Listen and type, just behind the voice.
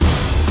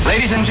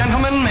Ladies and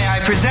gentlemen, may I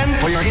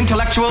present for your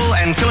intellectual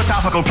and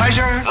philosophical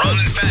pleasure, Ron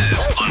and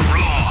Fez on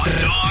Raw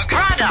Dog.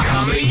 Raw Dog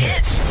Comedy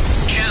Hits.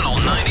 Channel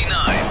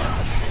 99.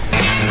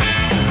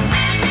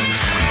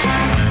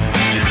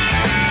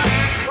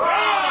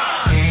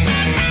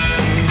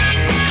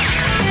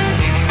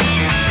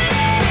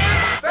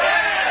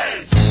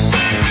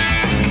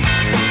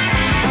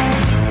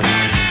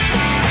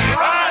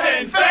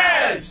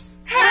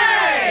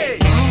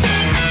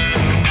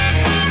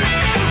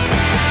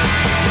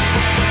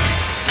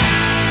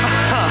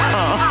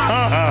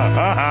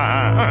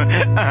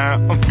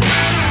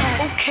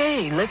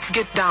 Okay, let's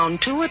get down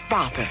to it,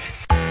 boppers.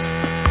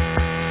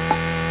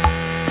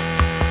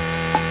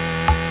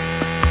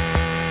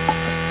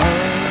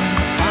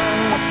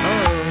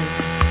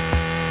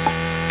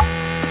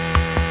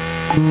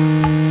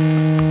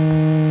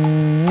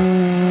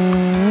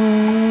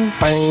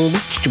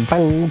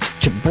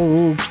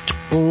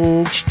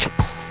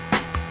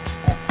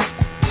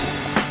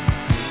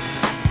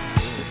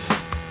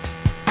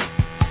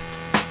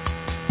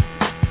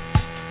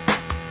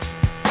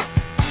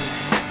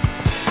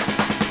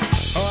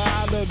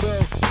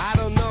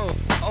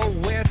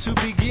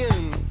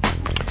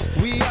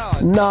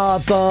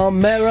 North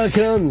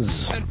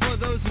Americans. And for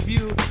those of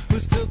you who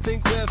still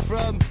think we're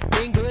from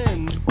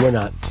England, We're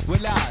not. we're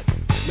not.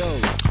 No.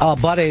 Oh,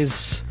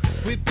 buddies.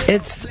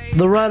 It's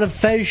the Ron and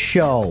Fez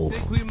show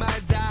Think we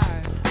might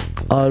die.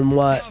 on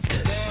what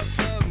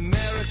North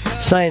America.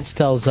 science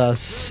tells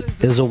us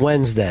is a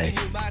Wednesday,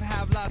 You might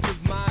have lots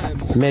of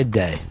mimes.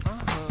 midday,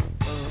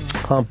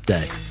 hump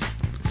day,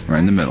 Right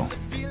in the middle.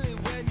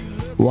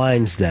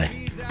 Wine's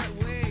Day.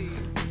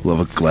 Love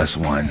a glass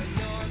of wine.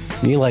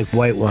 You like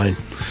white wine.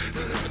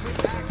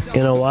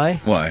 You know why?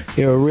 Why?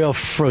 You're a real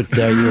fruit,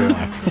 there you are.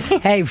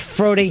 Hey,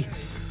 Fruity.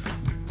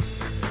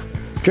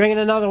 Drinking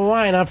another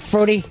wine, huh,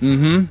 Fruity?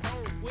 Mm-hmm.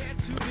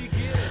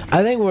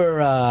 I think we're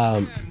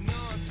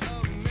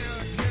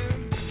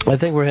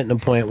hitting a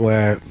point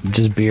where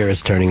just beer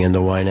is turning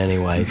into wine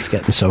anyway. It's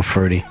getting so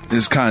fruity.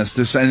 There's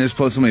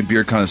so many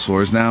beer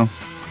connoisseurs now.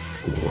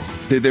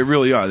 They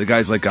really are. The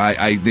guys like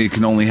they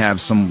can only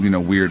have some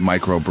weird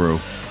microbrew.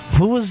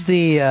 Who was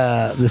the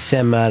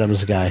Sam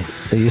Adams guy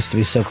that used to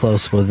be so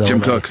close with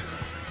Jim Cook.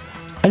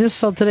 I just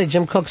saw today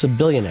Jim Cook's a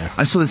billionaire.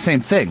 I saw the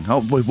same thing.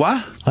 Oh, wait,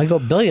 what? I go,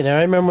 billionaire?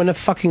 I remember when the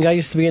fucking guy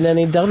used to be in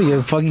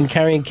NAW fucking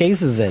carrying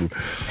cases in.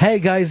 Hey,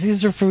 guys,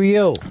 these are for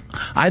you.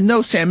 I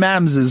know Sam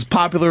Adams is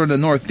popular in the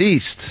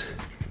Northeast,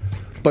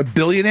 but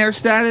billionaire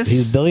status?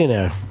 He's a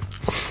billionaire.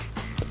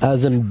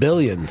 As in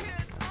billion.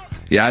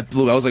 Yeah, I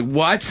was like,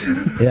 what?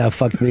 Yeah, it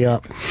fucked me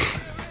up.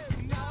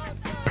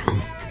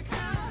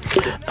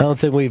 I don't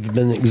think we've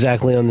been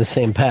exactly on the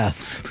same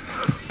path.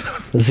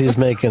 Because he's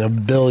making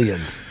 $1 billion.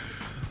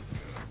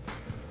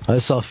 I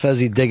saw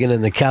Fezzy digging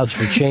in the couch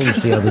for change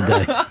the other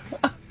day.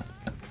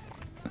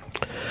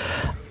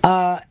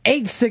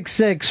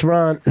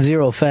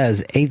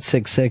 866-RON-0-FEZ.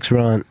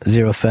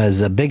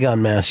 866-RON-0-FEZ. A big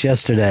unmask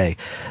yesterday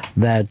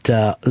that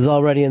is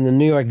already in the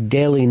New York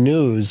Daily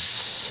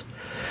News,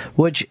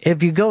 which,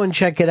 if you go and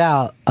check it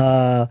out,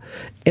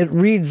 it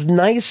reads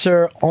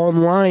nicer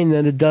online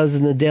than it does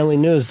in the Daily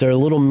News. They're a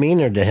little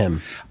meaner to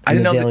him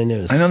in the Daily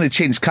News. I know they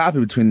changed copy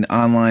between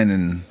online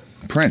and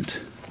print.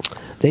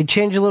 They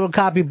changed a little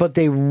copy, but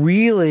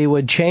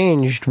what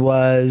changed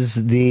was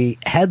the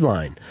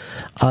headline.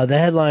 The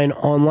headline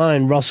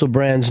online, Russell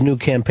Brand's new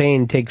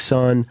campaign takes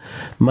on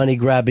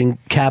money-grabbing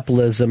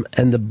capitalism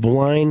and the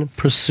blind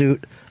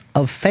pursuit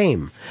of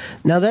fame.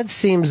 Now, that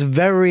seems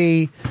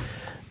very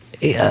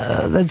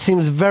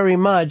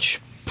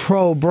much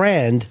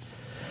pro-brand.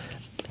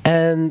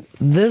 And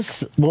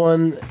this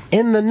one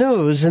in the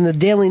news, in the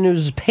Daily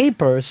News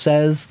paper,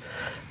 says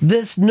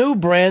this new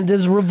brand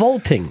is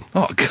revolting.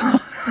 Oh, God.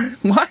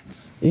 What?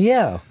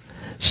 Yeah.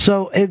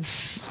 So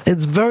it's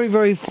very,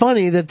 very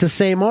funny that the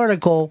same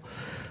article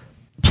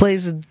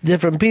plays at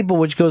different people,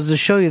 which goes to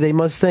show you they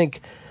must think,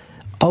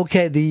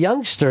 okay, the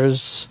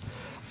youngsters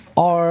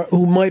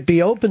who might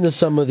be open to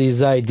some of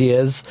these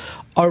ideas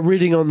are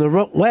reading on the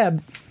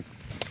web,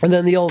 and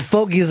then the old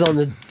fogies on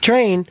the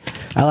train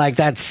are like,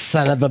 that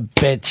son of a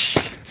bitch.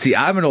 See,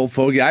 I'm an old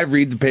fogey. I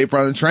read the paper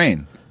on the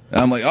train.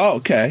 I'm like, oh,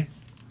 okay.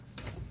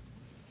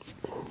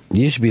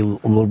 You should be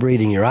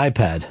reading your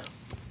iPad.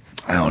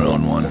 I don't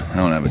own one. I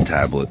don't have a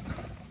tablet.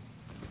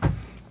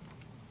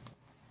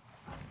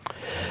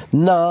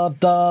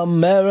 North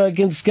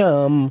American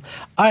scum.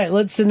 All right,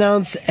 let's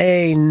announce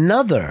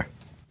another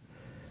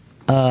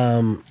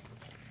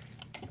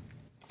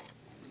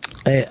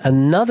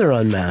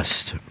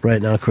unmasked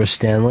right now, Chris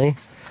Stanley.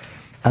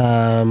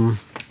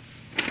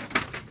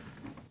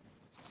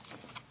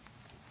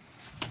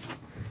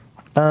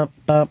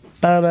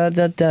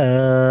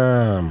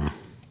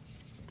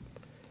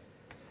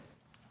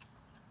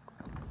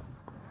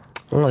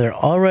 Oh, they're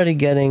already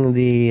getting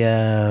the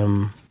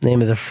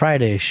name of the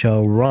Friday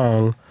show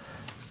wrong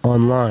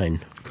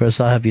online. Chris,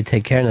 I'll have you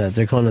take care of that.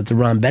 They're calling it the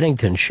Ron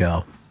Bennington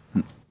Show.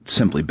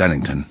 Simply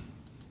Bennington.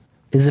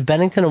 Is it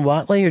Bennington and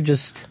Watley or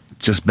just...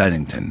 Just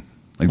Bennington.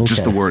 Like,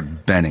 just the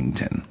word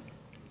Bennington.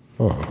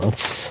 Oh,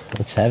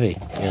 that's heavy,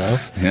 you know?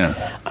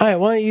 Yeah. All right,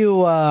 why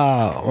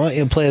don't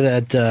you play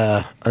that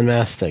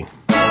Unmasked thing?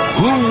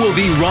 Who will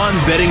be Ron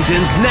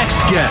Beddington's next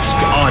guest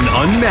on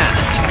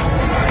Unmasked?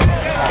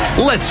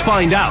 Let's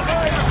find out.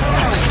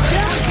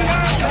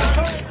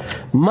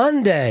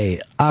 Monday,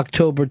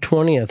 October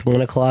 20th,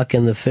 1 o'clock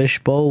in the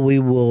Fishbowl, we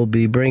will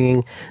be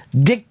bringing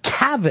Dick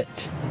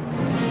Cavett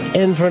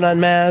in for an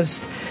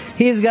Unmasked.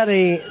 He's got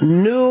a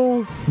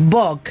new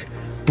book,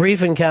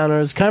 Brief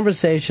Encounters,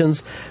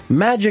 Conversations,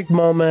 Magic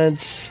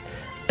Moments,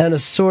 and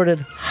Assorted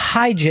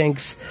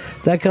Hijinks,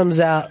 that comes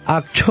out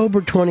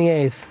October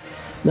 28th.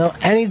 Now,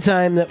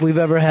 anytime that we've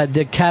ever had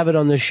Dick Cavett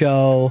on the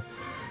show,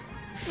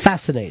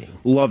 fascinating.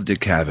 Love Dick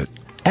Cavett.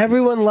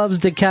 Everyone loves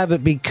Dick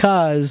Cavett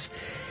because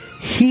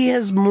he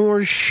has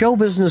more show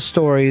business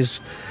stories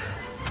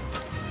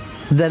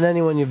than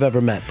anyone you've ever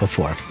met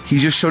before. He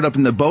just showed up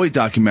in the Bowie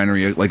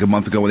documentary like a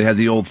month ago where they had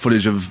the old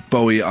footage of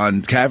Bowie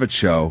on Cavett's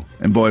show,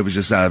 and Bowie was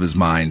just out of his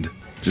mind,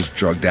 just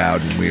drugged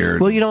out and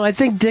weird. Well, you know, I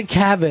think Dick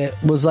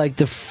Cavett was like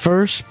the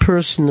first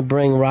person to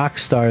bring rock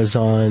stars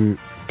on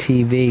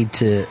TV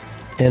to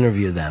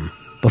interview them.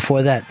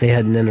 Before that, they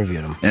hadn't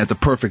interviewed them. And at the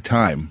perfect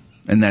time.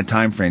 In that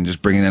time frame,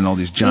 just bringing in all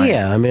these giants.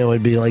 Yeah, I mean, it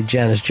would be like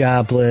Janis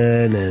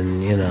Joplin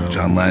and, you know...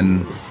 John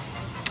Lennon.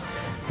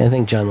 I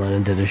think John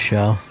Lennon did a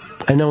show.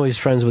 I know he's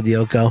friends with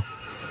Yoko.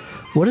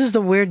 What is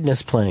the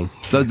weirdness playing?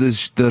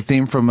 The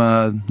theme from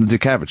the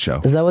Dick Cavett show.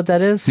 Is that what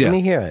that is? Yeah. Let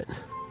me hear it.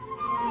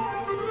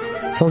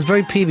 Sounds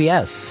very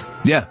PBS.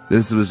 Yeah,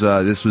 this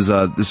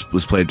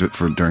was played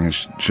during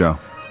his show.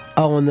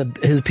 Oh, on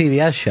his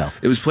PBS show.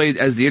 It was played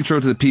as the intro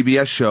to the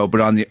PBS show,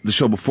 but on the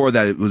show before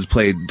that, it was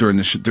played during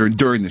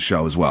the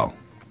show as well.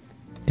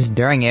 Just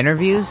during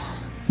interviews?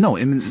 No,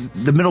 in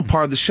the middle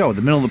part of the show,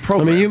 the middle of the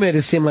program. I mean, you made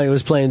it seem like it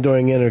was playing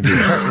during interviews.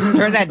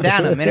 Turn that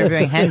down. I'm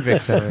interviewing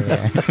Hendrix over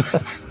there.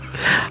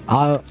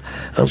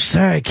 I'm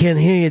sorry, I can't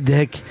hear you,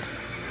 Dick.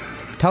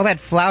 Tell that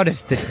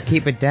flautist to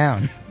keep it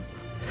down.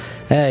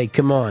 Hey,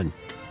 come on.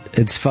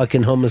 It's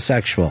fucking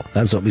homosexual.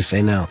 That's what we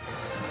say now.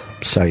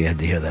 Sorry you had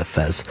to hear that,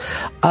 Fez.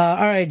 All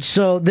right,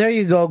 so there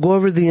you go. Go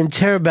over to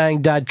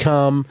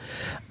theinterrobang.com.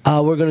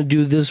 We're going to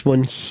do this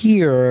one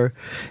here.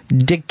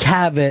 Dick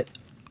Cavett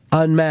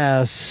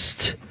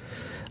Unmasked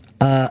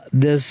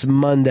this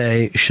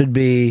Monday should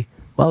be,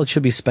 well, it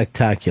should be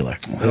spectacular.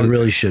 It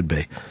really should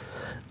be.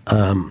 It's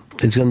going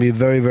to be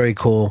very, very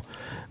cool.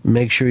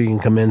 Make sure you can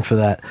come in for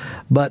that.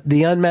 But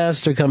the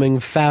Unmasked are coming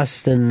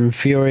fast and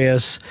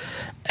furious,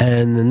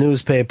 and the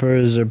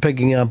newspapers are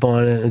picking up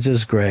on it. It's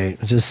just great.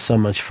 It's just so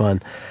much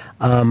fun.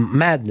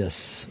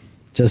 Madness.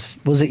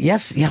 Was it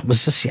it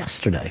was just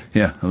yesterday.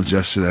 Yeah, it was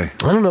yesterday.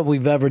 I don't know if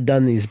we've ever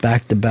done these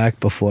back-to-back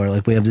before.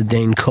 Like, we have the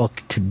Dane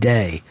Cook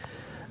today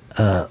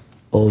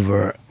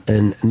over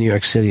in New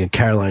York City at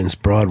Caroline's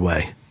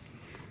Broadway.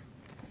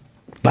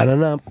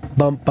 Ba-da-da,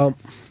 bump, bump.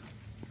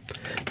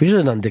 We should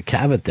have done Dick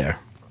Cavett there.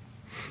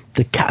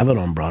 Dick Cavett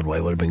on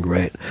Broadway would have been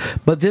great.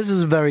 But this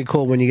is very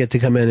cool when you get to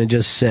come in and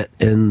just sit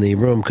in the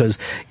room, because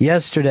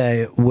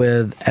yesterday,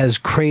 with as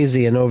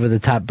crazy and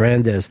over-the-top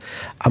Brand is,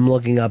 I'm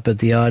looking up at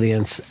the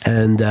audience,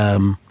 and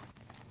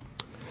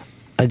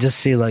I just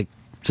see, like,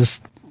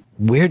 just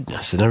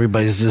weirdness, and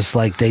everybody's just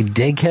like, they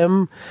dig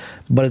him,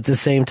 but at the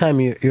same time,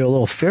 you're a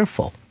little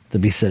fearful to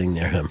be sitting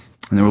near him.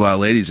 And there were a lot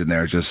of ladies in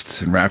there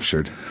just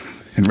enraptured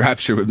with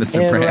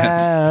Mr.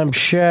 Brand. I'm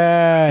sure.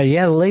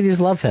 Yeah, the ladies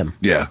love him.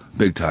 Yeah,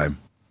 big time.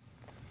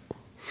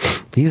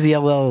 He's the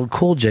LL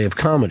Cool J of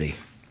comedy.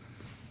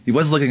 He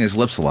was licking his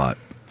lips a lot.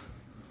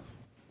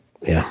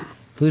 Yeah.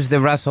 Who's the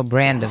Russell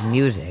Brand of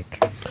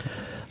music?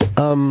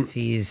 If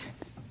he's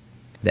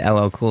the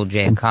LL Cool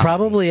J of comedy.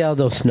 Probably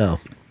Aldo Snow.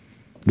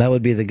 That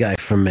would be the guy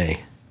for me.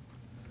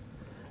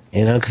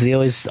 You know, because he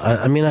always...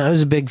 I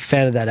was a big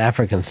fan of that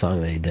African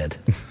song that he did.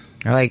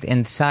 I liked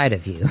Inside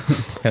of You.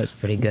 That was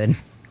pretty good.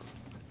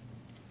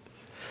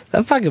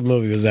 That fucking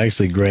movie was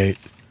actually great.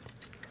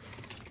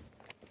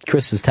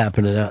 Chris is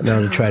tapping it out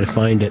now to try to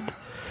find it.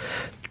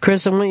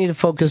 Chris, I want you to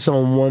focus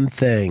on one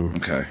thing.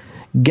 Okay.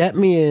 Get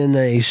me in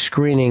a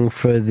screening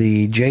for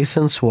the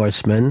Jason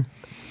Schwartzman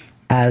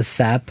as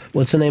Sap.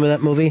 What's the name of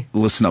that movie?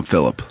 Listen Up,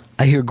 Philip.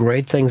 I hear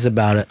great things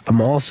about it.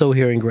 I'm also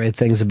hearing great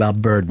things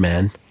about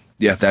Birdman.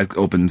 Yeah, that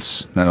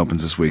opens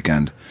this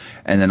weekend.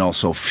 And then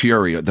also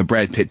Fury, the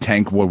Brad Pitt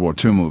tank World War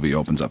II movie,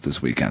 opens up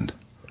this weekend.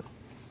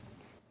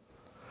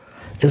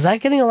 Is that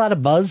getting a lot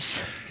of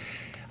buzz?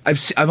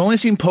 I've only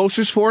seen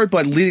posters for it,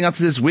 but leading up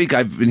to this week,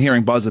 I've been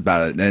hearing buzz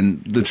about it,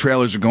 and the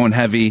trailers are going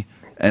heavy,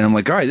 and I'm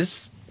like, all right,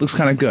 this looks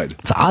kind of good.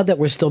 It's odd that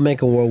we're still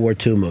making World War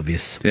II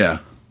movies. Yeah.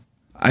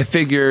 I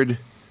figured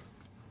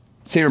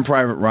Saving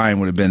Private Ryan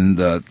would have been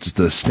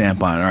the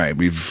stamp on, all right,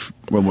 we've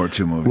World War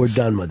II movies.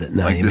 We're done with it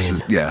now, like you this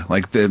mean. is, yeah,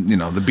 like the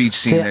beach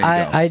scene. See, there you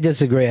go. I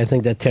disagree. I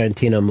think that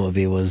Tarantino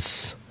movie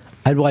was...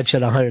 I'd watch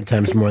it 100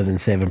 times more than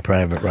Saving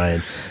Private Ryan.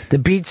 The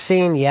beach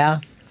scene, yeah,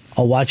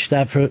 I'll watch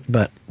that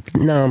but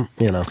no,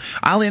 you know.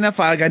 Oddly enough,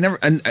 I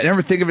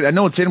never think of it. I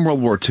know it's in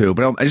World War II,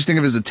 but I just think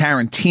of it as a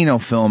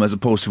Tarantino film as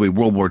opposed to a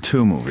World War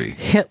II movie.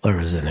 Hitler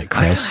is in it,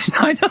 Chris.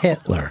 I know.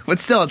 Hitler. But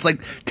still, it's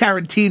like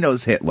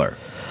Tarantino's Hitler.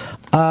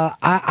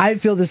 I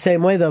feel the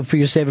same way, though, for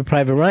your Saving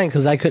Private Ryan,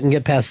 because I couldn't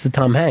get past the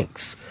Tom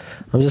Hanks.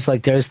 I'm just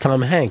like, there's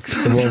Tom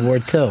Hanks in World War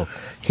II.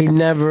 He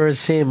never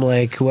seemed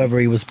like whoever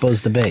he was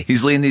supposed to be.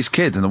 He's leading these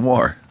kids in the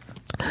war.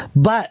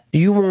 But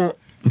you won't.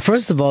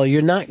 First of all,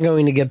 you're not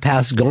going to get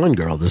past Gone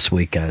Girl this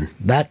weekend.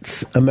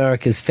 That's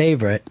America's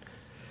favorite.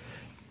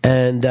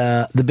 And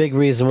the big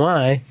reason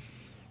why,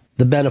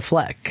 the Ben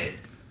Affleck.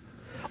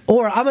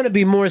 Or I'm going to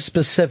be more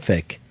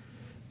specific.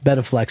 Ben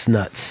Affleck's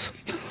nuts.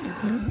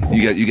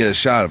 You get a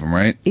shot of him,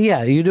 right?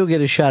 Yeah, you do get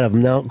a shot of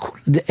him. Now,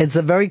 it's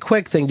a very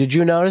quick thing. Did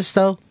you notice,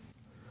 though?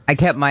 I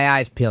kept my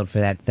eyes peeled for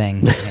that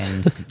thing.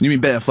 And You mean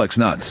Ben Affleck's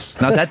nuts?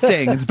 Not that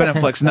thing. It's Ben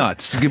Affleck's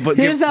nuts.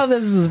 Here's how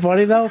this is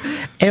funny, though.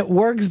 It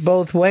works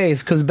both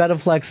ways, because Ben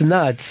Affleck's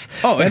nuts.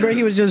 Oh, remember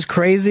he was just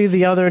crazy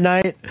the other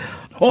night?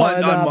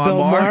 On Bill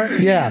Maher?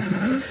 Yeah.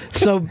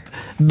 So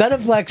Ben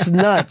Affleck's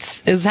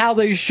nuts is how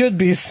they should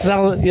be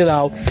selling,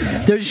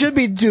 There should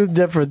be two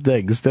different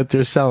things that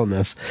they're selling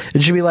this.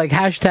 It should be like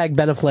hashtag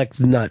Ben Affleck's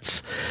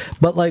nuts.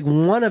 But like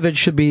one of it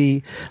should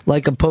be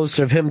like a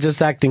poster of him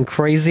just acting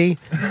crazy,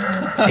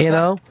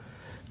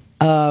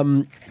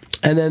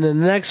 and then the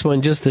next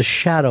one, just the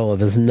shadow of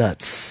his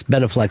nuts.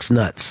 Ben Affleck's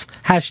nuts.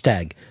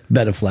 Hashtag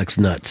Ben Affleck's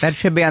nuts. that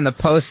should be on the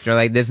poster,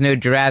 like this new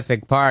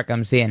Jurassic Park.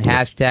 I'm seeing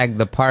hashtag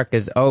the park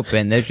is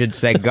open. This should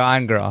say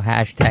Gone Girl.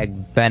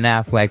 Hashtag Ben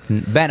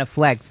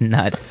Affleck's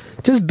nuts.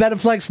 Just Ben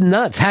Affleck's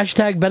nuts.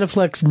 Hashtag Ben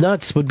Affleck's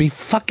nuts would be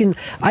fucking...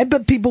 I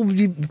bet people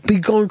would be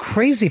going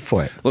crazy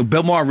for it. Look,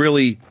 Bill Maher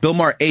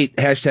ate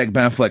hashtag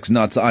Ben Affleck's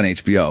nuts on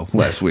HBO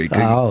last week.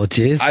 Oh,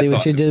 geez. See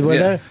what you did with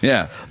her?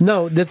 Yeah.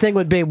 No, the thing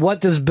would be, what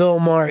does Bill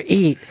Maher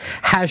eat?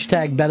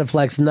 Hashtag Ben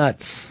Affleck's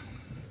nuts.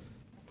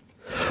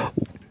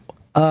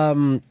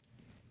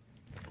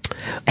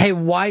 Hey,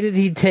 why did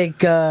he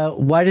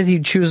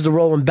choose the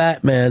role in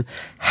Batman?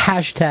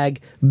 Hashtag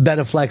Ben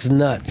Affleck's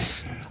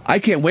nuts. I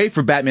can't wait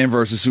for Batman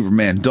vs.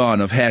 Superman Dawn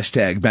of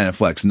hashtag Ben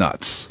Affleck's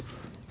nuts.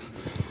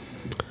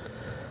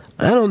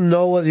 I don't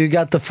know whether you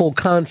got the full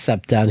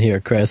concept down here,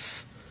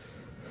 Chris.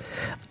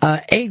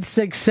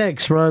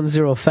 866 Ron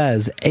Zero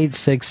Fez.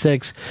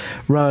 866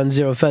 Ron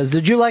Zero Fez.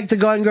 Did you like the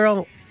Gone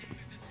Girl?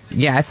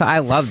 Yeah, I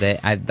loved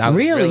it. I was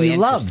really you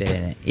interested loved?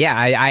 in it. Yeah,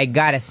 I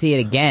got to see it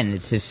again.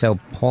 It's just so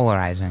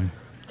polarizing.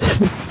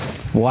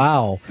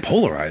 Wow.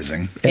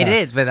 Polarizing? It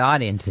is with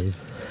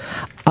audiences.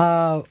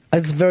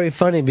 It's very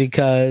funny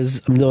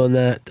because I'm doing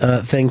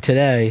that thing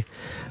today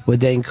with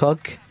Dane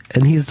Cook,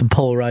 and he's the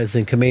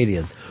polarizing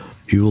comedian.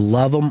 You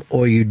love him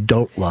or you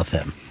don't love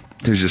him.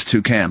 There's just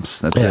two camps.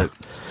 That's it.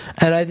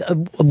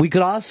 And we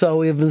could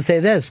also even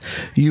say this.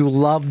 You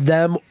love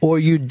them or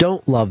you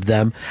don't love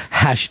them.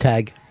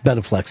 Hashtag Ben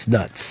Affleck's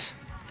nuts.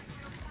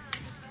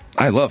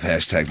 I love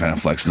hashtag Ben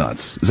Affleck's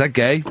nuts. Is that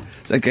gay?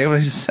 Is that gay what I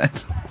just said?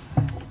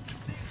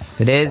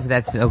 If it is,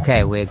 that's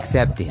okay. We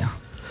accept you.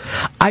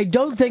 I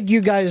don't think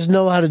you guys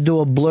know how to do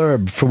a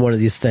blurb from one of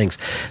these things.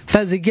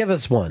 Fezzy, give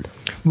us one.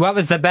 What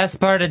was the best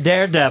part of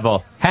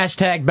Daredevil?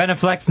 Hashtag Ben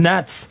Affleck's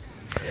nuts.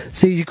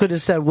 See, you could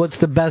have said, what's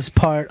the best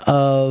part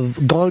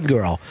of Gone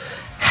Girl?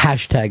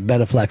 Hashtag Ben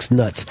Affleck's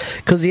nuts.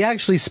 Because he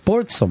actually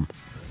sports them.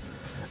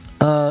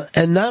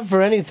 And not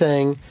for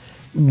anything,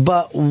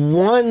 but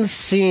one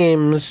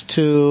seems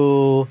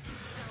to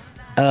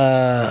be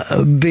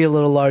a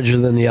little larger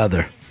than the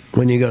other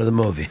when you go to the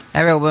movie.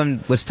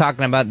 Everyone was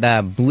talking about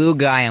the blue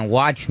guy in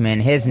Watchmen,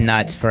 his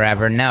nuts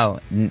forever. No,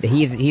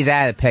 he's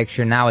out of the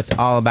picture. Now it's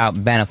all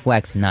about Ben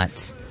Affleck's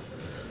nuts.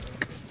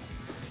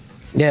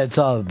 Yeah, it's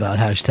all about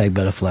hashtag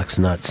Ben Affleck's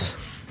nuts.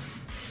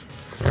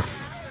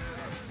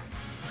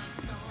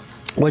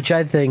 Which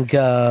I think,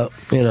 I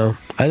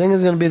think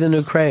is going to be the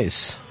new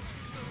craze.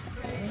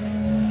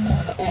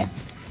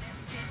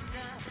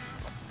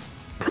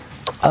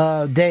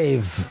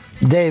 Dave,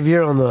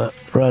 you're on the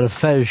Ron and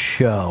Fez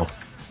show.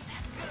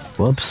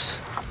 Whoops.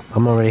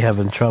 I'm already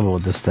having trouble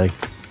with this thing.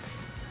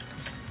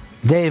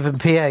 Dave in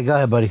PA, go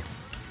ahead, buddy.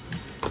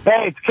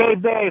 Hey, it's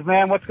Cave Dave,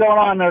 man. What's going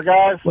on there,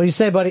 guys? What do you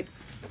say, buddy?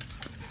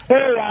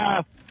 Hey,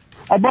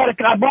 I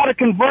bought a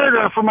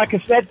converter for my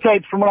cassette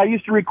tapes from when I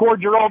used to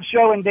record your old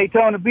show in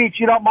Daytona Beach.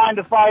 You don't mind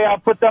if I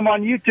put them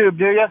on YouTube,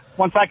 do you?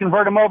 Once I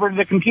convert them over to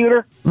the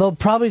computer? They'll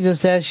probably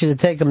just ask you to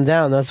take them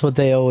down. That's what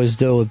they always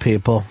do with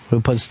people who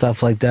put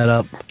stuff like that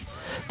up.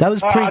 That was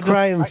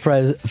pre-crime,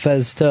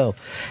 Fez, too.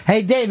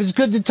 Hey, Dave, it's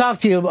good to talk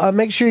to you.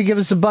 Make sure you give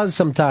us a buzz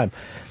sometime.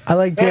 I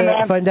like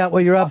to find out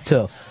what you're up to.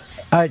 All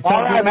right,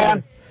 talk to you later.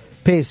 Man.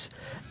 Peace.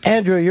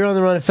 Andrew, you're on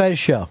the Ron and Fez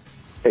show.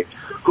 Hey,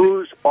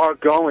 who's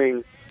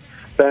outgoing?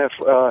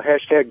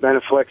 Hashtag Ben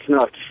Affleck's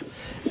nuts.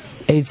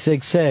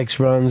 866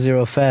 Ron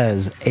Zero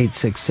Fez.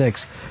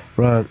 866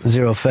 Ron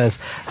Zero Fez.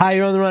 Hi,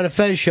 you're on the Ron and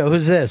Fez show.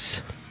 Who's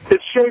this?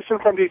 It's Jason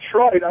from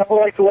Detroit. I would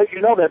like to let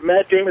you know that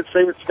Matt Damon's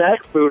favorite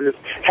snack food is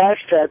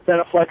hashtag Ben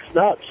Affleck's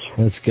nuts.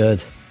 That's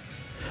good.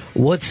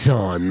 What's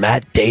on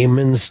Matt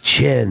Damon's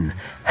chin?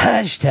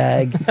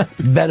 Hashtag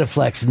Ben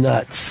Affleck's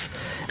nuts.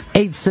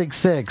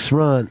 866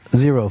 Ron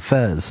Zero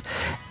Fez.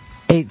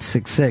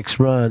 866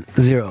 Ron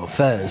Zero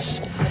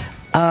Fez.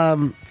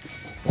 All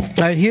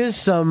right, here's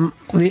some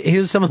of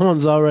the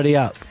ones already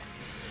up.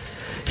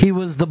 He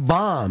was the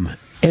bomb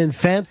in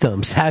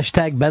Phantoms.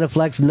 Hashtag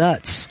Beneflex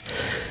nuts.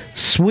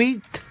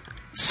 Sweet,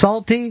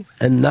 salty,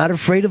 and not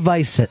afraid to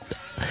vice it.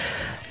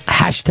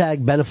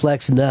 Hashtag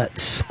Beneflex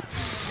nuts.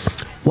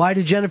 Why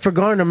did Jennifer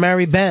Garner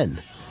marry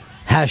Ben?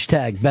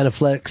 Hashtag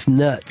Beneflex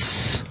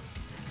nuts.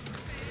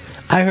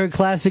 I heard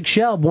Classic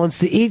Shelb wants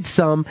to eat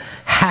some.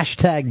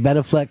 Hashtag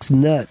Beneflex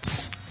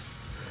nuts.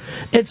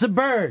 It's a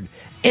bird.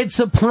 It's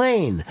a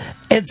plane.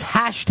 It's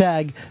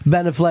hashtag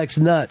Beneflex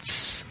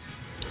nuts.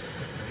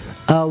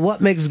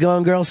 What makes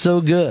Gone Girl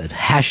so good?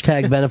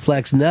 Hashtag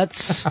Beneflex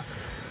nuts.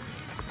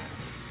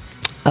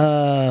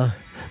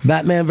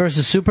 Batman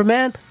versus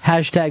Superman?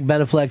 Hashtag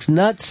Beneflex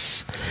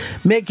nuts.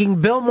 Making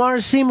Bill Maher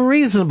seem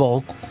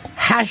reasonable?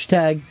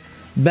 Hashtag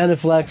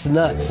Beneflex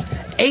nuts.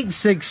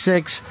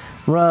 866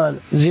 Ron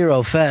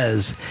Zero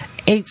Fez.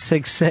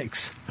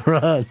 866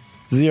 Ron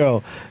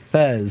Zero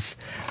Fez.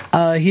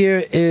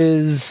 Here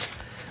is,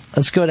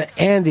 let's go to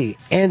Andy.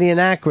 Andy in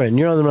Akron.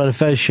 You're on the Ron and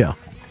Fez show.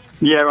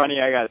 Yeah, Ronnie,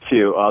 I got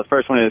two. The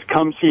first one is,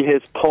 come see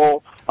his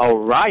poll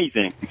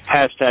rising.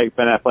 Hashtag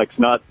Ben Affleck's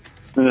nuts.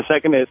 And the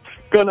second is,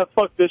 gonna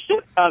fuck the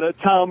shit out of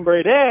Tom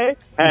Brady.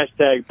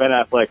 Hashtag Ben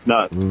Affleck's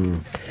nuts.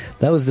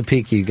 That was the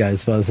peak, you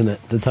guys, wasn't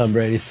it? The Tom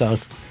Brady song.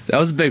 That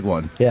was a big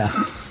one. Yeah.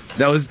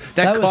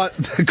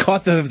 That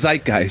caught the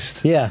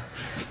zeitgeist. Yeah.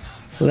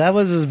 Well, that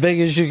was as big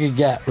as you could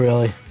get,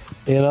 really.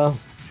 You know?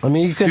 I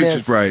mean, you couldn't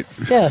Future's bright.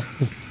 Yeah.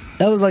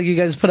 That was like you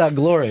guys put out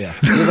Gloria.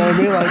 You know what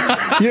I mean?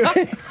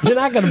 Like, you're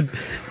not going to...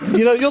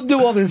 You know, you'll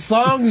do all these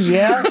songs,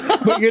 yeah,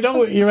 but you know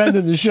what you're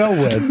ending the show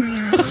with.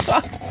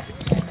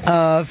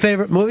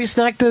 Favorite movie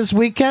snack this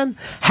weekend?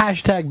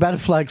 Hashtag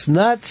Beneflex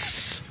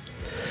nuts.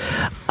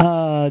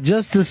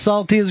 Just as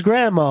salty as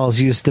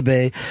grandma's used to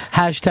be.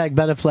 Hashtag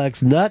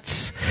Beneflex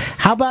nuts.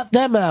 How about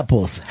them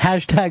apples?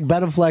 Hashtag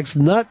Beneflex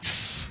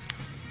nuts.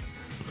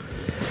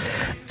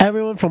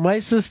 Everyone from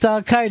ISIS to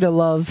Al Qaeda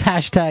loves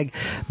hashtag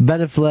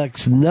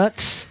Beneflex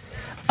nuts.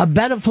 A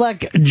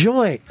Beneflex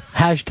joint.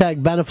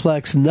 Hashtag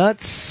Beneflex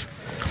nuts.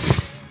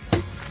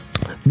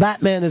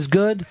 Batman is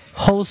good,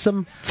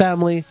 wholesome,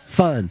 family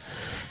fun.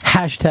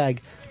 Hashtag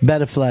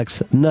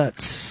Beneflex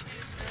nuts.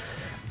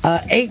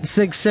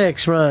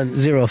 866 Ron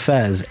Zero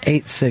Fez.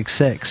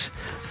 866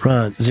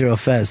 Ron Zero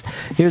Fez.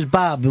 Here's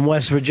Bob in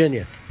West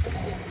Virginia.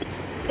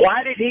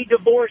 Why did he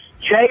divorce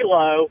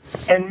J-Lo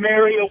and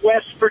marry a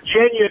West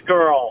Virginia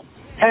girl?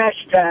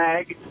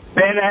 Hashtag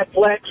Ben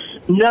Affleck's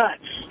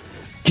nuts.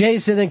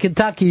 Jason in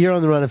Kentucky, you're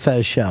on the Ron and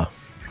Fez show.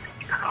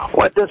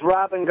 What does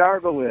Robin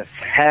gargle with?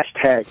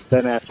 Hashtag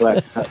Ben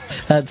Affleck's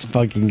nuts. That's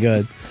fucking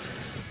good.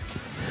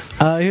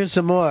 Here's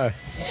some more.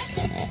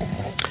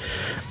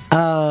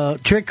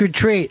 Trick or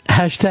treat.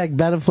 Hashtag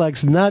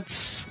Beneflex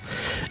nuts.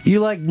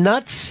 You like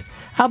nuts?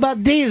 How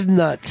about these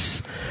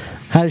nuts?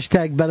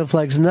 Hashtag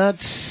Beneflex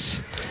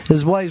nuts.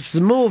 His wife's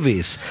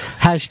movies.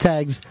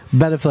 Hashtags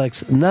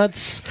Beneflex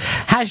nuts.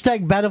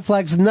 Hashtag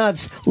Beneflex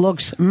nuts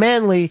looks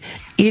manly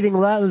eating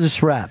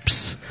lettuce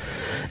wraps.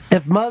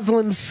 If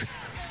Muslims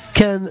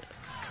can't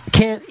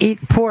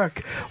eat pork,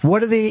 what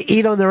do they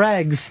eat on their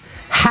eggs?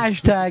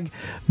 Hashtag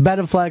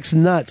Beneflex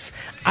nuts.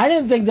 I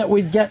didn't think that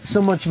we'd get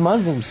so much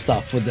Muslim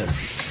stuff with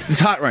this.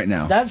 It's hot right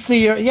now. That's the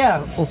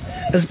yeah,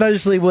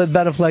 especially with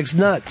Beneflex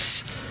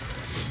nuts.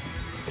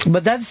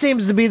 But that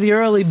seems to be the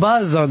early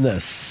buzz on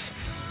this.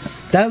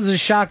 That was a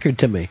shocker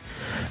to me.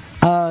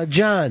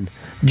 John,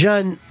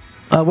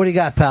 what do you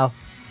got, pal?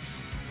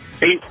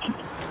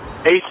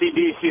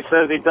 ACDC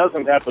says he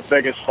doesn't have the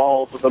biggest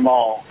balls of them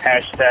all.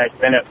 Hashtag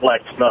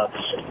Beneflex nuts.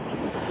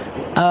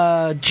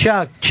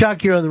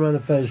 Chuck, you're on the Run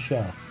of Fez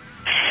show.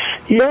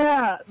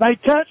 Yeah, they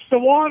touch the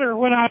water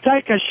when I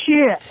take a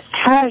shit.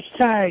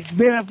 Hashtag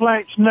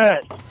Beneflex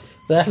nuts.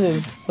 That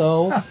is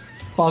so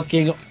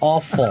fucking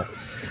awful.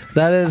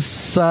 That is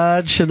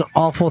such an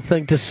awful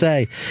thing to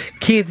say.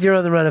 Keith, you're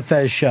on the Run of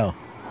Fez show.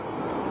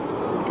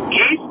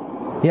 Keith?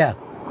 Yeah.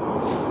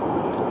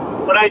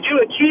 When I do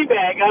a tea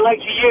bag, I like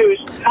to use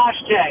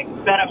hashtag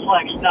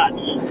Beneflex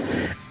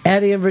nuts.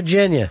 Eddie in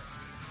Virginia.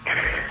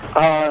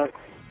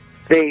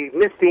 They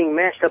miss being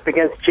mashed up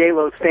against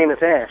J-Lo's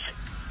famous ash.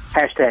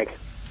 Hashtag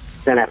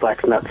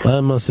Beneflex nuts. Well,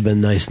 that must have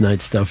been nice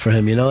night stuff for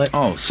him, you know what?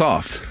 Oh,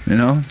 soft. You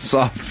know?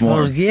 Soft,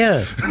 warm. Oh,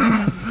 yeah.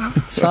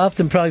 Soft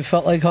and probably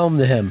felt like home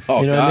to him. Oh,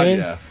 you know God, what I mean?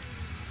 yeah.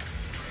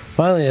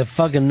 Finally, a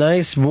fucking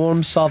nice,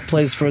 warm, soft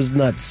place for his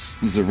nuts.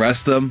 Just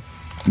arrest them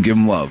and give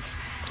them love.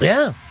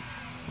 Yeah.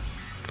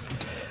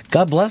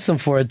 God bless him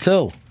for it,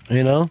 too.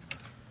 You know?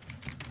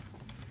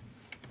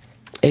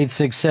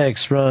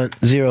 866 Ron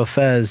Zero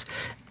Fez.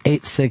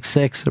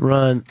 866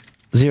 Ron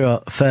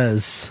Zero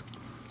Fez.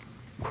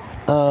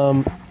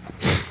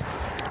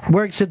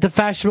 Works at the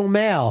Fashionable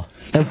Mail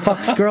and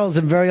fucks girls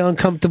in very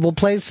uncomfortable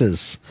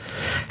places.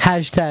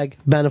 Hashtag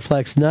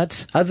Beneflex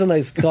nuts. That's a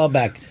nice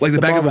callback. Like the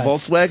back of a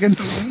Barbettes.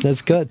 Volkswagen?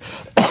 That's good.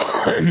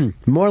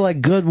 More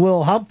like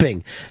Goodwill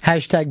humping.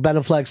 Hashtag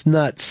Beneflex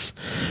nuts.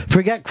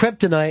 Forget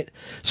kryptonite.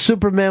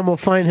 Superman will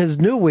find his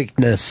new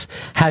weakness.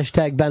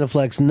 Hashtag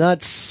Beneflex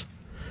nuts.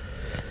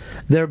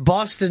 They're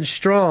Boston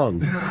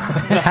strong.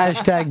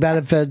 Hashtag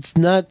Beneflex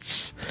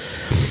nuts.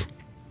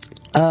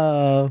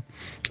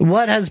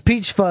 What has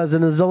peach fuzz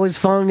and is always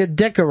following a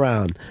dick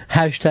around?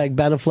 Hashtag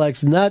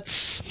Beneflex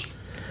nuts.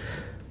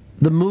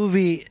 The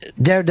movie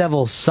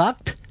Daredevil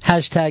sucked.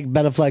 Hashtag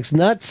Beneflex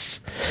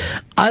nuts.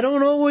 I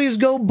don't always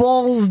go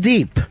balls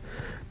deep,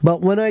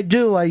 but when I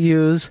do, I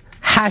use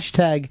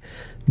hashtag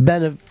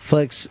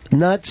Beneflex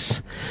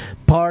nuts.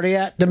 Party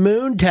at the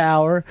Moon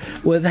Tower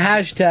with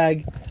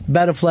hashtag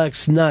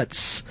Beneflex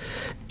nuts.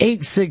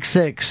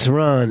 866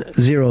 Ron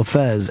Zero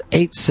Fez.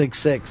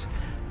 866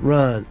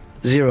 Ron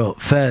Zero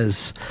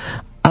Fez.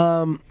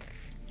 Andre,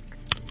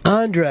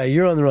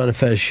 you're on the Ron and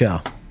Fez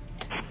show.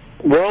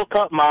 World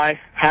Cup my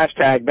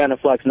hashtag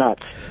Beneflex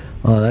nuts.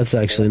 Oh, that's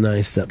actually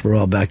nice that we're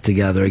all back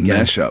together again.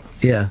 Mash up.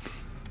 Yeah.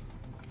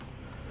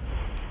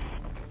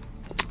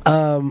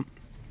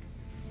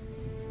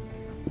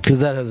 Because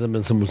that hasn't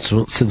been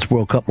since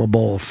World Cup my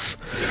balls.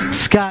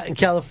 Scott in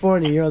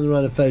California, you're on the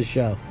Ron and Fez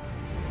show.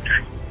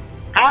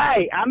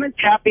 Hi, I'm in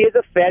Chappie as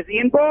a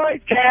Fezzy in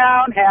Boys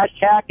Town.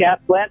 Hashtag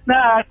Beneflex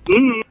nuts.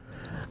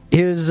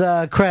 Here's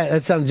Craig.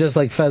 That sounded just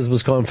like Fez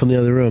was calling from the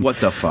other room. What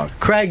the fuck?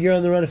 Craig, you're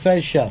on the Ron and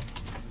Fez show.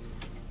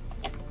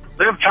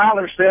 Liv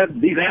Tyler said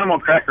these animal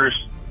crackers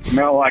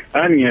smell like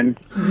onion.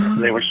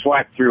 They were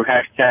swiped through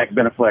hashtag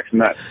Beneflex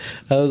nuts.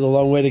 That was a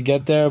long way to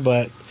get there,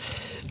 but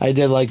I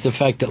did like the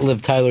fact that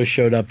Liv Tyler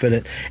showed up in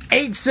it.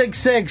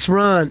 866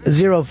 Ron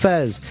Zero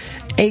Fez.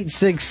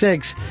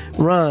 866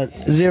 Ron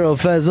Zero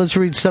Fez. Let's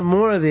read some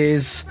more of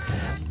these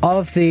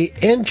off the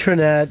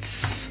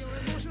intranets.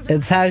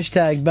 It's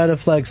hashtag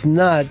Beneflex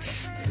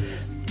nuts.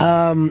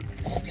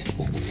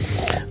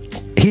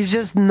 He's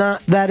just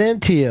not that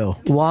into you.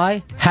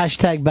 Why?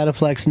 Hashtag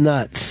Beneflex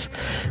nuts.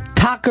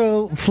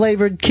 Taco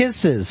flavored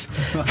kisses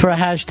for a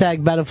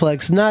hashtag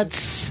Beneflex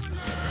nuts.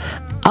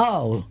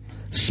 Oh,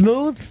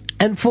 smooth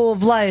and full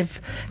of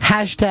life.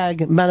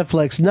 Hashtag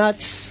Beneflex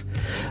nuts.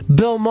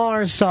 Bill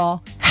Maher saw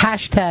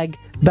hashtag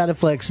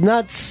Beneflex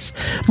nuts.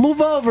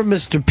 Move over,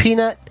 Mr.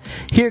 Peanut.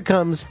 Here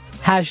comes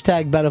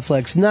hashtag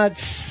Beneflex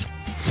nuts.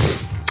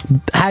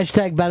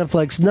 Hashtag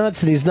Beneflex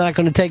nuts, and he's not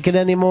going to take it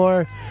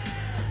anymore.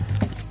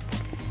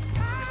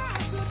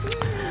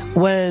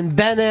 When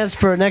Ben asked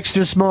for an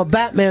extra small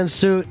Batman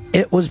suit,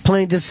 it was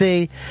plain to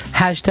see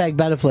hashtag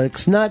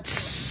Beneflex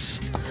nuts.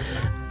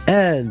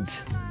 And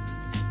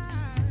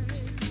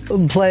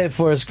play it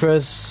for us,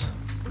 Chris.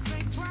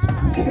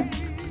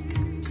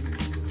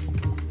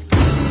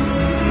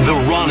 The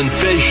Ron and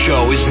Fez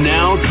show is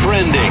now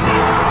trending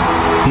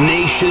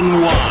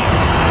nationwide.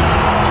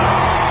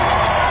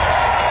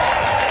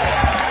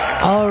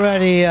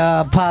 Already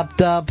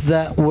popped up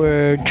that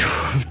we're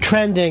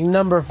trending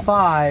number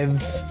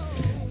 5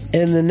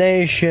 in the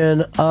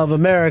nation of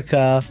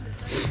America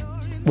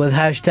with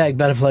hashtag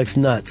Beneflex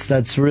nuts.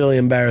 That's really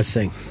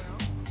embarrassing.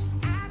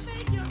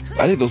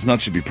 I think those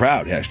nuts should be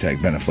proud. Hashtag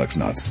Beneflex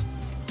nuts.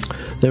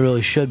 They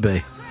really should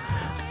be.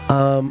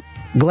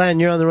 Glenn,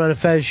 you're on the Ron and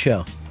Fez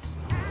show.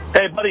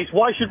 Hey, buddies,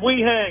 why should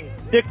we hang?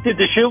 Addicted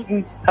to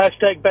shooting.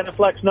 Hashtag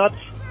Beneflex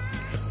nuts.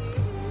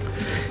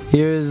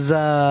 Here's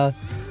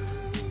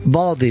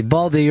Baldy.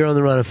 Baldy, you're on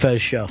the Ron and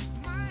Fez show.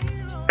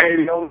 Hey,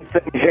 the only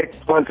thing Hicks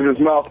wants in his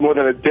mouth more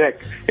than a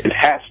dick is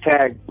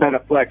hashtag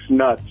Beneflex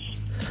nuts.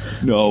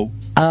 No.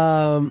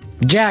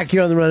 Jack,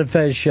 you're on the Ron and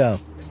Fez show.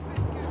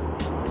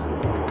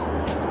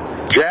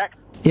 Jack?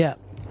 Yeah.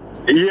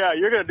 Yeah,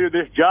 you're going to do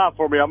this job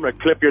for me. I'm going to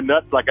clip your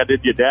nuts like I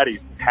did your daddy's.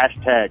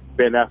 Hashtag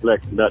Ben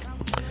Affleck nuts.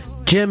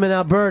 Jim in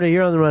Alberta,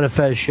 you're on the Ron and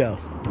Fez show.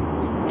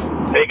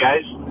 Hey,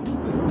 guys.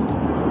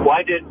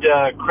 Why did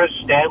Chris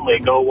Stanley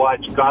go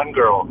watch Gone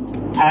Girl?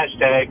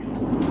 Hashtag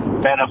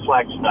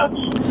Beneflex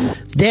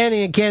nuts.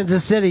 Danny in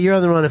Kansas City, you're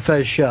on the Ron and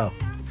Fez show.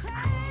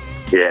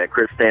 Yeah,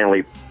 Chris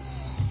Stanley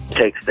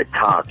takes the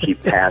cock he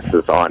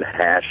passes on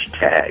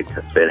hashtag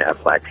Ben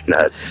Affleck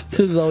nuts.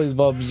 This always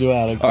bums you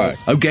out. All right,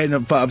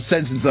 I'm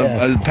sensing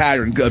some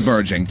pattern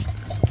emerging.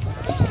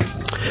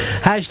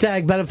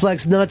 Hashtag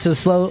Beneflex nuts is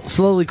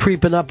slowly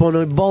creeping up on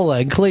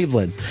Ebola in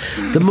Cleveland.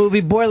 The movie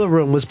Boiler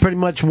Room was pretty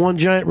much one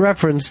giant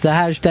reference to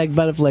hashtag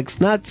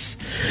Beneflex nuts.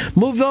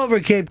 Move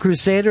over, Cape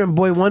Crusader and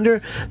Boy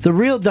Wonder. The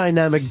real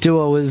dynamic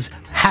duo is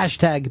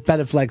hashtag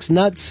Beneflex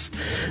nuts.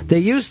 They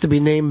used to be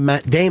named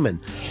Matt Damon.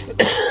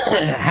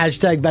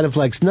 Hashtag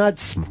Beneflex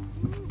nuts.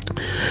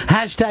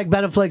 Hashtag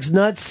Beneflex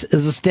nuts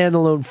is a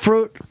standalone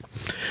fruit.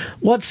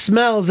 What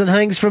smells and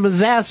hangs from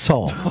his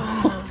asshole?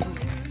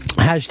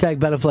 Hashtag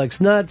Beneflex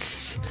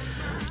nuts.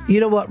 You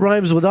know what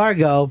rhymes with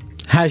Argo?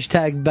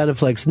 Hashtag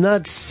Beneflex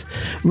nuts.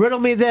 Riddle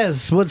me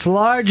this. What's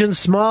large and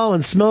small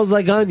and smells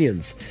like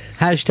onions?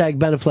 Hashtag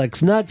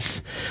Beneflex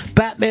nuts.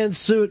 Batman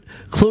suit,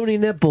 Clooney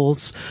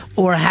nipples,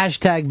 or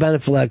hashtag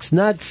Beneflex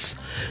nuts.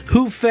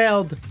 Who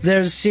failed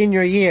their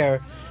senior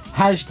year?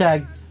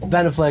 Hashtag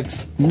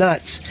Beneflex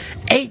nuts.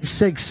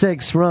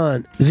 866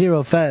 Ron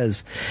Zero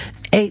Fez.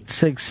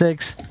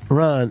 866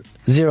 Ron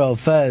Zero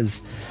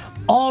Fez.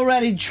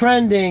 Already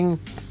trending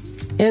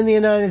in the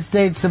United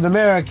States of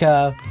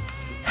America,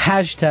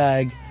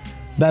 hashtag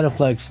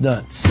Beneflex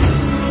nuts.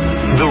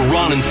 The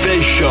Ron and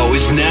Fez show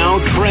is now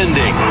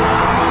trending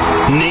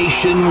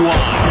nationwide.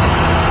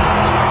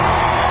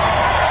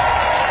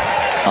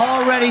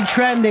 already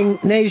trending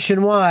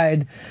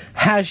nationwide.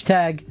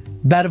 Hashtag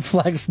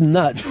Beneflex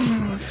nuts.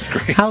 That's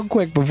great. How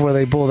quick before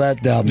they pull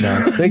that down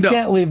now? They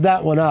can't leave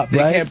that one up, They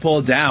right? can't pull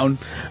it down.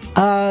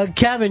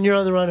 Kevin, you're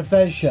on the Ron and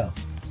Fez show.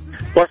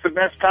 What's the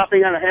best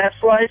topping on a hash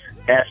slice?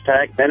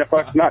 Hashtag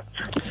Beneflex nuts.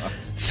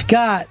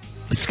 Scott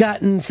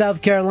in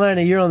South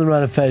Carolina, you're on the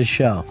Ron and Fez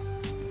show.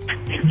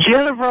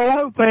 Jennifer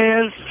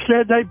Lopez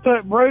said they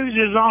put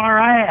bruises on her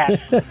ass.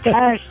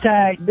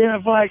 Hashtag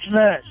Beneflex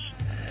nuts.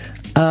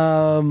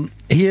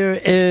 Here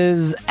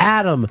is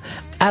Adam.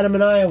 Adam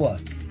in Iowa.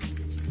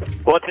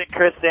 What's in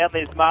Chris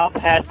Stanley's mouth?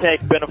 Hashtag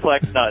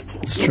Beneflex nuts.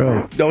 It's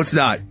true. No, it's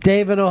not.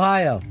 Dave in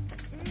Ohio.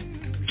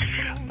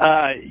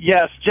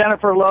 Yes,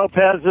 Jennifer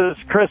Lopez's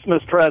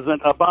Christmas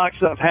present, a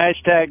box of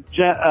hashtag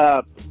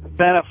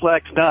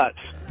Beneflex nuts.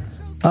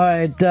 All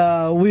right,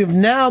 we've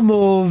now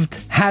moved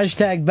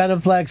hashtag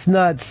Beneflex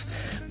nuts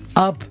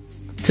up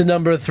to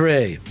number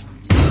 3.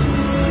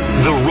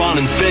 The Ron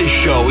and Fez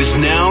show is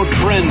now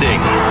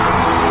trending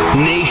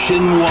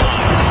nationwide.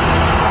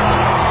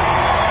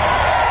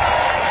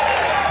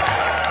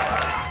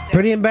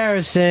 Pretty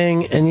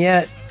embarrassing, and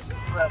yet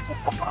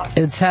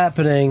it's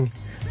happening.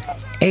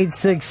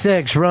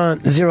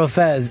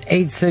 866-RON-0-FEZ.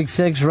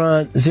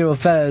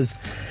 866-RON-0-FEZ.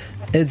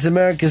 It's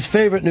America's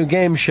favorite new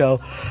game show.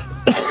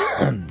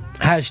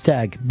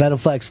 Hashtag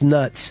Beneflex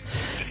nuts.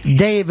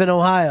 Dave in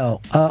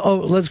Ohio.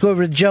 Let's go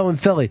over to Joe in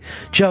Philly.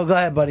 Joe, go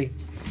ahead, buddy.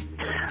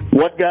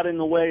 What got in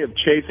the way of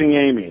chasing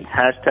Amy?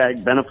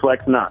 Hashtag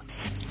Beneflex nuts.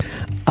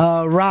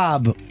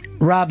 Rob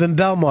in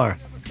Belmar.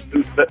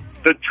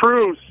 The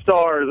true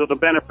stars of the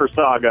Bennifer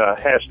saga.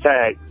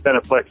 Hashtag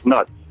Beneflex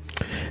nuts.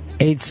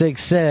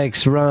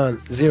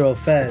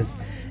 866-RON-0-FEZ.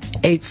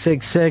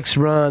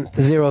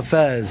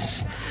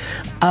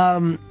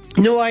 866-RON-0-FEZ.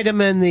 New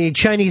item in the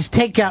Chinese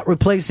takeout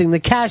replacing the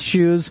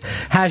cashews.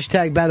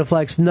 Hashtag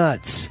Beneflex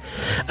nuts.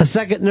 A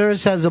second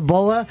nurse has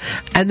Ebola,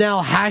 and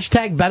now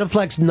hashtag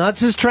Beneflex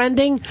nuts is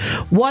trending?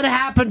 What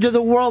happened to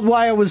the world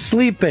while I was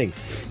sleeping?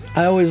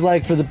 I always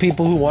like for the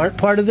people who aren't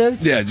part of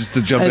this. Yeah, just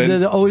to jump in. And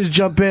then always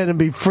jump in and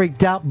be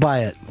freaked out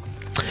by it.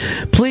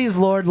 Please,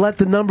 Lord, let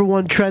the number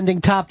one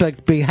trending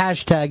topic be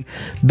hashtag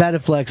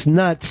Beneflex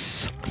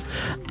nuts.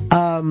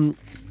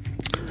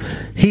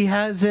 He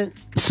hasn't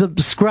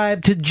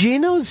subscribed to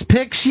Gino's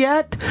picks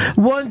yet.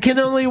 One can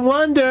only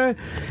wonder,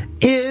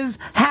 is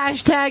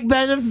hashtag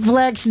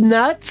Beneflex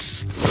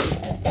nuts?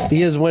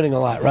 He is winning a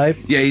lot, right?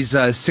 Yeah, he's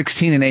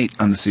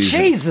 16-8 on the season.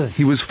 Jesus.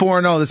 He was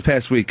 4-0 this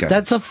past weekend.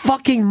 That's a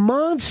fucking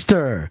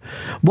monster.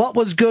 What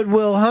was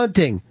Goodwill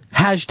Hunting?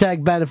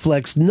 Hashtag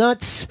Beneflex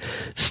nuts.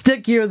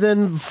 Stickier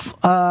than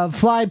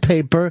fly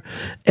paper.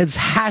 It's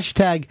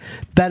hashtag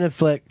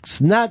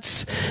Beneflex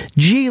nuts.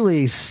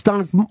 Geely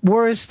stunk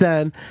worse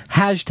than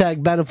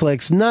hashtag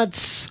Beneflex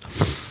nuts.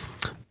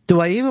 Do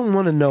I even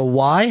want to know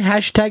why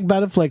hashtag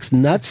Beneflex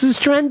nuts is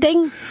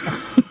trending?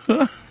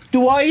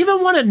 Do I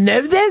even want to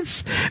know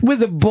this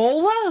with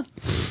Ebola?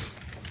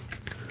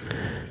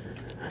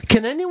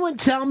 Can anyone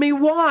tell me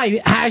why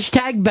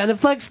hashtag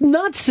Beneflex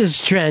nuts is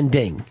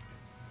trending?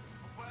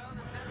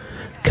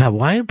 God,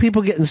 why are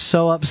people getting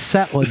so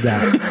upset with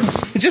that?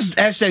 It's just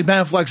hashtag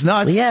Beneflex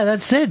nuts. Yeah,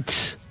 that's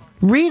it.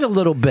 Read a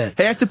little bit.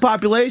 Half the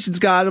population's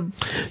got them.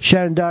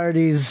 Sharon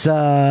Doherty's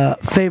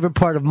favorite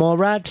part of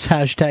Mallrats,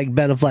 hashtag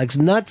Beneflex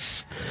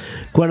nuts.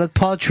 Gwyneth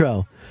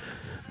Paltrow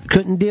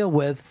couldn't deal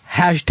with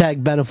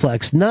hashtag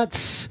Beneflex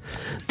nuts.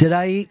 Did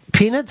I eat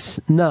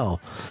peanuts? No.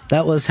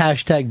 That was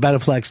hashtag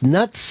Beneflex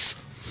nuts.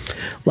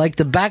 Like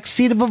the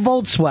backseat of a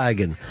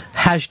Volkswagen,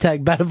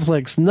 hashtag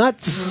Beneflex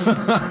nuts.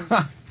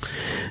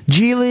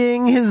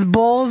 Geelying his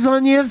balls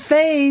on your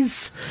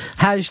face,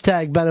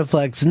 hashtag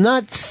Beneflex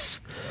nuts.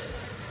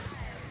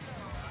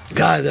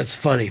 God, that's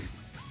funny.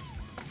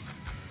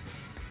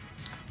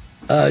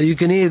 You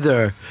can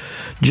either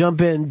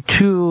jump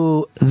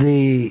into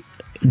the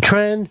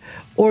trend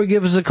or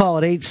give us a call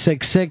at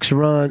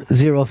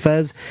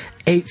 866-RON-0-FEZ.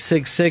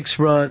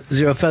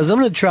 866-RON-0-FEZ. I'm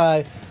going to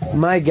try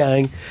my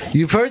gang.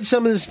 You've heard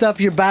some of the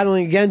stuff you're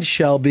battling against,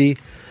 Shelby.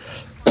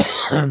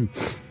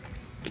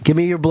 Give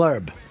me your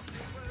blurb.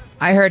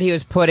 I heard he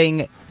was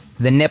putting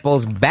the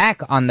nipples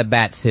back on the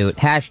bat suit.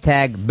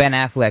 Hashtag Ben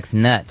Affleck's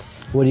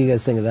nuts. What do you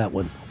guys think of that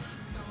one?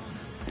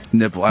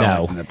 Nipple. I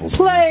don't like nipples.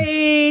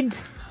 Played.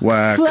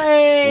 Whack.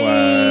 Played.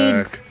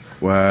 Whack.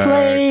 Whack.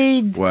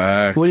 Played.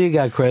 Whack. What do you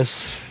got,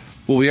 Chris?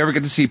 Will we ever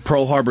get to see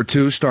Pearl Harbor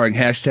 2 starring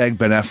hashtag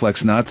Ben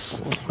Affleck's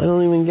nuts? I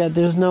don't even get.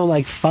 There's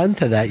no fun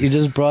to that. You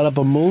just brought up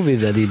a movie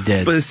that he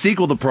did. But a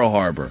sequel to Pearl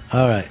Harbor.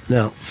 All right.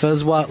 Now,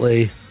 Fez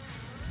Whatley,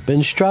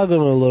 been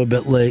struggling a little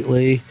bit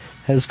lately,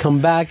 has come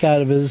back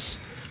out of his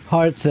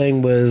heart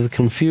thing with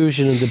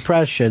confusion and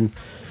depression,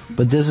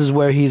 but this is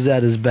where he's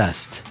at his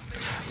best.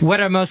 What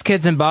are most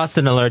kids in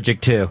Boston allergic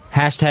to?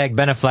 Hashtag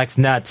Beneflex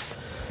nuts.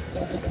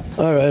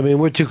 All right, I mean,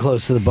 we're too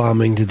close to the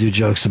bombing to do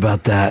jokes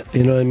about that.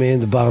 You know what I mean?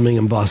 The bombing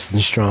in Boston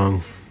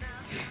Strong.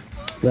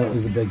 That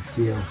was a big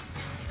deal.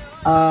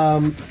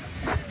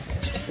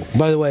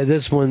 By the way,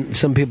 this one,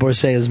 some people are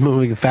saying, is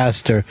moving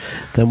faster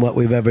than what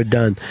we've ever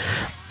done.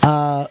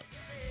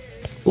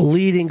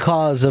 Leading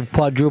cause of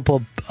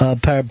quadruple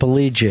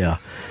paraplegia.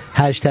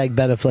 Hashtag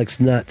Beneflex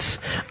nuts.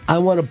 I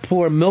want to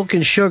pour milk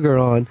and sugar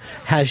on.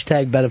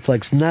 Hashtag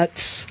Beneflex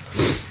nuts.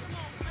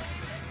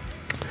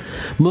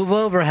 Move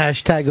over.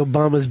 Hashtag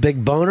Obama's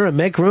big boner and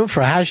make room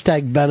for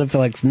hashtag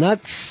Beneflex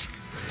nuts.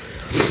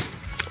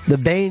 The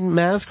Bane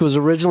mask was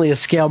originally a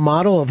scale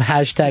model of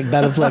hashtag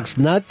Beneflex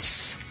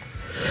nuts.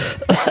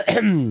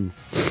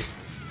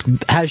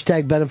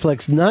 Hashtag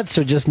Beneflex nuts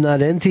are just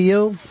not into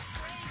you.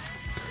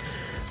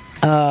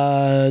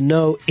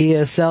 No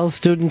ESL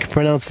student can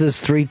pronounce this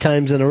 3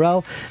 times in a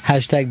row.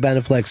 Hashtag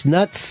Beneflex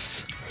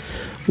nuts.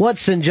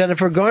 What's in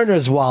Jennifer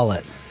Garner's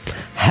wallet?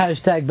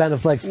 Hashtag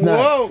Beneflex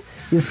nuts. Whoa.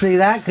 You see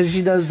that? Because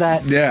she does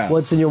that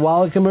what's in your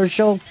wallet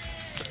commercial.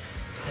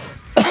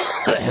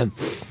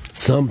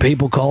 Some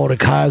people call it a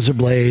Kaiser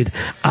blade.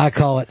 I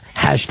call it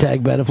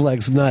hashtag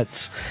Beneflex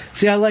nuts.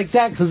 See, I like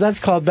that because that's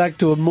called back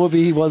to a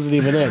movie he wasn't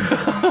even in.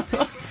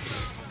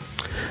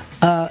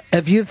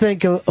 If you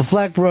think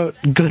Fleck wrote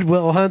Good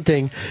Will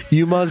Hunting,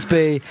 you must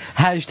be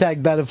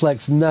hashtag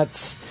Beneflex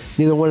nuts.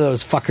 Neither one of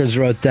those fuckers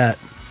wrote that.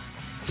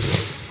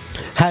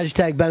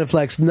 Hashtag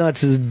Beneflex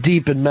nuts is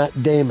deep in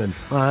Matt Damon.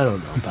 I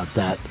don't know about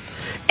that.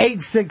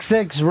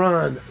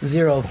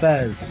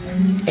 866-RON-0-FEZ.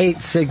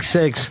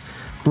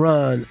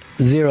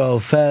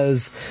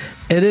 866-RON-0-FEZ.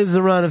 It is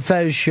the Ron and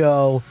Fez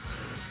show,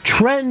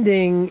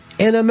 trending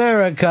in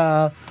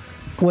America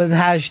with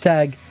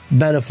hashtag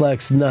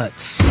Beneflex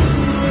nuts.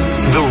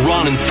 The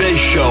Ron and Fez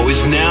show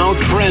is now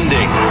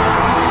trending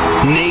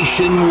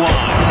nationwide.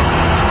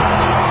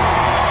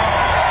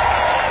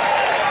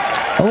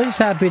 Always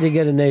happy to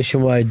get a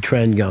nationwide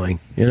trend going,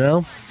 you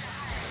know?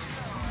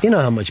 You know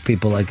how much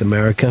people like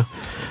America.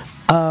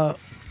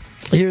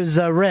 Here's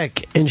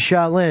Rick in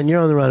Shaolin.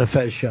 You're on the Ron and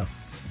Fez show.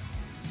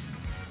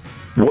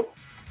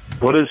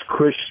 What is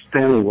Chris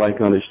Stanley like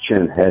on his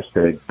chin?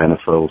 Hashtag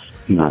Beneflex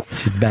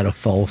nuts.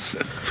 Beneflex.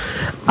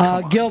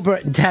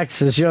 Gilbert in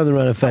Texas. You're on the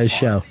Ron and Fez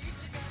show.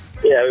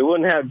 Yeah, we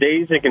wouldn't have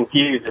Dazed and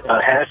Confused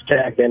about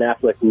hashtag Ben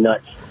Affleck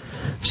nuts.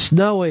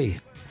 Snowy.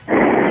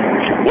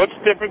 What's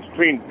the difference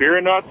between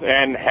beer nuts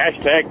and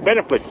hashtag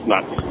Beneflex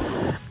nuts?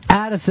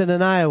 Addison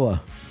in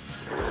Iowa.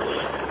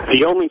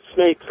 The only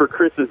snake for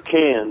Chris's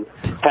cans.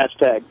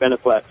 Hashtag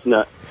Beneflex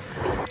nuts.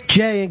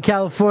 Jay in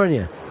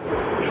California.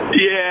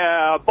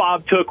 Yeah,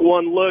 Bob took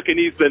one look and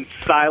he's been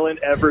silent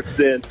ever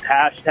since.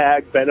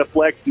 Hashtag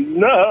Beneflex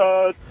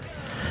nuts.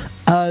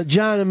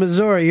 John in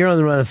Missouri. You're on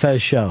the Ron and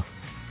Fez show.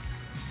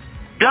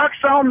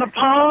 Ducks on the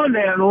pond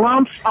and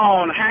lumps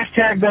on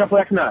hashtag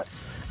Beneflex nuts.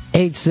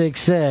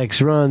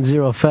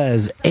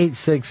 866-RON-0-FEZ.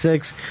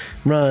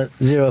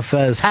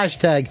 866-RON-0-FEZ.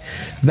 Hashtag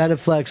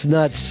Beneflex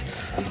nuts.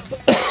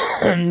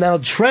 Now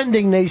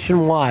trending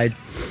nationwide.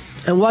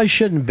 And why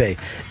shouldn't it be?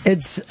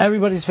 It's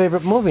everybody's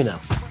favorite movie now.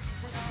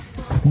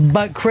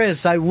 But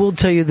Chris, I will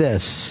tell you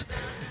this.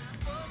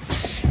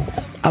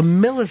 A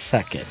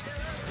millisecond.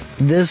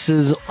 This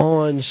is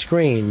on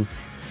screen.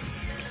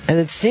 And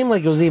it seemed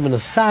like it was even a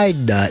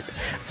side nut,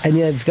 and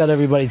yet it's got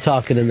everybody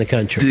talking in the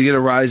country. Did you get a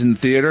rise in the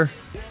theater?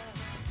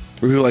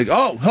 Where people were like,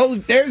 oh,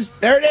 there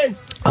it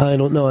is. I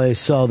don't know. I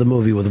saw the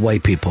movie with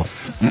white people.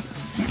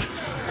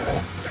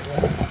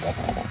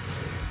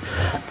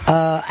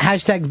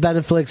 Hashtag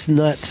Beneflex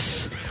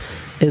nuts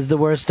is the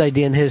worst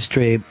idea in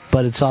history,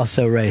 but it's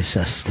also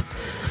racist.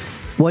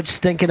 What's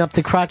stinking up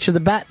the crotch of the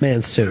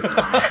Batman suit?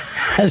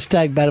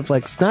 Hashtag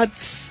Beneflex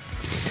nuts.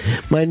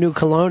 My new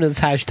cologne is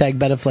hashtag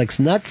Beneflex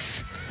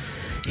nuts.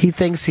 He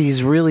thinks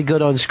he's really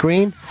good on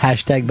screen.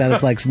 Hashtag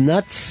Beneflex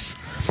nuts.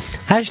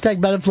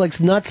 Hashtag Beneflex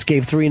nuts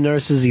gave 3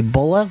 nurses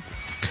Ebola.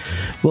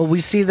 Well,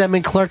 we see them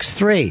in Clerks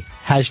 3.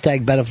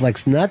 Hashtag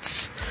Beneflex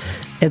nuts.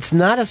 It's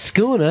not a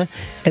schooner.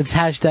 It's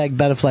hashtag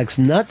Beneflex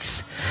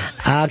nuts.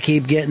 I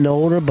keep getting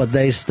older, but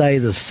they stay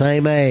the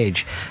same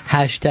age.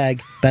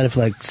 Hashtag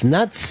Beneflex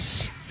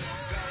nuts.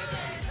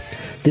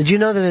 Did you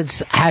know that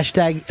it's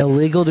hashtag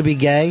illegal to be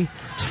gay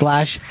 /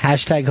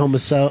 hashtag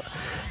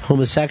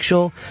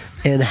homosexual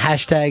in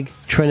hashtag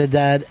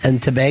Trinidad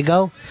and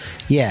Tobago?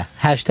 Yeah,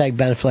 hashtag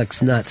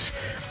Beneflex nuts.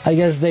 I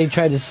guess they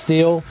try to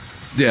steal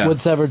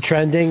what's ever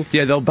trending.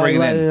 Yeah, they'll bring it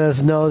by letting in.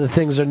 us know that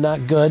things are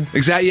not good.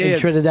 Exactly. In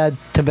Trinidad,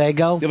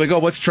 Tobago. They're like, oh,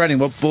 what's trending?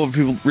 What are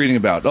people reading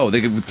about? Oh, they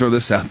could throw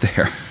this out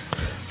there.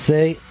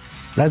 See,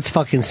 that's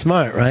fucking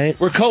smart, right?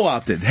 We're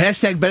co-opted.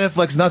 Hashtag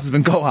Beneflex nuts has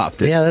been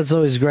co-opted. Yeah, that's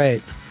always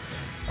great.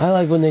 I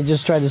like when they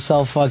just try to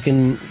sell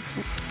fucking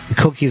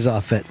cookies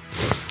off it.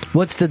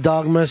 What's the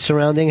dogma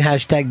surrounding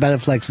hashtag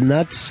Beneflex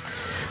nuts?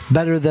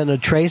 Better than a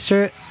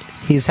tracer?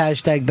 He's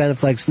hashtag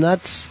Beneflex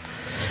nuts.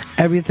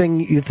 Everything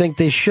you think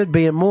they should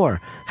be and more.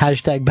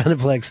 Hashtag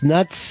Beneflex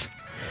nuts.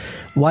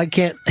 Why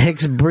can't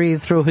Hicks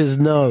breathe through his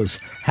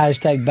nose?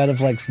 Hashtag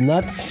Beneflex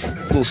nuts. It's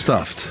a little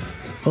stuffed.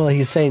 Well,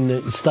 he's saying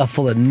it's stuff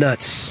full of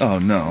nuts. Oh,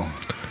 no.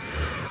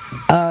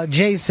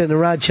 Jason in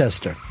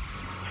Rochester.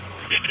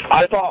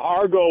 I thought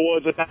Argo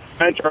was an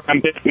adventure. I'm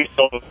busy,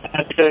 so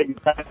hashtag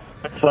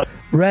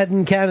Red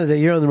in Canada,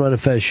 you're on the Ron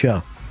and Fez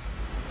show.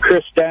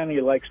 Chris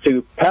Stanley likes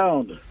to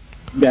pound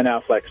Ben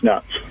Affleck's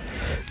nuts.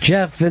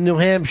 Jeff in New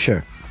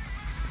Hampshire.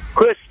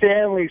 Chris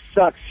Stanley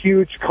sucks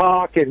huge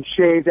cock and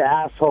shaved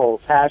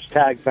assholes.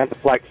 Hashtag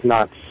Beneflex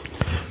nuts.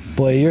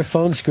 Boy, your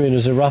phone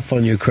screeners are rough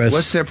on you, Chris.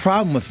 What's their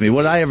problem with me?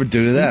 What did I ever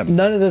do to them?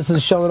 None of this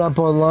is showing up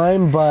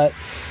online, but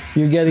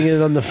you're getting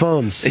it on the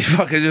phones. They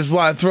fucking just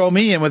want to throw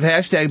me in with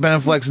hashtag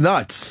Beneflex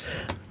nuts.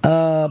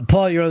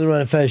 Paul, you're on the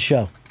Run of Fez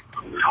show.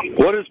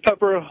 What is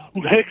Pepper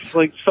Hicks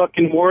like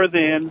fucking more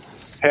than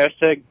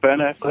hashtag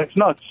Beneflex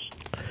nuts?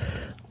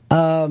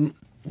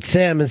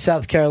 Sam in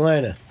South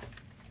Carolina.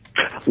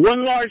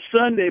 One large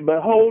Sunday,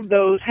 but hold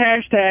those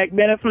hashtag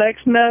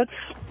Beneflex nuts.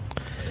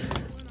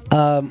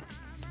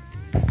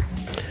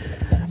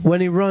 When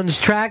he runs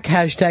track,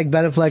 hashtag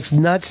Beneflex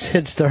nuts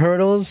hits the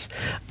hurdles.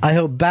 I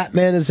hope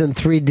Batman is in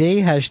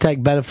 3D,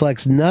 hashtag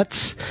Beneflex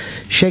nuts.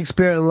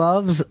 Shakespeare in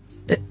Loves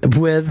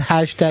with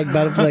hashtag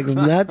Beneflex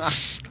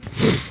nuts.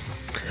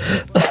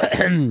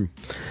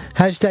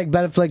 Hashtag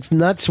Beneflex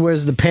nuts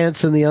wears the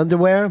pants and the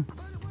underwear.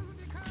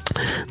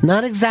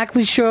 Not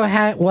exactly sure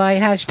why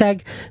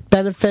hashtag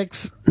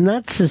Beneflex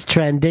nuts is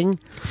trending.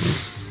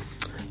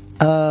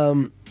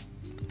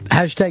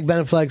 Hashtag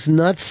Beneflex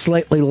nuts,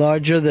 slightly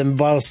larger than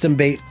Boston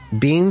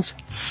beans.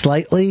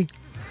 Slightly.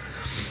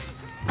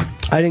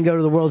 I didn't go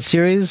to the World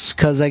Series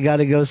because I got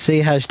to go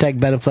see hashtag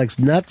Beneflex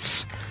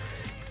nuts.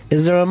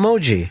 Is there an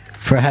emoji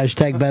for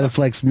hashtag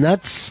Beneflex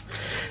nuts?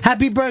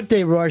 Happy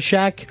birthday,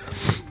 Rorschach.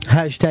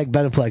 Hashtag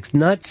Beneflex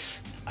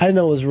nuts. I didn't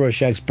know it was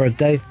Rorschach's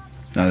birthday.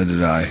 Neither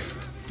did I.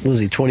 Was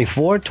he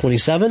 24,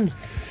 27? I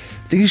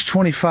think he's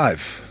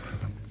 25.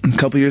 A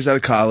couple years out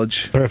of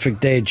college.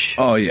 Perfect age.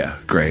 Oh, yeah.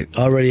 Great.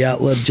 Already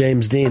outlived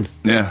James Dean.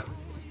 Yeah.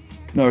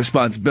 No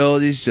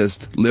responsibilities,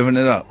 just living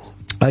it up.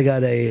 I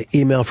got an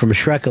email from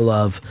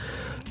Shrekalov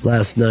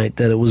last night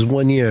that it was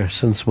 1 year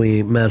since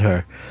we met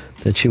her,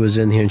 that she was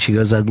in here, and she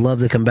goes, I'd love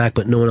to come back,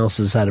 but no one else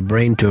has had a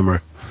brain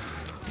tumor.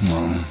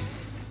 Oh.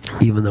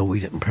 Even though we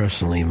didn't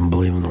personally even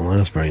believe in the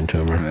last brain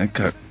tumor. That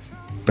got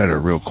better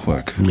real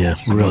quick. Yeah,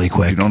 really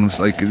quick. You don't,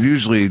 like,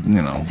 usually,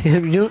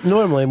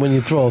 Normally, when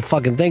you throw a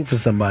fucking thing for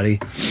somebody,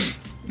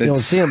 you don't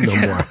see them no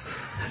more.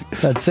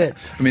 That's it.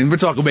 I mean, we're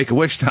talking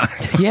Make-A-Wish time.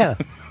 Yeah.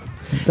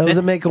 That was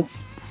a Make-A...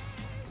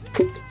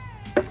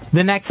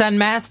 The next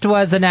Unmasked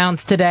was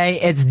announced today.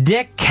 It's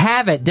Dick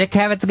Cavett. Dick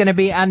Cavett's going to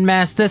be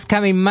unmasked this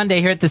coming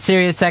Monday here at the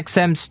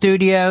SiriusXM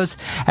studios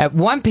at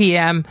 1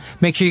 p.m.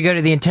 Make sure you go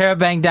to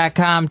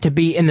theinterrobang.com to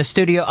be in the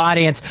studio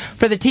audience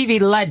for the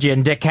TV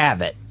legend, Dick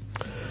Cavett.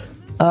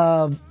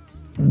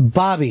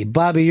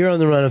 Bobby, you're on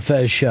the Run of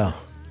Fez show.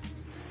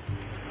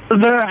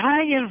 They're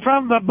hanging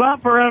from the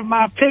bumper of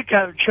my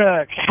pickup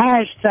truck.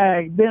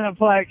 Hashtag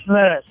Beneflex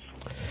nuts.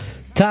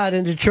 Todd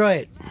in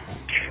Detroit.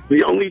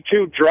 The only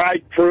two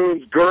dried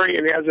prunes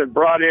Gurion hasn't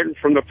brought in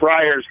from the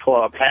Friars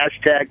Club.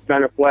 Hashtag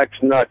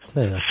Beneflex nuts.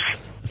 Hey,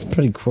 that's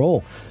pretty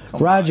cruel.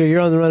 Roger, you're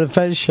on the Run of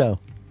Fez show.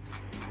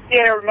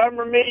 Yeah,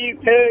 remember me, you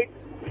pig?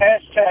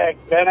 Hashtag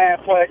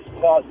Beneflex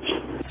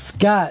nuts.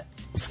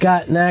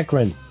 Scott in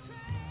Akron.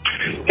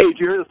 Hey, did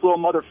you hear this little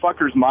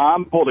motherfucker's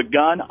mom pulled a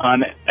gun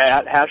at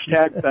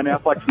hashtag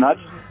Beneflex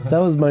nuts? That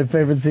was my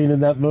favorite scene in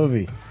that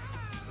movie.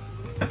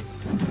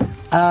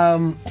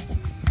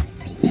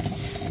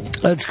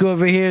 Let's go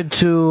over here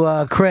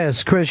to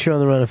Chris. Chris, you're on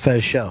the Run of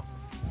Fez show.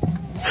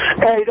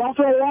 Hey, don't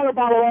throw a water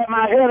bottle at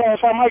my head or else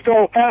I might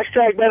go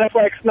hashtag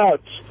Beneflex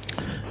nuts.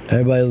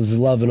 Everybody's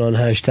loving on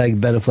hashtag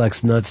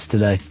Beneflex nuts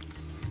today.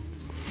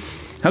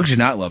 How could you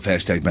not love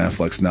hashtag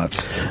Beneflex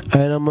nuts?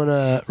 All right, I'm going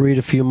to read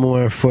a few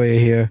more for you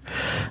here.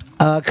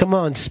 Come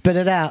on, spit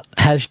it out.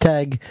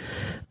 Hashtag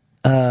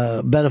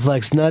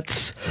Beneflex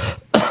nuts.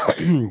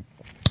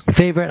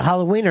 Favorite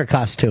Halloweener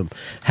costume.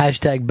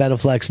 Hashtag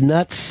Beneflex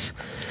nuts.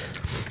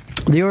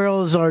 The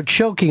Orioles are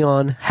choking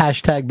on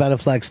hashtag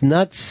Beneflex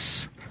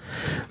nuts.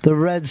 The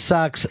Red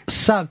Sox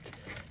sucked.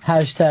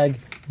 Hashtag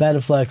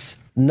Beneflex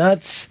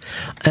nuts.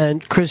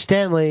 And Chris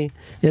Stanley,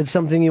 you had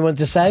something you want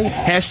to say?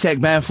 Hashtag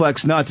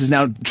Beneflex nuts is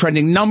now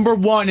trending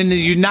 #1 in the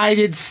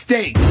United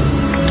States.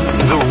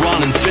 The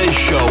Ron and Fez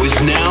show is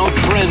now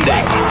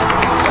trending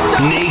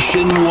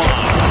nationwide.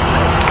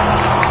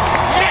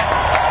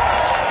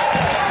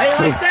 How you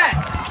like that?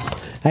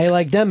 How you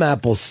like them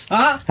apples?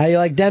 Huh? How you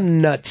like them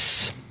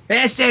nuts?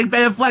 Hashtag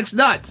Beneflex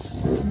nuts.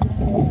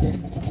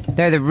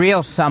 They're the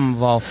real sum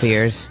of all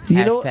fears.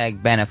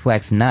 Hashtag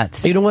Beneflex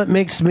nuts. You know what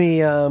makes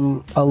me a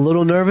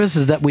little nervous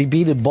is that we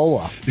beat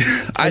Ebola.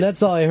 And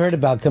that's all I heard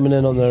about coming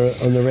in on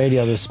the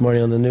radio this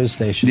morning on the news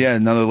station. Yeah,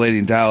 another lady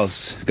in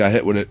Dallas got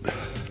hit with it.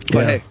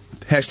 But hey,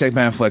 hashtag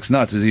Beneflex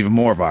nuts is even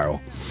more viral.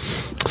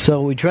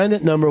 So we trend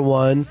at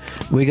 #1.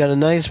 We got a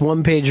nice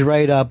one-page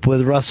write-up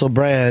with Russell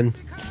Brand.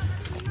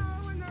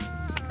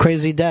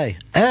 Crazy day.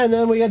 And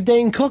then we got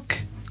Dane Cook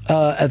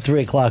at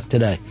 3 o'clock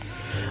today.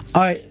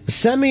 All right,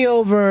 send me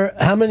over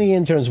how many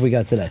interns we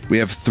got today. We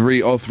have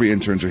 3. All 3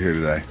 interns are here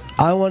today.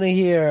 I want to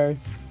hear,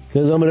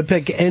 because I'm going to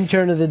pick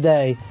intern of the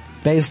day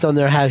based on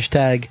their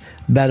hashtag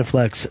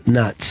Beneflex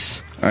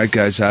nuts. All right,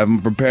 guys, have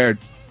them prepared.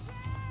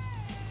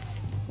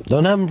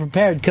 Don't have them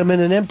prepared. Come in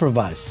and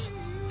improvise.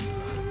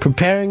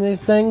 Preparing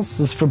these things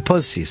is for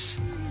pussies.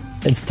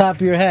 It's top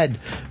of your head.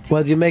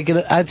 Whether you're making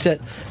it, that's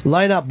it.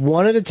 Line up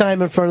one at a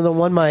time in front of the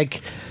one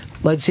mic.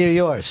 Let's hear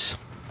yours.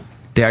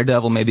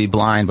 Daredevil may be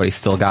blind, but he's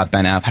still got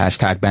Ben Aff.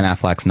 Hashtag Ben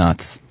Affleck's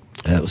nuts.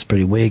 That was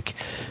pretty weak.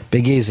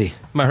 Big Easy.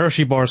 My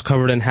Hershey bar is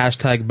covered in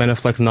hashtag Ben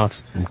Affleck's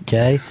nuts.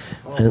 Okay.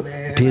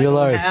 Peter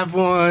Lorre. I have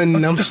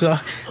one. I'm sorry.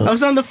 I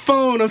was on the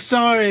phone. I'm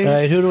sorry. All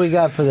right, who do we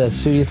got for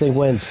this? Who do you think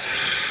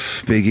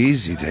wins? Big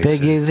Easy takes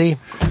Big it. Easy.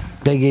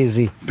 Big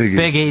Easy.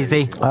 Big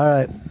Easy. All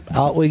right,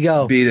 out we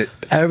go. Beat it.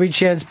 Every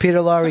chance Peter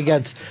Lorre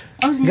gets.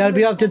 Got to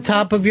be off the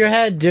top of your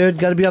head, dude.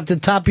 Got to be off the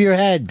top of your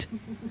head.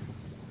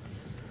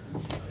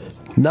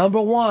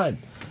 Number one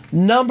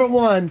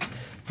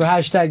for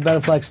hashtag Ben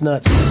Affleck's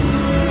nuts.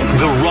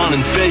 The Ron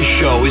and Fez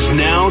show is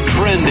now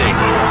trending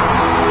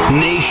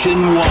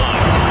nationwide.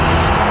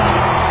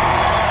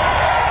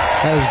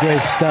 That was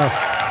great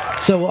stuff.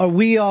 So, are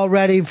we all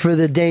ready for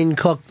the Dane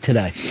Cook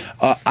today?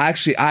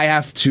 Actually, I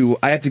have to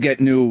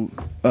get new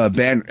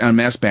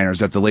unmasked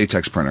banners at the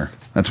latex printer.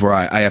 That's where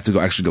I have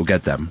to go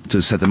get them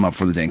to set them up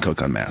for the Dane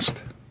Cook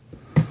Unmasked.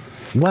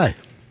 Why?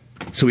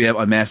 So we have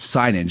unmasked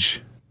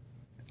signage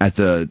at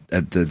the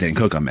Dane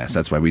Cook Unmasked.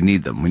 That's why we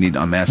need them. We need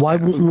unmasked. Why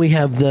wouldn't we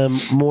have them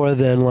more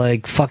than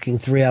like fucking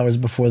 3 hours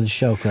before the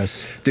show,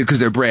 Chris? Because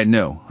they're brand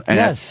new. And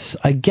yes,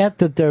 I get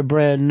that they're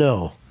brand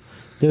new.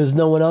 There's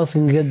no one else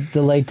who can get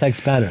the latex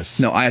banners.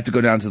 No, I have to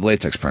go down to the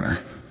latex printer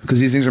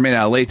because these things are made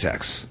out of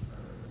latex.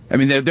 I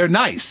mean, they're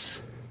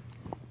nice.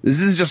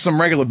 This isn't just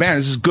some regular banner.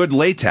 This is good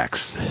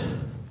latex.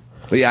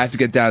 But yeah, I have to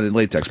get down to the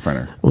latex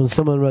printer. When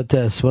someone wrote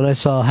this, when I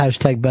saw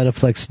hashtag Ben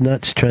Affleck's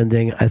nuts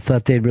trending, I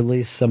thought they'd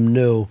release some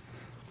new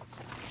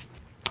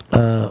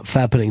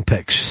fappening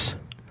pics.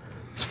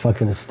 It's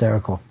fucking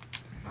hysterical.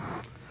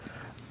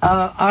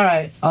 All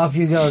right, off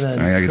you go then.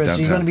 I gotta get Chris, are you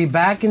downtown. going to be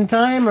back in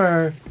time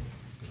or?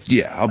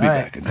 Yeah, I'll be All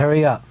right, back in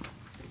hurry up.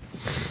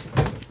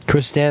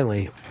 Chris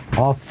Stanley,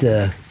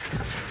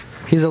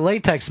 he's a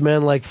latex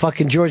man like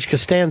fucking George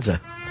Costanza.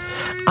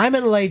 I'm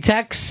in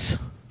latex.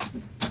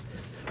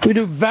 We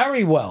do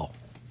very well.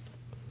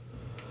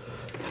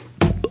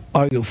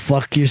 Are you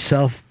fuck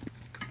yourself?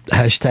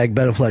 Hashtag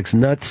Ben Affleck's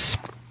nuts.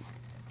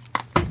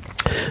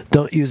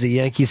 Don't use a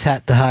Yankees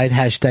hat to hide.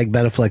 Hashtag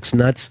Ben Affleck's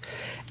nuts.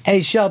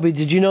 Hey, Shelby,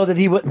 did you know that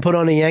he wouldn't put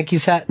on a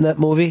Yankees hat in that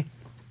movie?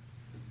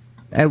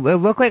 It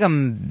looked like a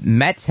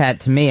Mets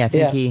hat to me. I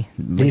think He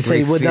said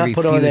he would not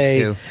put on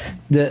refused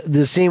to.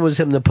 The scene was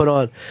him to put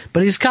on.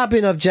 But he's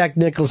copying off Jack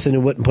Nicholson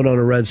who wouldn't put on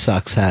a Red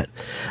Sox hat.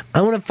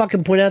 I want to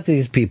fucking point out to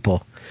these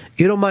people.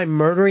 You don't mind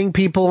murdering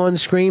people on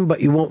screen,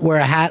 but you won't wear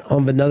a hat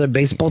on another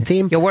baseball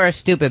team? You'll wear a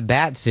stupid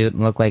bat suit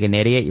and look like an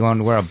idiot. You want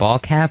to wear a ball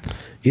cap?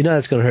 You know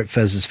that's going to hurt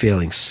Fez's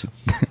feelings.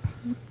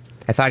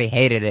 I thought he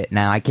hated it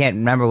now. I can't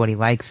remember what he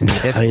likes and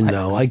dislikes. I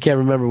know. I can't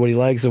remember what he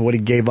likes and what he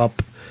gave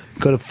up.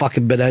 Could have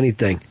fucking been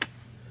anything.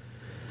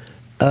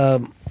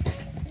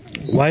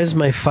 Why is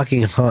my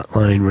fucking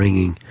hotline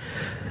ringing?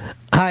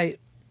 Hi.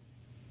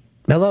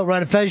 Hello,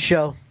 Ron and Fez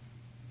show.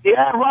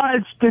 Yeah,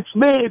 Ron, it's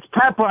me. It's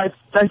Pepper. I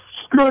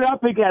screwed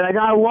up again. I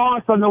got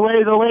lost on the way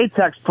to the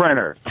latex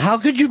printer. How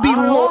could you be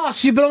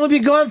lost? You've only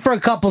been gone for a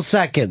couple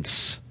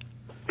seconds.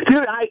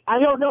 Dude, I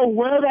don't know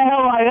where the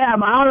hell I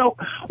am. I don't know.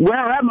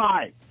 Where am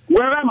I?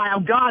 Where am I?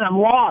 I'm gone. I'm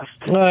lost.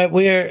 All right,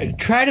 we're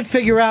trying to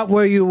figure out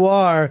where you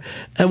are,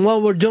 and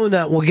while we're doing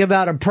that, we'll give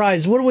out a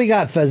prize. What do we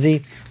got,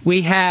 Fezzy?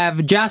 We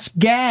have Josh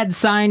Gad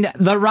signed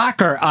The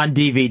Rocker on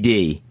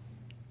DVD.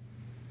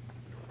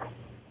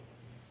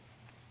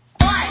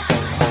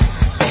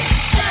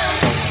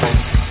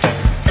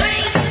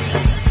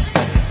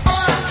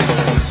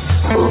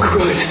 Oh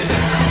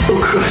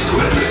Christ,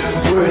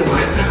 where am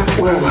I?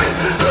 Where am I?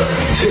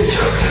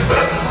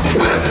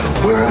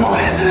 Where am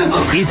I?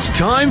 It's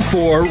time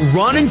for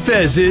Ron and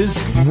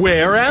Fez's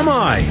Where Am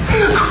I?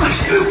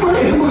 Christ, where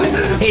am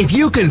I? If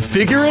you can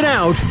figure it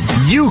out,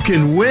 you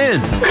can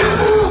win.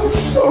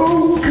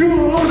 Oh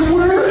God,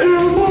 where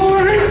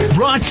am I?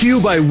 Brought to you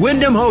by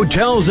Wyndham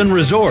Hotels and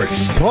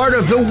Resorts, part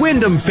of the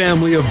Wyndham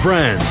family of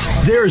brands.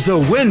 There's a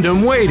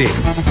Wyndham waiting.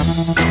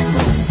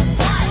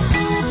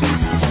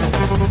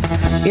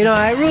 You know,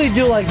 I really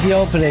do like the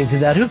opening to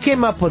that. Who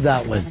came up with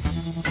that one?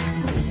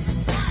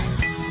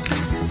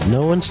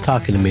 No one's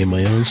talking to me in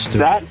my own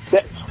studio.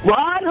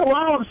 Ron, hello.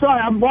 I'm sorry.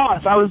 I'm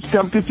lost. I'm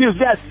confused.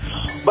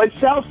 Yes,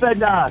 myself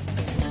and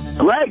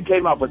Greg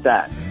came up with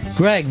that.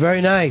 Greg,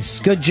 very nice.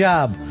 Good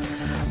job.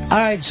 All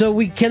right, so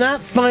we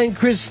cannot find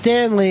Chris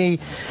Stanley.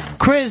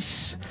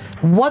 Chris,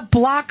 what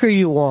block are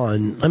you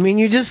on? I mean,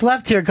 you just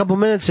left here a couple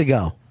minutes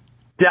ago.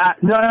 Yeah,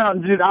 no,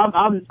 dude.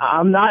 I'm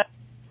not.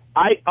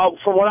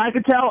 From what I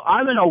can tell,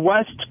 I'm in a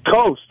West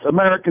Coast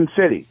American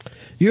city.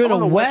 You're in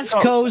a West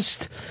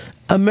Coast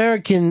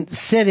American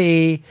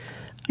city.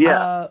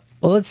 Yeah.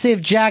 Well, let's see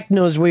if Jack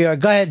knows where you are.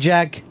 Go ahead,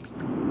 Jack. Is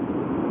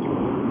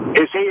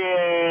he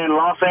in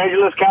Los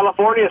Angeles,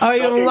 California? Are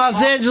you in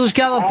Los Angeles,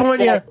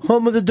 California,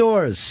 home of the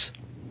Doors?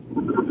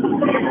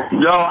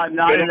 No, I'm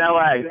not in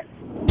L.A.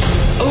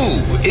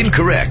 Oh,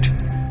 incorrect.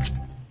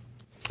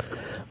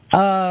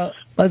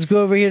 Let's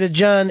go over here to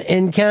John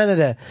in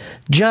Canada.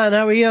 John,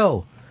 how are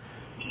you?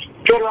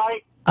 Good,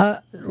 right?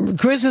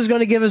 Chris is going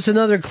to give us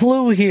another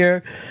clue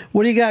here.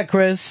 What do you got,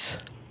 Chris?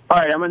 All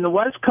right, I'm in the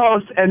West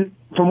Coast, and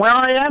from where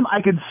I am,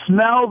 I can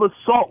smell the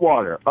salt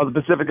water of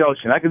the Pacific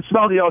Ocean. I can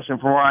smell the ocean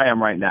from where I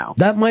am right now.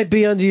 That might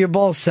be under your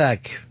ball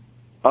sack.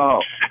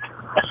 Oh.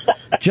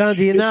 John,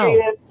 do you know?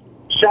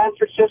 San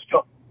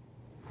Francisco.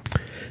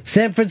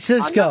 San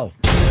Francisco.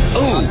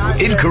 Oh,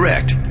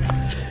 incorrect.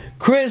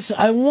 Chris,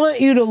 I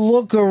want you to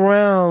look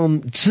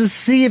around to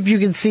see if you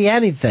can see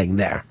anything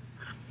there.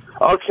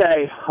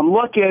 Okay, I'm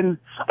looking.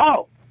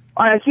 Oh,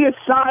 I see a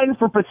sign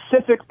for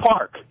Pacific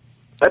Park.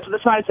 That's what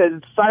the sign says.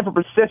 It's a sign for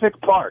Pacific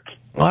Park.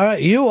 All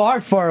right, you are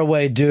far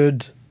away,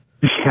 dude.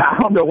 I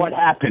don't know what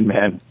happened,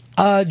 man.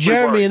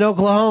 Jeremy in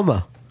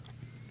Oklahoma.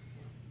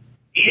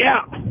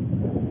 Yeah.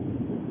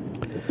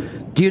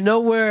 Do you know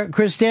where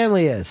Chris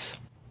Stanley is?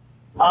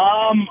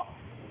 Oh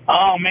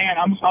man,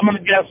 I'm gonna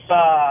guess.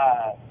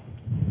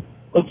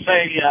 Let's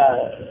say.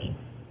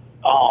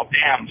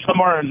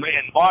 Somewhere in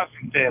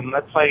Washington.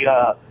 Let's say.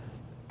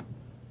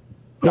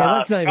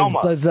 Let's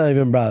not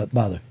even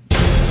bother.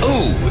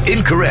 Oh,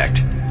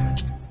 incorrect.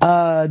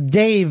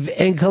 Dave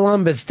in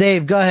Columbus.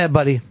 Dave, go ahead,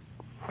 buddy.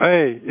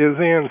 Hey, is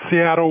he in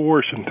Seattle,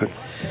 Washington?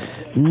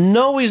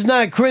 No, he's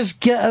not. Chris,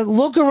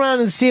 look around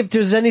and see if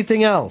there's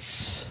anything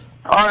else.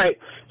 All right.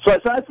 So I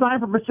saw a sign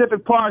for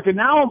Pacific Park, and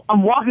now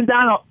I'm walking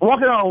on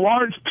a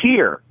large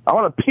pier. I'm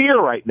on a pier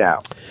right now.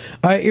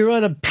 All right, you're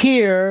on a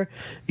pier.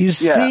 You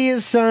see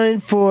a sign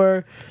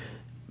for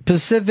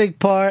Pacific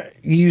Park.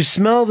 You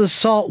smell the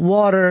salt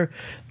water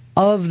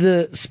of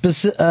the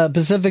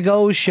Pacific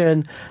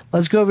Ocean.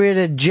 Let's go over here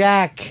to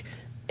Jack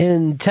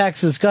in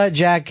Texas. Go ahead,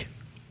 Jack.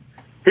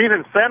 He's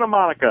in Santa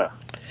Monica.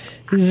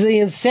 He's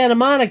in Santa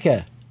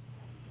Monica.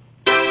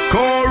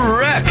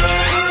 Correct.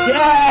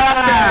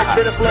 Yeah!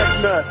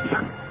 Beneflex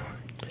nuts.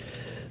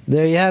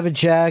 There you have it,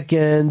 Jack,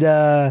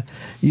 and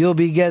you'll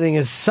be getting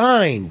a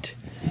signed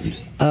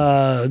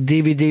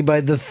DVD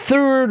by the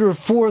third or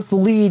fourth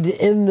lead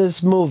in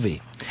this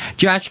movie.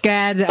 Josh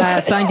Gad,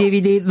 signed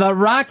DVD, The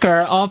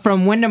Rocker, all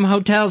from Wyndham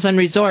Hotels and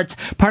Resorts,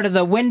 part of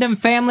the Wyndham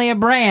family of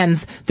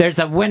brands. There's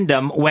a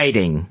Wyndham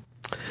waiting.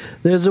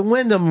 There's a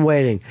Wyndham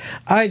waiting.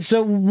 All right,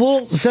 so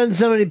we'll send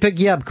somebody to pick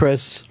you up,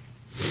 Chris.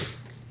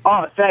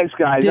 Oh, thanks,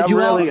 guys. I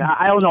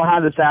don't know how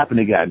this happened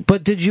again.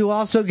 But did you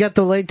also get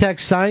the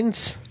latex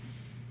signs?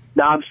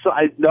 No,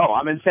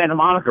 I'm in Santa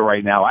Monica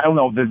right now. I don't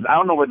know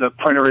where the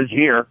printer is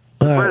here.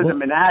 Where is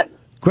it at?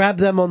 Grab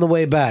them on the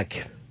way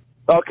back.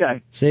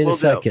 Okay. See you in a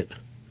second.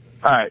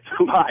 All right.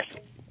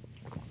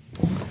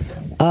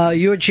 Bye.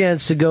 Your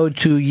chance to go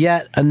to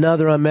yet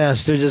another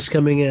Unmasked. They're just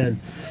coming in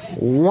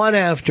one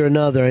after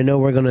another. I know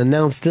we're going to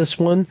announce this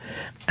one,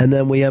 and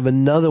then we have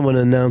another one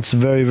announced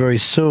very, very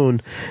soon.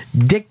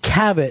 Dick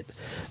Cavett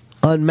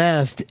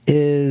Unmasked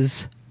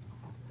is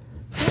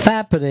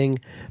fappening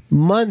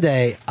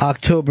Monday,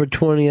 October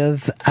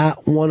 20th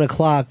at 1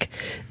 o'clock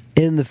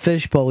in the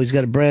Fishbowl. He's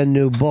got a brand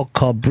new book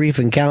called Brief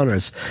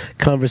Encounters,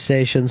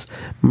 Conversations,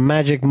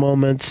 Magic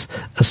Moments,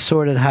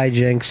 Assorted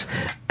Hijinks,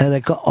 and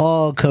it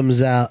all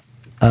comes out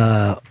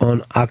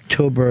on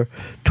October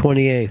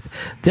 28th.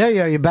 There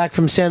you are. You're back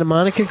from Santa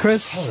Monica,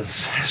 Chris?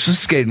 It's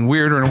just getting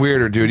weirder and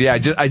weirder, dude. Yeah,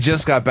 I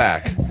just got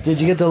back. Did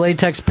you get the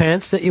latex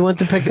pants that you went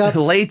to pick up?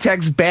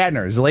 Latex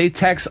banners.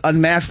 Latex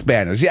unmasked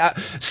banners. Yeah,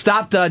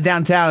 stopped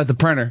downtown at the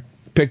printer.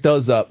 Picked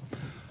those up.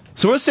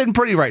 So we're sitting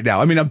pretty right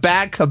now. I mean, I'm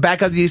back on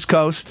the East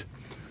Coast.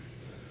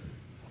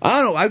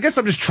 I don't know. I guess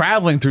I'm just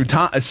traveling through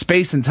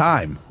space and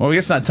time. Well, I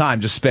guess not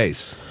time, just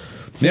space.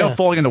 I'm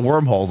falling into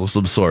wormholes of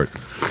some sort.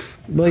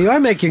 Well, you are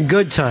making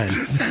good time.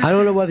 I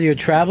don't know whether you're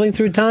traveling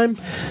through time,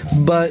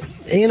 but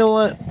you know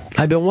what?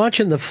 I've been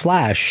watching The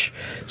Flash,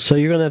 so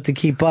you're going to have to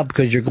keep up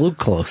because your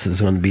glucose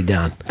is going to be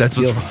down.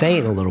 You'll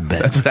faint a little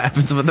bit. That's what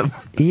happens with him?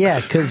 Yeah,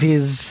 because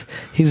he's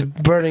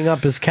burning up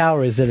his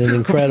calories at an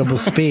incredible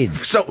speed.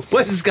 So,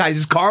 what's this guy?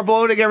 Just carb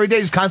loading every day?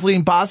 He's constantly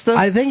eating pasta?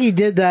 I think he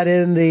did that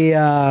in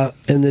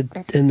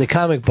the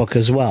comic book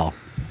as well.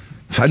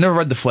 I never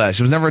read The Flash.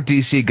 I was never a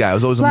DC guy. I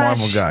was always a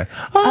Marvel guy.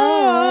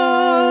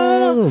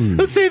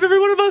 Let's save every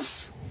one of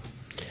us.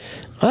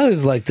 I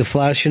always liked The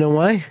Flash. You know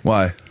why?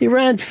 Why? He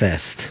ran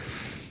fast.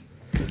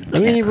 I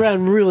mean, he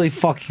ran really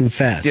fucking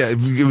fast. Yeah,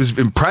 it was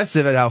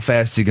impressive at how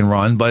fast he can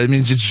run, but I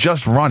mean, it's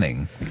just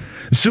running.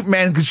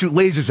 Superman could shoot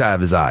lasers out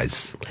of his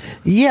eyes.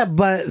 Yeah,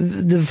 but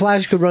the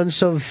Flash could run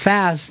so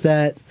fast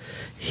that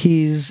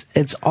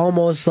it's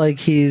almost like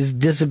he's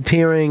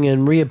disappearing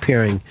and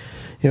reappearing.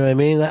 You know what I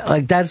mean?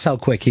 Like, that's how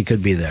quick he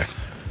could be there.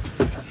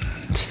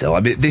 Still, I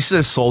mean, they should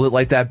have sold it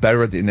like that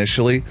better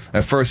initially.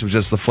 At first, it was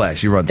just the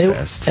Flash. He runs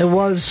fast. It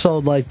was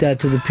sold like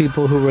that to the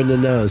people who were in the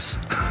nose.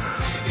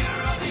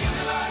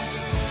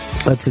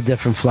 That's a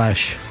different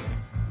Flash.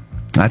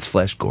 That's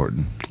Flash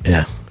Gordon.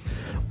 Yeah.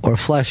 Or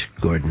Flash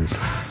Gordon.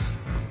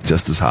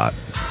 Just as hot.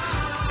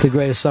 It's the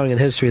greatest song in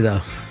history, though.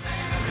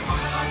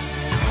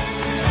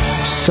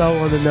 So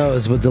on the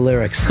nose with the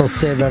lyrics. He'll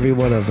save every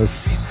one of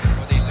us.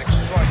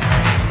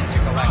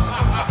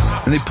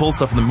 And they pulled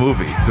stuff from the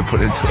movie to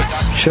put into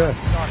it. Sure.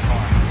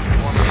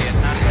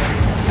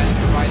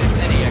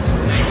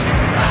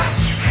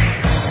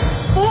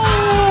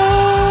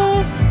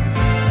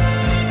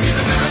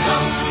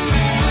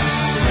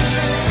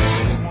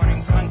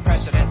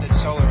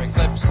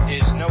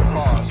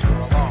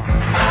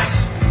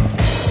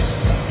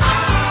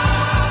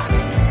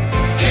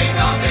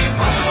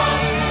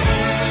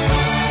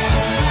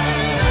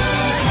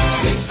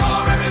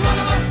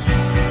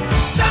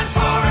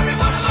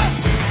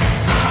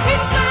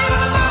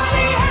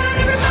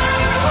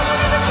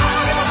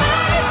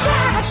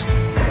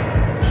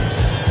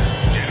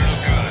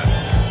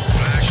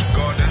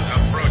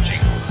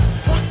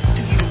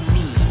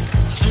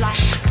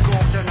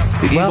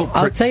 Well,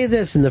 I'll tell you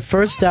this: in the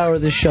first hour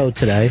of the show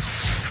today,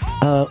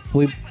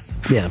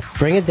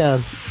 bring it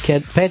down,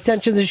 kid. Pay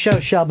attention to the show,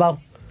 Shelbo.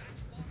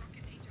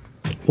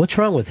 What's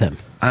wrong with him?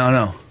 I don't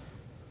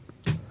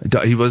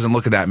know. He wasn't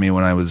looking at me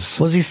when I was.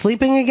 Was he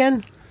sleeping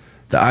again?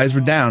 The eyes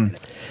were down.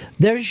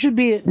 There should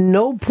be at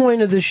no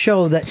point of the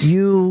show that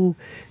you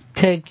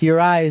take your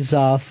eyes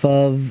off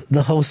of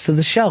the host of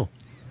the show.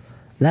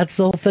 That's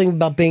the whole thing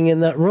about being in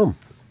that room.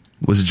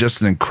 Was it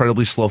just an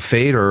incredibly slow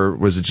fade, or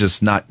was it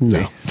just not?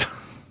 No.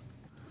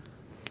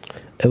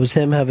 It was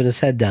him having his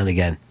head down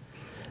again.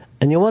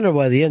 And you wonder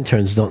why the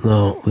interns don't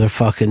know their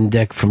fucking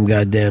dick from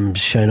goddamn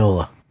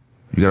Shinola.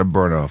 You gotta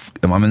burn off.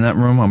 Am I in that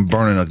room? I'm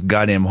burning a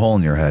goddamn hole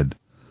in your head.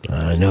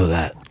 I know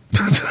that.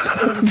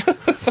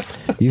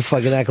 You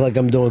fucking act like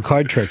I'm doing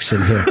card tricks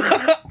in here.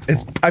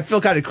 I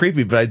feel kind of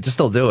creepy, but I just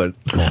still do it.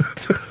 Yeah.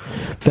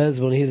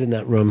 Fez, when he's in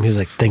that room, he's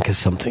like, think of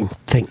something.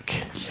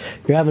 Think.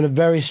 You're having a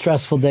very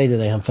stressful day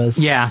today, huh, Fez?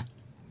 Yeah,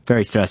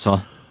 very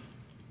stressful.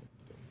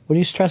 What are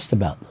you stressed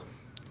about?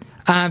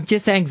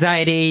 Just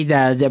anxiety.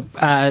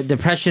 The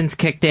depression's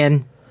kicked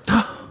in.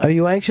 Are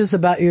you anxious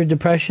about your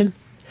depression?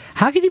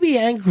 How can you be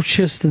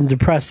anxious and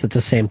depressed at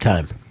the same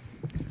time?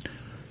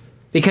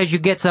 Because you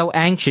get so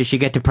anxious, you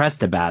get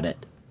depressed about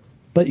it.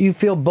 But you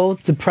feel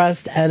both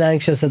depressed and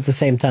anxious at the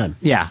same time?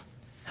 Yeah.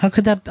 How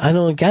could that... I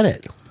don't get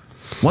it.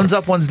 One's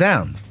up, one's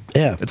down.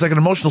 Yeah. It's like an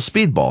emotional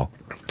speedball.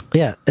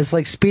 Yeah, it's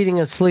like speeding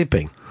and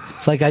sleeping.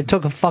 It's like I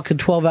took a fucking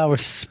 12-hour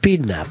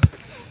speed nap.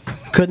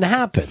 Couldn't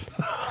happen.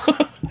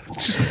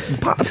 It's just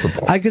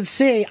impossible. I could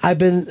see I've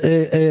been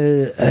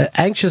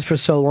anxious for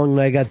so long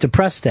that I got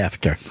depressed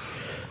after.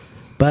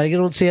 But I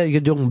don't see how you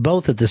could do them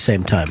both at the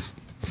same time.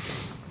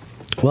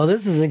 Well,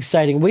 this is an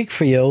exciting week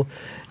for you.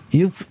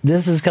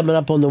 This is coming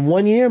up on the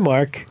 1-year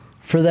mark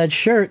for that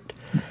shirt.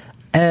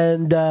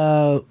 And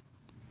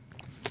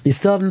you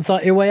still haven't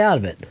thought your way out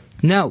of it.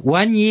 No,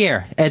 1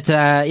 year. It's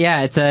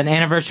an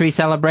anniversary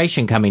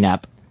celebration coming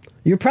up.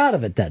 You're proud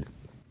of it then?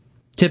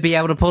 To be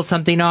able to pull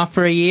something off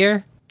for a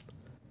year?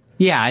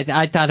 Yeah,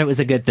 I thought it was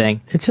a good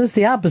thing. It's just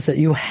the opposite.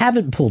 You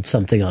haven't pulled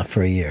something off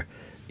for a year.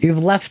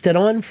 You've left it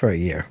on for a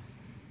year.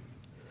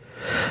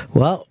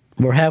 Well,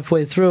 we're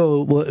halfway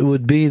through what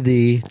would be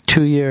the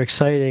 2-year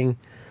exciting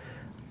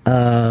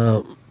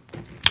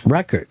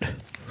record.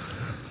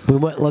 We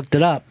went and looked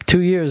it up.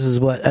 2 years is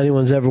what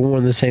anyone's ever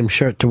worn the same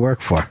shirt to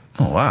work for.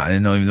 Oh, wow. I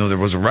didn't even know there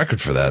was a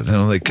record for that. I didn't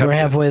know they kept We're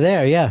halfway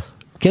there, yeah.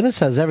 Guinness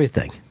has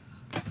everything.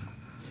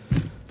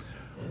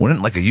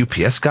 Wouldn't like a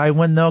UPS guy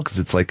win, though? Because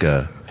it's like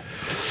a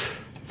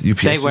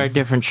UPS. They wear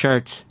different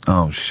shirts.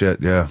 Oh,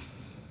 shit, yeah.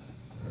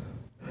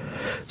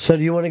 So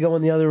do you want to go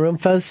in the other room,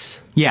 Fez?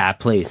 Yeah,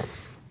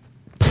 please.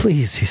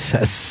 Please, he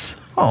says.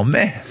 Oh,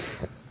 man.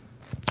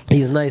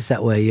 He's nice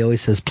that way. He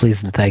always says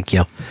please and thank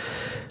you.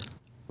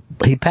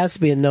 He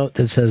passed me a note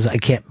that says, I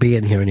can't be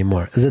in here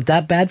anymore. Is it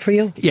that bad for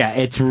you? Yeah,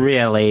 it's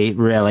really,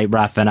 really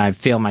rough, and I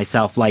feel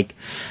myself like...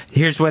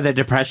 Here's where the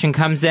depression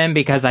comes in,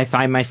 because I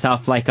find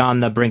myself like on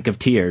the brink of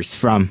tears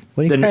from...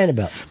 What are you crying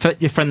about?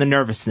 From the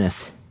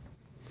nervousness.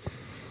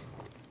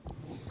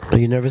 Are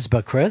you nervous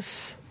about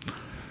Chris?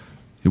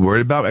 You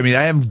worried about? I mean,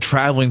 I am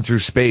traveling through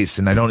space,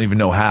 and I don't even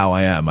know how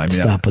I am. I mean,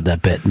 Stop with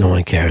that bit. No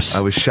one cares. I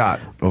was shot.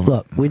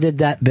 Look, we did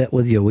that bit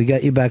with you. We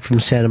got you back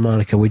from Santa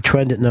Monica. We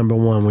trended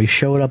 #1. We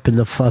showed up in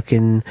the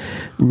fucking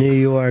New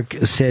York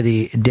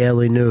City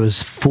Daily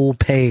News full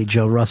page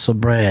on Russell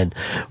Brand.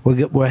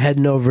 We're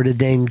heading over to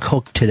Dane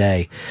Cook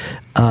today.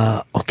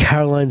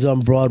 Caroline's on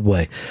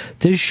Broadway.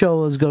 This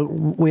show is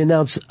going. We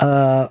announced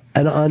an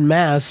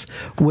Unmasked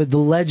with the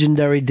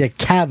legendary Dick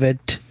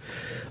Cavett.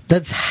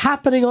 That's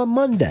happening on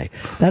Monday.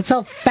 That's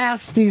how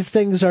fast these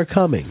things are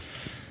coming.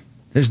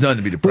 There's nothing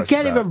to be depressed about.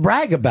 We can't even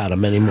brag about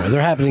them anymore.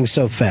 They're happening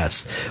so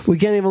fast. We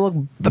can't even look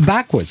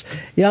backwards.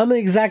 Yeah, I'm the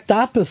exact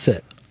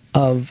opposite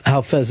of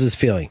how Fez is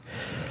feeling.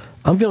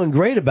 I'm feeling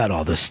great about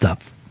all this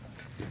stuff.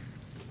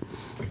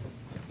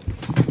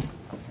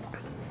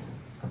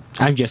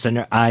 I'm just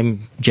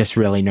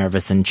really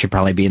nervous and should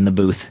probably be in the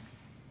booth.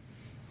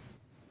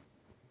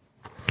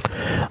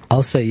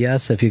 I'll say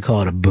yes if you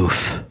call it a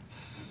booth.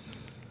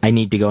 I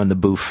need to go in the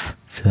booth.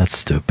 See, that's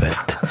stupid.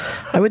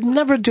 I would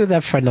never do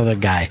that for another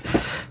guy.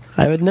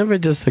 I would never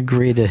just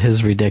agree to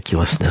his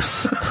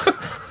ridiculousness.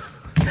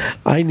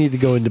 I need to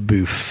go in the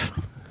booth.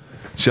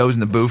 Show's in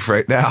the booth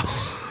right now.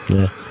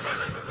 Yeah.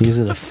 He's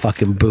in a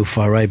fucking booth,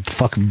 all right.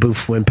 Fucking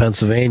booth in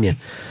Pennsylvania.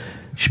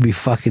 Should be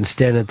fucking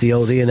standing at the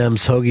old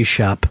E&M's hoagie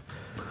shop.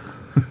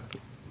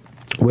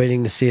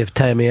 Waiting to see if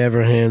Tammy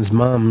Everhand's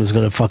mom is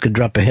going to fucking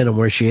drop a hint on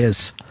where she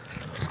is.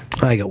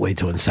 I got way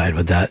too inside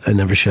with that. I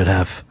never should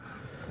have.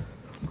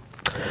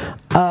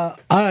 All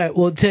right,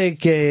 we'll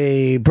take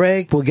a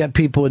break. We'll get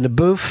people in the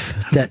booth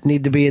that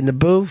need to be in the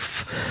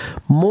booth.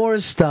 More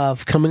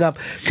stuff coming up.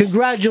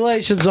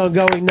 Congratulations on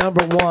going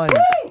 #1.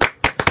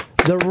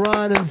 The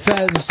Ron and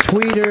Fez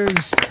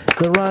tweeters,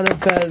 the Ron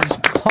and Fez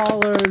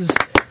callers,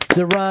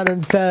 the Ron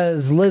and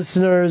Fez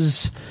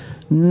listeners,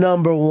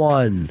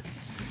 #1.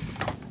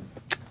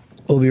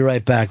 We'll be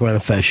right back. Ron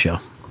and Fez Show.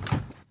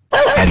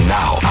 And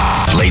now,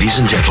 ladies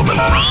and gentlemen,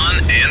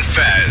 Ron and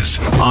Faz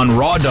on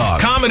Raw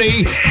Dog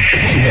Comedy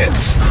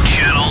Hits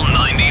Channel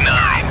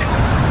 99.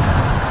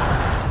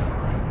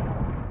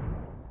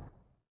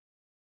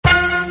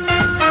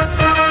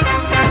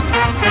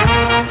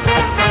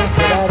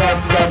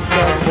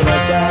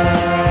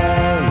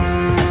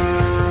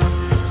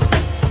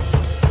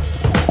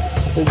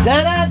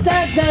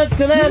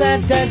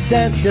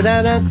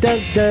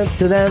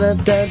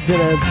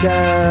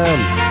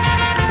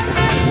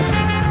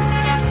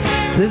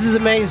 This is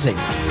amazing.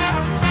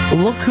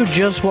 Look who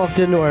just walked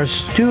into our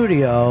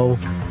studio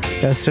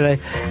yesterday.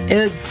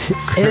 It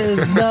is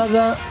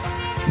another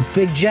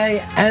Big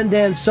J and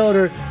Dan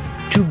Soder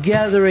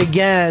together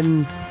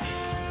again.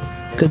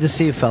 Good to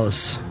see you,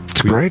 fellas.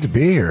 It's great to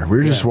be here. We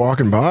were just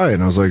walking by,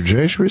 and I was like,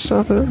 Jay, should we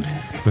stop in?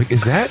 Like,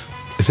 is that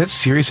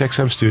Sirius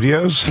XM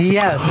Studios?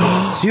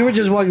 Yes. You were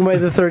just walking by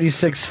the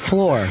 36th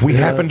floor. We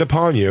happened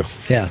upon you.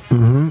 Yeah.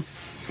 Mm-hmm.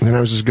 And I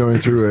was just going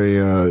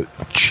through a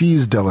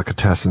cheese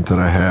delicatessen that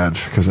I had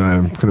because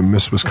I'm going to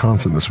miss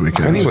Wisconsin this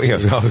weekend. Anyway,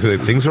 yes,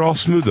 things are all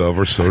smooth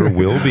over, so there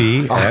will be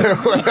in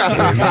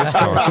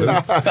Wisconsin.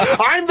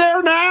 I'm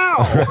there now!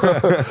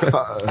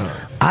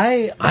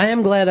 I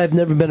am glad I've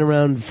never been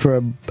around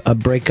for a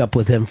breakup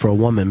with him for a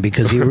woman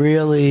because he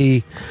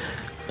really...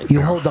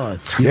 You hold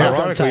on. You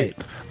hold on tight.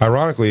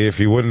 Ironically, if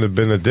he wouldn't have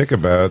been a dick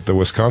about it, the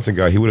Wisconsin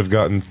guy, he would have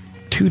gotten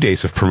 2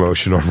 days of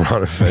promotion on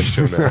Ron and Fez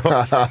show now.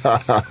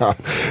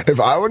 If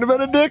I would have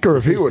been a dick or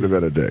if he would have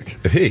been a dick?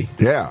 If he.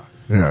 Yeah.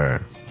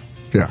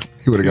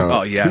 He would have got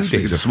Oh, yes. We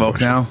can smoke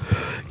now?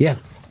 Yeah.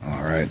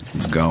 All right.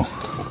 Let's go.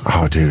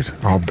 Oh, dude.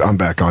 I'm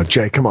back on.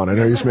 Jay, come on. I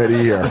know you just made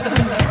a year.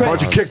 Why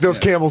don't you kick those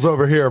Camels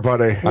over here,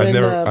 buddy? I've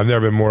never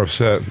been more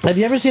upset. Have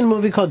you ever seen a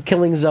movie called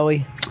Killing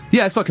Zoe?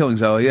 Yeah, I saw Killing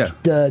Zoe, yeah.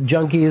 The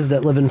junkies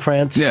that live in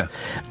France? Yeah.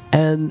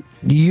 And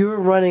you're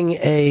running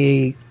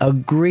a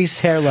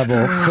grease hair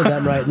level for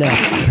them right now.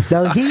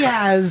 Now, he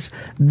has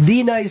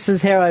the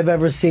nicest hair I've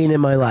ever seen in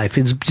my life.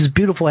 It's just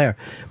beautiful hair.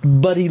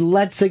 But he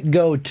lets it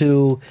go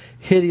to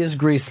hideous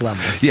grease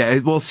levels. Yeah,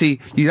 well, see,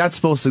 you're not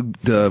supposed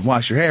to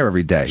wash your hair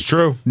every day. It's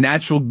true.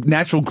 Natural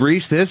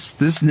grease, this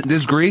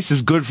grease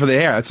is good for the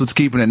hair. That's what's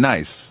keeping it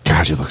nice.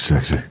 God, you look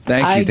sexy.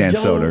 Thank you, Dan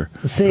Soder.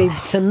 See,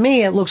 to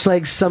me, it looks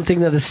like something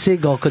that a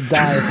seagull could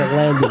die if it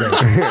landed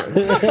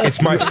in.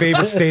 It's my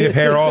favorite state of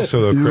hair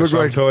also, though, Chris.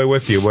 I'm totally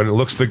with you. When it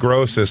looks the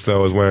grossest,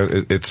 though, is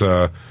when it's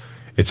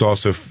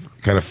also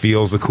kind of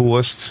feels the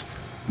coolest.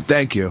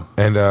 Thank you.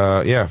 And,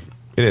 yeah,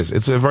 it is.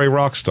 It's a very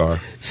rock star.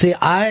 See,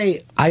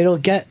 I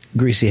don't get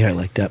greasy hair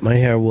like that. My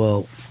hair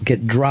will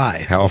get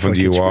dry. How often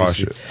do you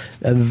wash it?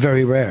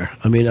 Very rare.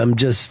 I mean, I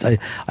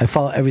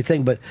follow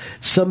everything, but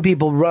some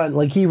people run,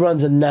 like he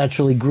runs a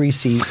naturally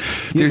greasy,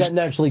 got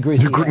naturally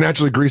greasy hair.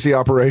 Naturally greasy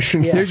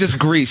operation? Yeah. There's just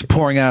grease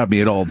pouring out of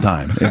me at all the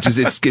time.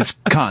 It's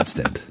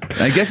constant.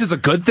 I guess it's a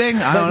good thing.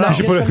 I don't know.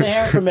 Just from the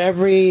hair from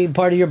every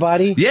part of your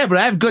body? Yeah, but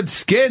I have good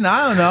skin.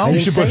 I don't know. I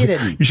didn't say you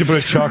didn't. You should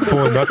put a chock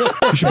full of nuts.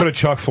 You should put a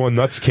chock full of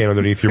nuts can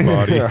underneath your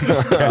body.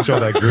 Just catch all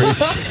that grease.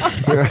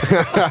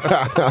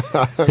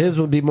 His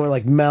would be more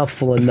like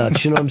mouthful of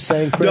nuts. You know what I'm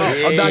saying, Chris? No,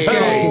 I'm not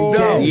gay.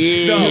 No,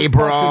 yeah,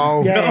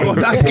 bro. No, I'm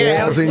not gay.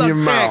 Balls in your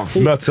mouth.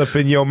 Nuts up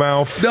in your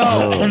mouth.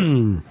 No.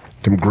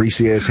 Them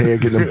greasy ass hair,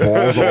 getting them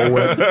balls all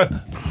wet.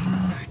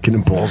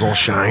 Getting them balls all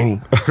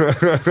shiny.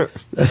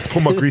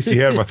 Put my greasy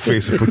hair in my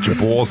face and put your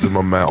balls in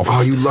my mouth.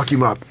 Oh, you lucky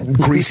my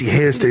greasy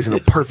hair stays in a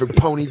perfect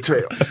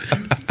ponytail.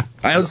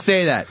 I don't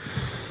say that.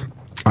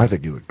 I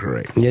think you look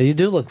great. Yeah, you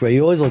do look great.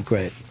 You always look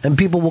great. And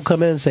people will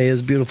come in and say,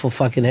 his beautiful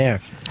fucking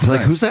hair. It's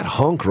like, who's that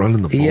hunk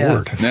running the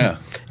board? Yeah.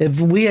 If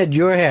we had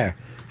your hair,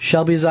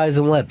 Shelby's eyes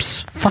and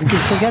lips, fucking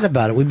forget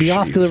about it. We'd be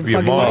off to the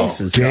fucking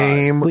races.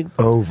 Game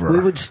over. We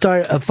would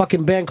start a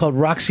fucking band called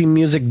Roxy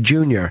Music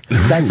Jr.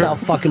 That's how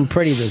fucking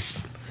pretty this.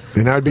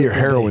 And I'd be your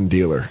heroin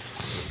dealer.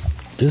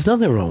 There's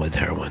nothing wrong with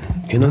heroin.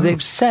 You know,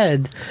 they've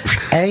said,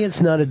 A, it's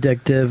not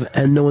addictive,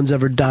 and no one's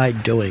ever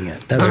died doing it.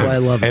 That's why I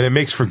love it. And it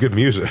makes for good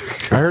music.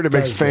 I heard it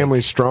makes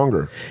families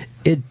stronger.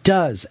 It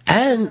does.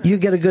 And you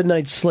get a good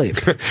night's sleep.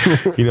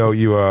 You know,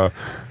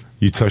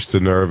 you touched the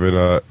nerve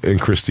in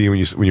Christine when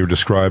you were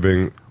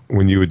describing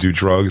when you would do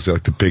drugs.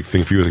 Like the big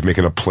thing for you was like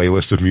making a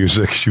playlist of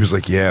music. She was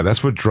like, "Yeah,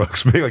 that's what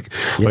drugs make.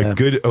 Like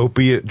good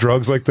opiate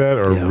drugs like that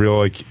are real.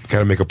 Like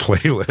kind of make a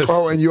playlist."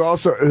 Oh, and you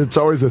also it's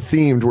always a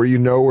themed where you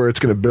know where it's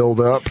going to build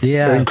up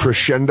and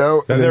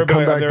crescendo and then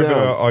come back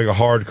down. Like a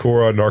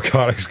hardcore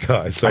narcotics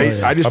guy. So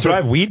I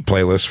have weed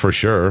playlists for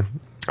sure.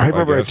 I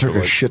remember I took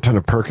a shit ton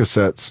of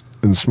Percocets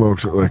and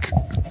smoked like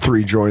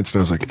 3 joints, and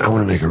I was like, I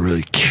want to make a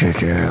really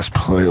kick-ass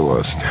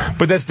playlist.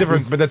 But that's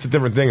different. But that's a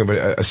different thing.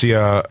 But I see.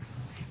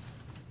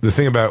 The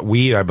thing about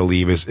weed, I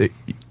believe, is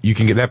you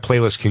can get that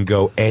playlist can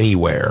go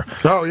anywhere.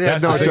 Oh yeah,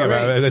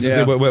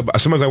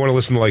 Sometimes I want to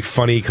listen to like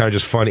funny, kind of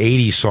just fun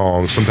 80s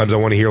songs. Sometimes I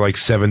want to hear like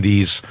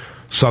 70s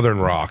Southern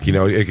rock. You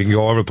know, it can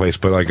go all over the place.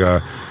 But like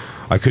a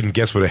I couldn't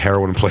guess what a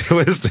heroin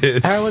playlist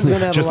is. Heroin's gonna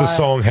have just a the lot-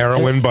 song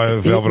 "Heroin" by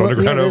Velvet Underground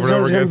over and over There's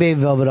going again. to be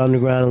Velvet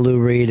Underground and Lou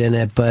Reed in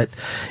it, but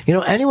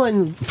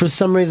anyone for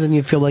some reason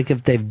you feel like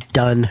if they've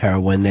done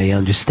heroin, they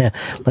understand.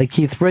 Like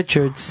Keith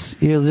Richards,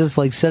 you're just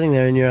like sitting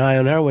there and you're high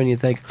on heroin, you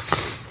think,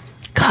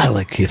 God, I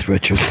like Keith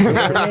Richards. He's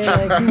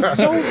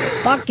so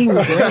fucking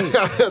great.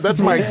 That's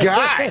my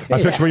guy.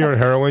 I picture when you're on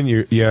heroin,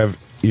 you have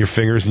your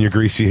fingers in your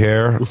greasy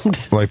hair,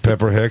 like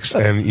Pepper Hicks,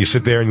 and you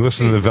sit there and you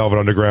listen to the Velvet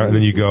Underground, and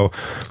then you go,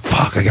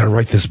 "Fuck, I gotta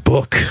write this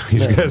book." You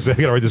just gotta say, "I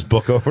gotta write this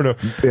book over and over.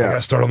 I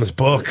gotta start on this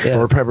book."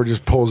 Or Pepper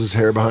just pulls his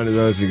hair behind his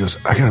eyes and he goes,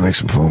 I gotta make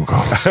some phone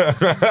calls.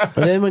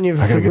 And then when you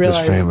I gotta get realize,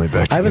 this family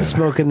back I've been together.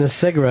 smoking this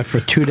cigarette for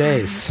 2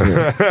 days.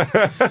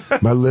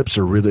 My lips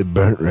are really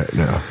burnt right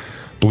now.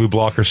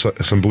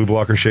 Some blue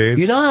blocker shades.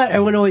 You know how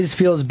everyone always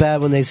feels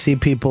bad when they see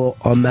people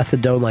on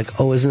methadone, like,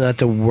 oh, isn't that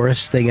the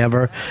worst thing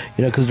ever?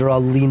 Because they're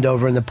all leaned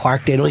over in the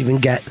park. They don't even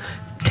get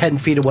 10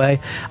 feet away.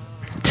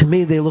 To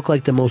me, they look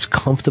like the most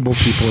comfortable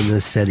people in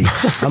this city.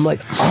 I'm like,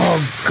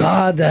 oh,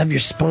 God, to have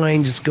your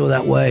spine just go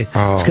that way.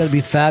 Oh. It's going to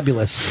be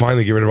fabulous.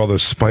 Finally get rid of all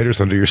those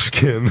spiders under your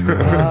skin.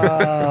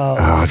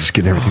 Just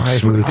getting everything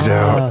smoothed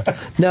out.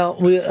 Now,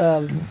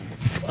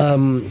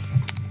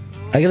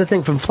 I got a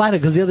thing from Flathead,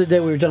 because the other day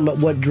we were talking about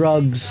what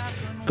drugs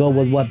go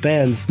with what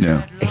bands.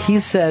 Yeah. He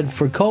said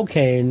for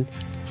cocaine,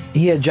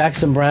 he had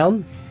Jackson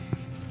Browne,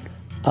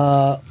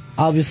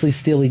 obviously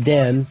Steely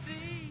Dan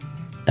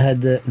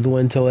had to go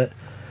into it.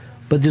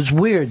 But it's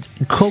weird.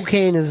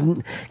 Cocaine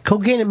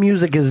and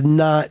music is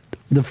not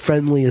the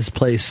friendliest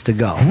place to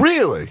go.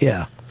 Really?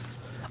 Yeah.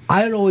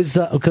 I had always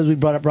thought, because we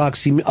brought up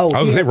Roxy. I was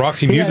gonna say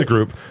Roxy Music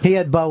Group. He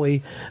had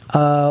Bowie,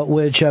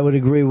 which I would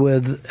agree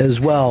with as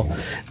well.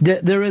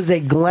 There is a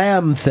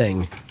glam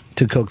thing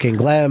to cocaine.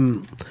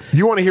 Glam.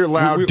 You want to hear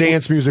loud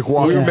dance music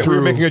walking through. We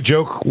were making a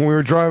joke when we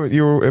were driving.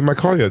 You were in my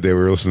car the other day. We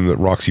were listening to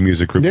Roxy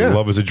Music Group. Yeah.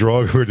 Love is a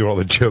drug. We were doing all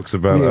the jokes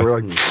about it. Yeah, we're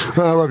like,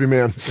 I love you,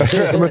 man. I'm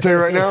going to tell you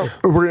right now,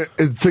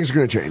 things are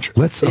going to change.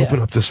 Let's open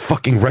up this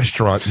fucking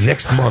restaurant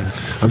next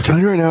month. I'm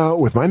telling you right now,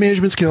 with my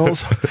management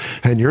skills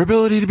and your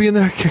ability to be in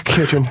the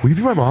kitchen. Will you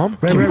be my mom?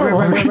 Right. Can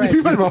you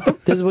be my mom?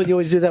 This is what you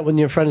always do that when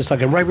your friend is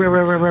talking. Right.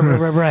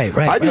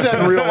 I do that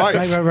in real life.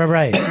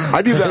 Right.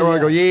 I do that when I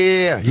go,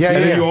 yeah. And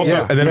then you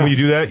also, and then when you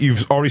do that,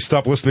 you've already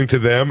stopped listening to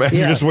them, and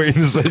you're just waiting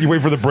to say, you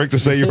wait for the break to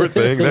say your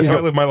thing. That's how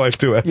I live my life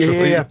too.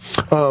 Actually, Yeah.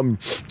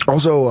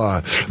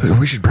 Also,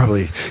 we should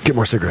probably get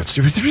more cigarettes.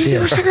 Do we get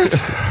more cigarettes?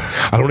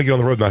 I don't want to get on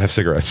the road and not have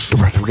cigarettes. I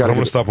don't want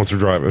to stop once we're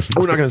driving.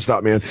 We're not going to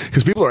stop, man,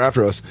 because people are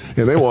after us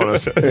and they want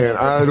us, and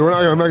I'm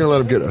not going to let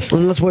them get us.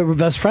 And that's why we're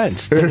best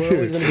friends. We're always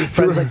going to be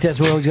friends like this.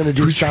 We're always going to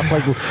do stuff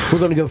like we're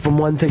going to go from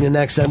one thing to the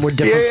next, and we're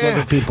different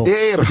from other people.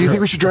 Yeah, but do you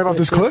think we should drive off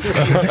this cliff?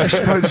 'Cause I think we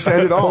should probably just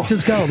end it all.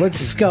 Let's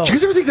just go. Do you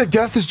guys ever think that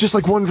death is just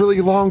like one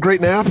really long, great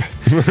nap?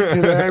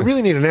 And I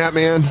really need a nap,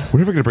 man. We're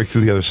never going to break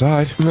through the other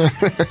side.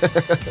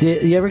 Do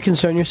you ever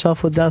concern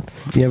yourself with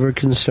death? Do you ever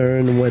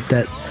concern with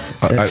that?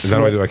 Not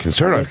only do I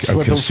concern, I'm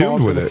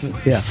consumed with it.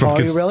 Yeah. Oh,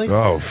 are you really?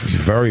 Oh,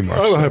 very much.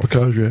 I'm a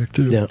hypochondriac,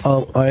 too. Yeah.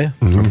 Oh, are you?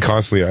 I'm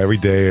constantly, every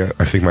day,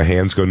 I think my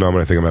hands go numb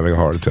and I think I'm having a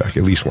heart attack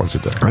at least once a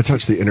day. I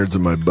touch the innards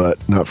of my butt,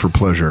 not for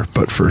pleasure,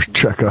 but for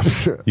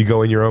checkups. You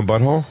go in your own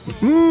butthole?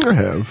 I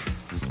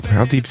have.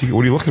 How deep do you,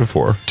 what are you looking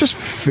for? Just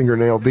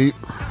fingernail deep.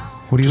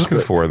 What are you looking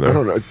for in there? I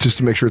don't know, just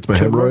to make sure it's my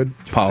hemorrhoid.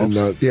 Polyps.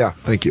 And, yeah,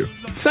 thank you.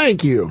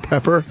 Thank you,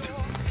 Pepper.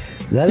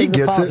 That is He the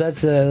gets polyp. it.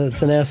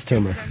 That's an ass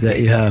tumor that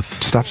you have.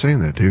 Stop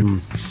saying that, dude.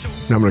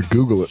 Now I'm going to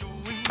Google it.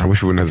 I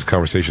wish we wouldn't have this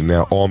conversation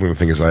now. All I'm going to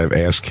think is I have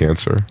ass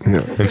cancer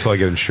until I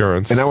get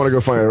insurance. And I want to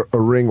go find a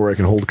ring where I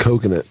can hold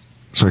coke in it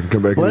so I can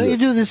come back Why and don't you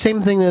do the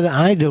same thing that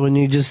I do, and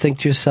you just think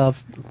to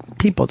yourself,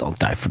 people don't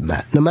die from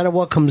that. No matter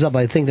what comes up,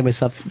 I think to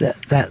myself,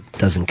 that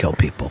doesn't kill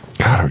people.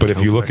 But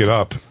if you look it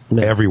up,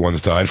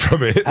 everyone's died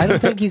from it. I don't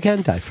think you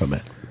can die from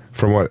it.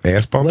 From what?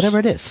 Ass bumps? Whatever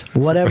it is.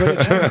 Whatever it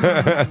is.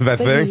 That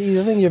thing?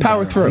 You think you're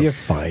Power through. You're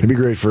fine. It'd be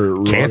great for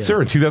Ron,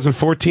 Cancer in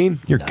 2014?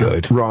 You're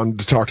good. Ron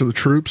to talk to the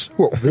troops.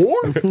 What, war?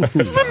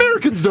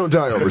 Americans don't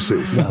die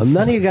overseas. No,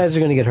 none of you guys are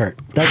going to get hurt.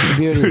 That's the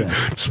beauty of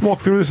this. Just walk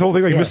through this whole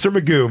thing like Mr.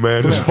 Magoo,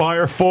 man. Just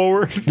fire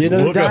forward. You know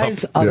who look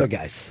dies? up. Other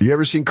guys. You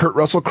ever seen Kurt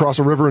Russell cross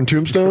a river in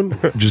Tombstone?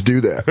 Just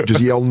do that. Just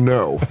yell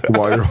no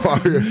while you're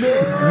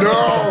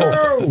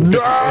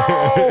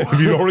no. If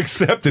you don't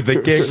accept it,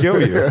 they can't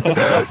kill you.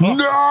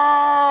 No.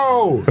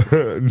 No.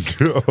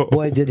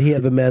 Boy, did he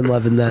have a man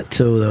loving that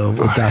too, though.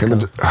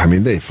 I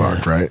mean, they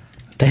fucked, right?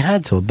 They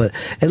had to, but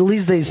at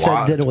least they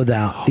said did it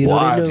without. You know,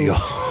 Why they do knew- you-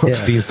 Yeah.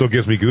 Steve still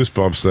gives me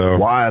goosebumps, though.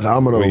 Wyatt,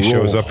 I'm gonna when he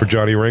shows roll. up for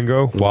Johnny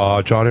Ringo.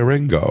 Why, Johnny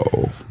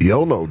Ringo.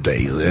 You know,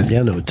 Daisy.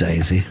 You know,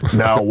 Daisy.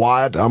 Now,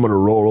 Wyatt, I'm going to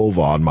roll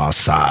over on my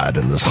side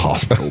in this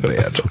hospital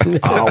bed.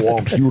 I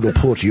want you to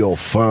put your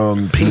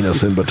firm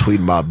penis in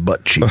between my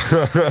butt cheeks.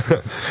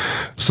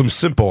 Some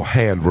simple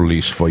hand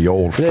release for your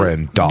old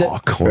friend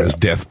Doc on his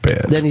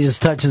deathbed. Then he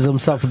just touches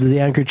himself with the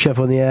handkerchief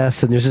on the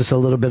ass, and there's just a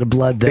little bit of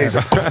blood there.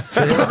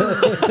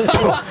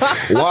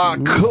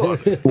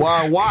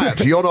 Why,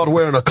 Wyatt, you're not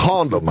wearing a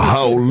condom. Welcome,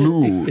 how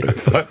lewd.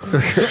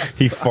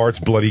 He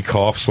farts bloody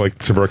coughs like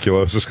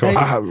tuberculosis Hey,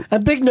 coughs. a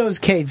big nose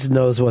Kate's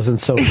nose wasn't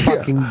so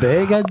fucking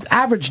big. An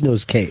average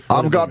nose Kate.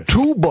 I've got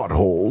 2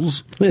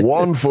 buttholes,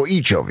 one for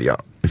each of you.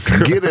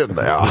 Get in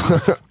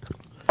there.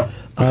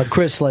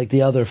 Chris liked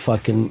the other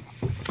fucking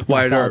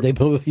Wyatt Earp.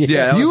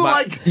 Yeah, you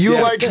liked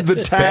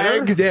the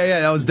tag?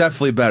 Yeah, that was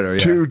definitely better.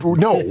 Yeah. Dude,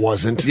 no, it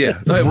wasn't.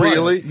 Yeah, no, it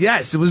really? was.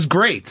 Yes, it was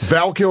great.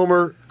 Val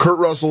Kilmer, Kurt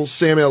Russell,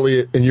 Sam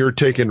Elliott, and you're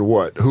taking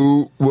what?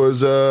 Who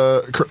was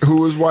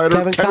Wyatt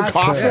Earp? Kevin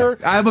Costner.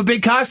 Yeah. I'm a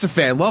big Costner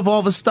fan. Love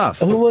all the stuff.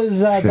 Who was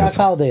Doc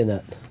Holliday in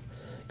that?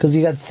 Because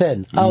he got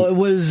thin. Oh, it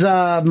was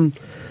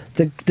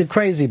the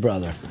crazy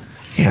brother.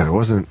 Yeah, it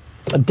wasn't.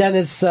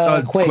 Dennis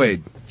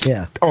Quaid.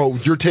 Yeah. Oh,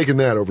 you're taking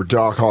that over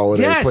Doc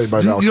Holliday, Yes. played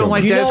by Val Kilmer. You don't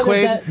like Dennis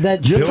Quaid?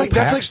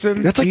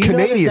 That's like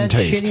Canadian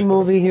taste. Shitty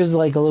movie. Here's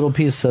like a little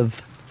piece of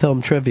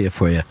film trivia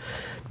for you.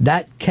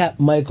 That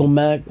kept Michael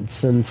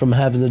Madsen from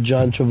having the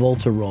John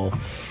Travolta role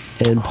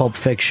in Pulp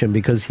Fiction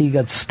because he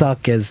got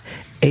stuck as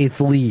 8th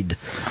lead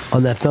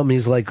on that film.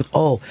 He's like,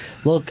 oh,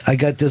 look, I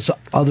got this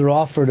other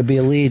offer to be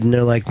a lead. And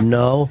they're like,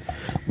 no,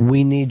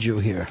 we need you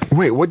here.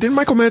 Wait, what did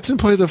Michael Madsen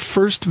play the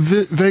first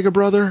Vega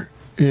brother?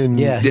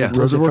 Yeah, the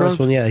first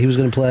one. Yeah, he was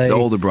going to play the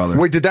older brother.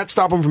 Wait, did that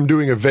stop him from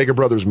doing a Vega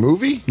Brothers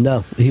movie?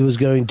 No, he was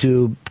going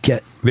to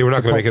get. They were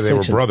not going to make it. They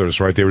were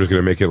brothers, right? They were just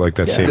going to make it like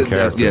that same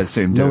character.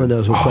 Same. No one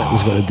knows what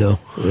Quentin's going to do.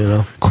 You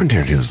know,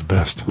 Quentin Tarantino's the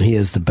best. He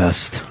is the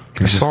best.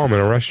 I saw him in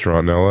a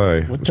restaurant in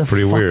L.A. What It's the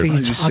pretty fuck weird. are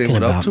you talking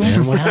about,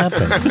 man? What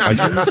happened?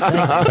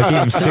 I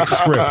gave him 6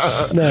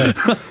 scripts. No.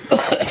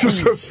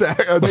 just a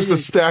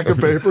stack of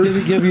paper.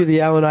 Did he give you the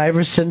Allen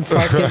Iverson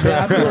fucking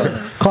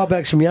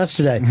callbacks from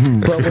yesterday?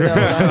 But when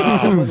Allen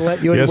Iverson wouldn't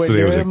let you anywhere Yesterday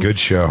near was a him? good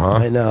show, huh?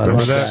 I know. I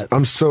love that.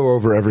 I'm so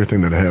over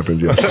everything that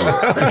happened yesterday.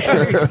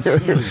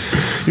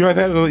 You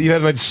know, you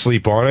had a night to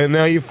sleep on it, and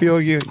now you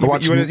feel you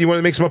want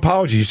to make some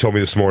apologies. You told me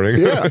this morning.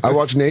 Yeah, I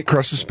watched Nate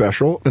Krus's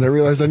special, and I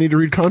realized I need to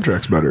read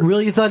contracts better.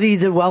 Really, you thought he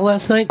did well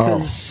last night? Oh,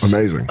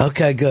 amazing.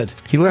 Okay, good.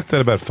 He left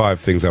out about 5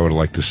 things I would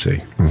like to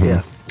see.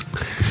 Yeah.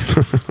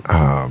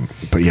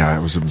 But yeah, I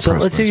was impressed. So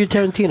let's hear your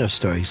Tarantino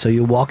story. So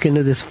you walk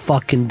into this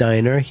fucking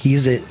diner.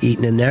 He's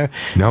eating in there.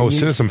 No, I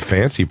was in some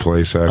fancy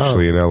place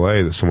actually in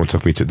L.A. that someone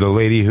took me to. The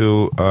lady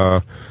who,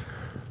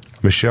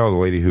 Michelle, the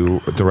lady who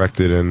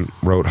directed and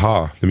wrote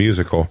the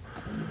musical.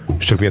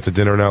 She took me out to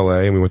dinner in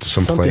L.A. and we went to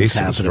some place.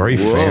 It was very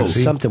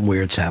fancy. Something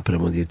weird's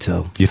happening with you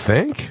too. You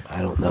think?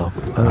 I don't know.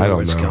 I don't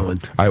where it's know. going.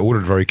 I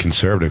ordered very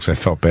conservative because I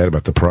felt bad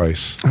about the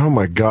price. Oh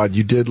my God!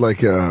 You did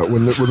like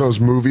when those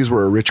movies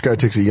where a rich guy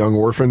takes a young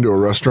orphan to a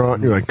restaurant.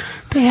 And you're like,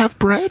 they have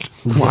bread.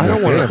 Well, I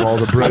don't want to have all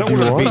the bread you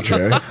want,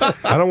 Jay.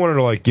 I don't want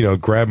her to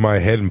grab my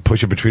head and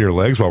push it between her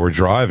legs while we're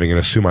driving and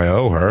assume I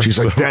owe her. She's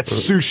like, that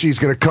sushi's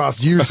going to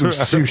cost you some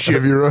sushi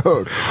of your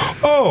own.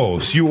 Oh,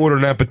 so you order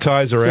an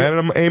appetizer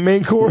and a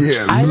main course?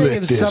 Yeah, I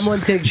think if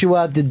someone takes you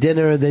out to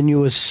dinner, then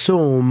you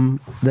assume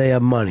they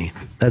have money.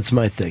 That's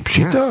my thing.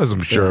 She does,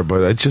 I'm sure,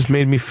 but it just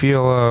made me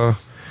feel.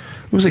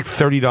 It was like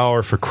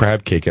 $30 for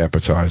crab cake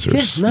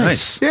appetizers. Yeah,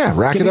 nice. Yeah,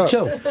 rack Give it me up. 2.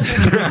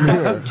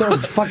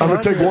 I'm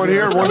gonna take one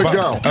here, one to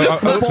go.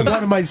 Listen,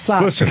 one of my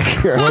socks.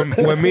 Listen,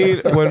 when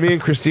me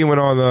and Christine went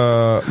on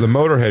the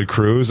Motorhead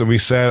cruise and we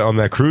sat on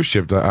that cruise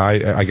ship, I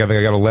think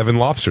I got 11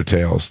 lobster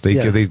tails.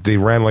 They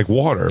ran like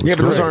water. Yeah,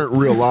 but those aren't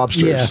real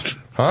lobsters. Yeah.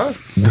 Huh?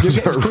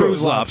 It's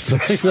cruise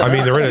lobsters. I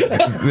mean,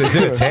 it's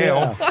in a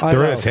tail.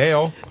 They're in a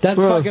tail. That's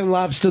fucking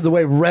lobster the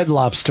way Red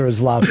Lobster is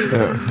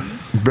lobster.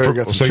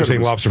 So you're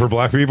saying lobster for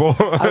black people?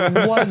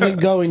 I wasn't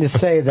going to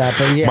say that,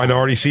 but yeah.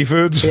 Minority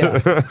seafoods?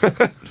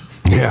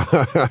 Yeah.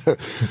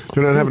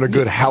 They're not having a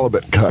good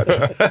halibut cut.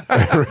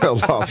 Real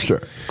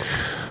lobster.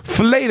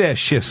 Fillet that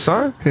shit,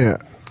 son. Yeah.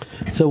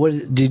 So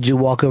what did you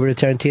walk over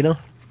to Tarantino?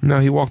 No,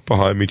 he walked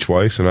behind me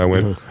twice, and I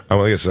went. I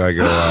go.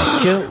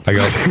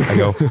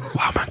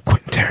 Wow, man,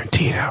 Quentin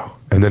Tarantino.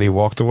 And then he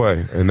walked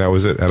away, and that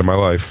was it. Out of my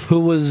life. Who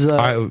was he?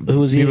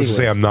 Needless to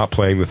say, I'm not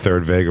playing the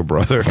third Vega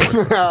brother.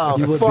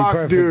 Oh,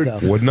 fuck, dude. Though.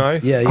 Wouldn't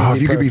I? Yeah.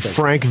 If you could be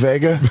Frank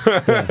Vega,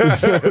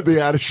 the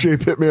out of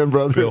shape hitman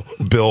brother,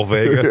 Bill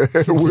Vega,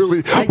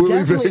 Willie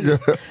Vega.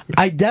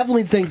 I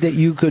definitely think that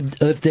you could,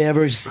 if they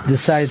ever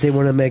decided they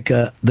want to make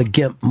the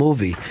GIMP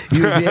movie,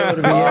 you'd be able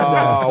to be in there.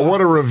 Oh,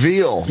 what a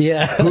reveal!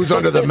 Yeah. Who's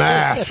under the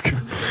mask?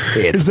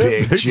 It's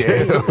Big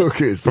Jay.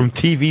 From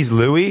TV's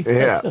Louie.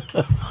 Yeah.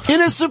 In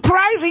a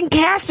surprising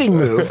casting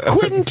move,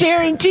 Quentin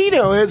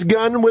Tarantino has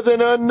gone with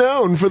an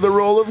unknown for the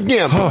role of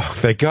Gimp. Oh,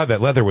 thank God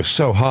that leather was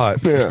so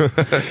hot. Yeah.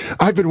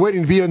 I've been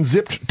waiting to be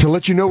unzipped to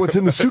let you know what's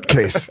in the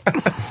suitcase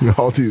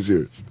all these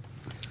years.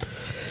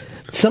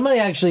 Somebody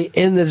actually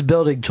in this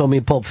building told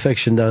me Pulp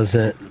Fiction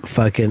doesn't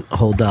fucking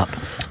hold up.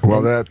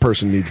 Well, that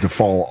person needs to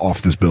fall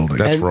off this building.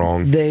 That's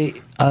wrong.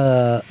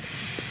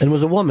 It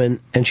was a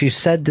woman, and she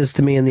said this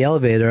to me in the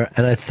elevator,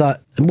 and I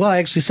thought, I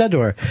actually said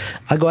to her,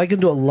 I can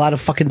do a lot of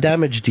fucking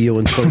damage to you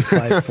in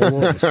 25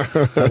 floors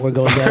that we're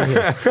going down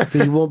here.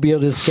 You won't be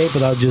able to escape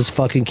it, I'll just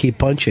fucking keep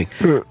punching.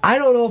 I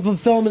don't know if a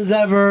film has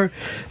ever,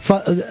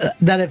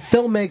 that a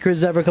filmmaker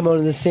has ever come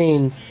onto the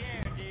scene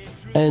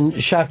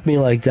and shocked me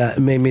like that.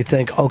 It made me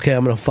think, okay,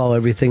 I'm going to follow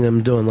everything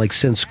I'm doing, like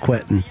since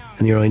Quentin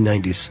in the early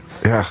 90s.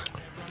 Yeah.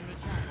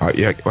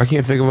 Yeah, I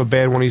can't think of a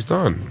bad one he's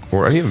done,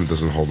 or any of them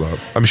doesn't hold up.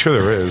 I'm sure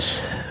there is.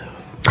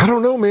 I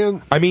don't know,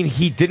 man. I mean,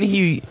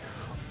 he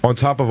on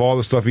top of all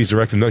the stuff he's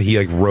directed, he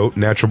like wrote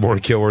Natural Born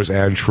Killers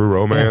and True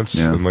Romance,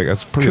 and like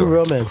that's pretty. True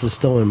Romance is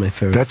still one of my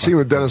favorite. That scene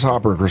with Dennis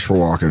Hopper and Christopher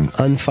Walken,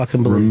 unfucking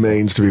believable,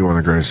 remains to be one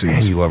of the great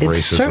scenes. You love it's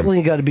racism.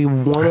 certainly got to be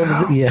one of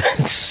the. Yeah,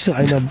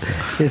 I know.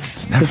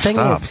 It's never the thing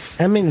stops.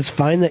 is, I mean, it's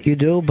fine that you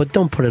do, but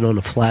don't put it on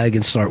a flag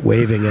and start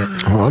waving it.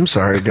 Oh, I'm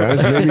sorry,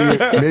 guys.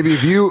 Maybe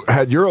if you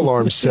had your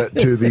alarm set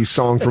to the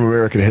song from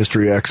American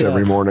History X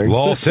every morning.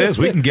 Law says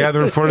we can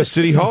gather in front of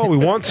City Hall. We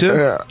want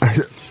to.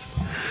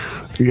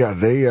 Yeah,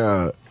 they.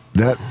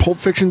 That Pulp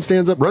Fiction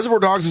stands up. Reservoir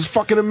Dogs is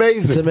fucking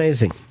amazing. It's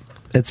amazing.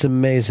 It's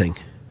amazing.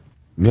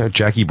 Yeah,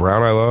 Jackie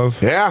Brown, I love.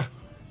 Yeah.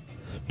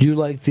 Do you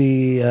like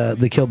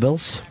the Kill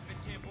Bills?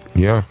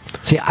 Yeah.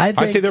 See, I'd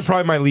say they're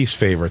probably my least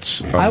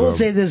favorites. I will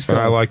say this, and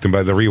though. I like them,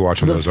 but the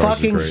rewatch of The those are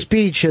fucking great.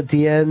 speech at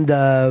the end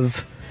of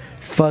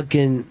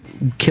fucking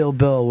Kill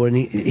Bill when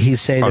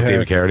he's saying to her,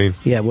 David Carradine.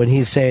 Yeah, when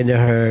he's saying to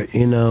her,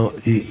 you know,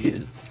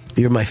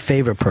 you're my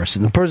favorite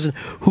person, the person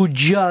who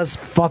just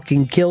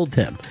fucking killed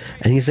him,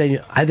 and he's saying,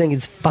 I think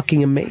it's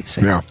fucking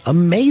amazing. Yeah,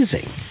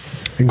 amazing.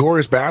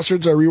 Inglourious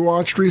Bastards I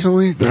rewatched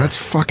recently. That's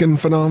fucking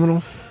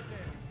phenomenal.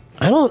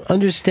 I don't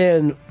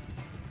understand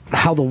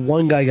how the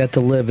one guy got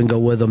to live and go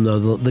with him, though,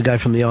 the guy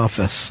from The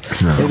Office.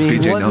 No. I mean,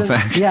 BJ wasn't-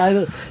 Novak.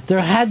 Yeah, there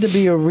had to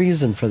be a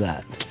reason for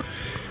that.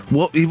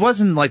 Well, he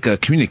wasn't like a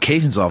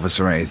communications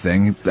officer or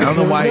anything. I don't know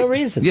There was why. no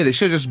reason. Yeah, they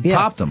should have just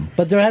popped him.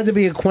 But there had to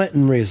be a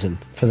Quentin reason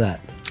for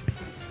that.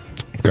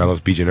 God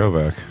loves BJ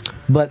Novak.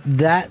 But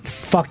that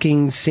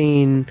fucking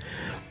scene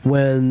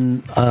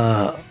when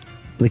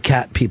the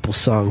Cat People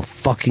song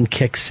fucking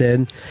kicks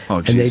in,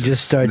 and they Jesus.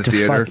 just start In to the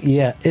theater? fuck.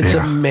 Yeah, it's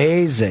Yeah.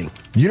 amazing.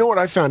 You know what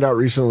I found out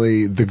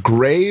recently? The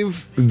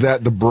grave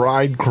that the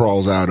bride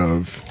crawls out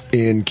of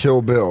in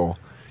Kill Bill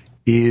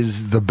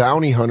is the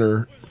bounty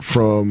hunter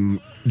from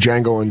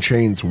Django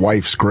Unchained's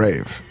wife's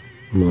grave.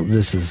 Well,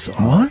 this is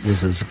what?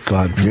 This is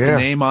God. Yeah. The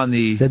name on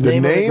the The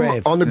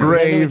name on the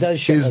grave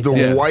is the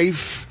Yeah.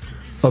 wife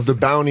of the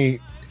bounty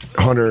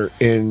hunter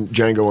in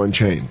Django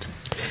Unchained.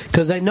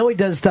 Because I know he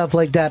does stuff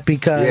like that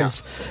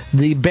because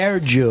the Bear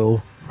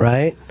Jew,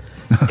 right,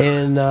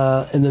 in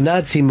the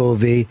Nazi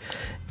movie,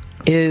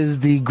 is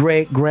the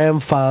great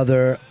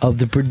grandfather of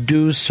the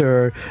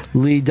producer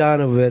Lee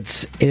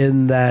Donowitz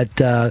in that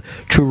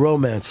True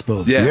Romance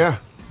movie. Yeah.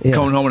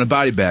 Coming home in a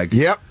body bag.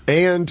 Yep,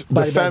 and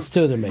Body bags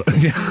too, they're making.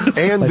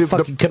 and I the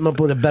fucking come up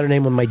with a better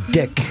name with my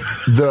dick.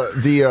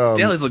 the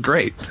Dailies look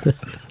great.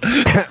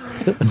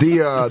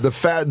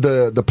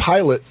 the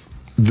pilot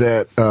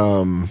that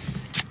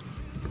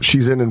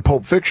she's in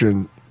Pulp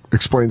Fiction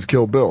explains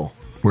Kill Bill,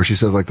 where she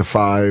says like the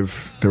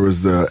five. There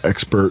was the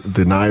expert,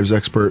 the knives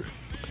expert.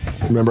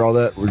 Remember all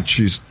that? Where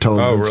she's telling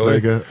Vince really?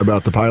 Vega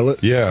about the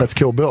pilot. Yeah, that's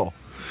Kill Bill.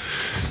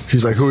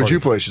 She's like, "Who would you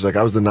play?" She's like,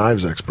 "I was the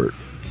knives expert,"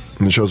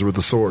 and it shows her with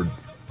the sword.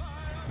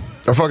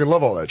 I fucking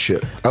love all that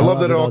shit. I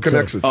love that it all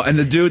connects. Oh, and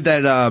the dude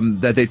that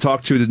that they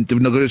talked to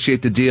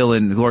negotiate the deal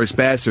in Glorious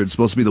Bastards is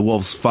supposed to be the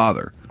Wolf's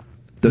father.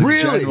 The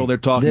Really? general they're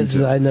talking This is-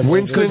 to. I never-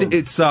 Winston?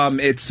 It's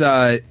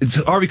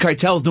Harvey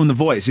Keitel's doing the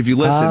voice. If you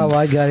listen, Oh,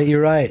 I got it.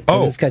 You're right.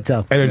 Oh, This guy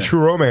tell. and in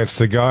True Romance,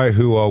 the guy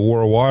who wore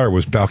a wire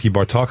was Balky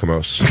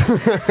Bartakamos.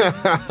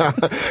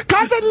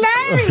 Cousin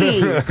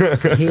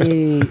Larry.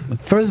 He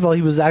first of all,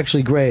 he was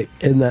actually great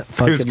in that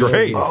fucking. was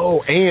great. movie.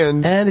 Oh,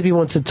 and if he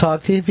wants to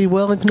talk to you, if he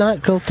will, if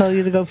not, he'll tell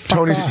you to go fuck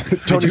Tony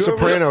off. Tony you ever-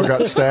 Soprano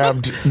got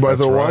stabbed by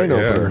the wine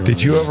opener.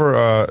 Did you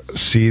ever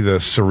see the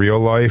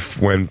Surreal Life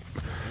when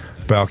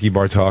Balky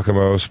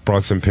Bartakamos,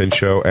 Bronson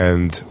Pinchot,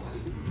 and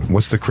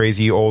what's the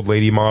crazy old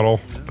lady model?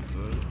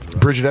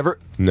 Bridget Everett?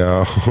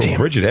 No,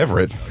 Bridget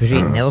Everett.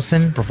 Brigitte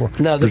Nielsen?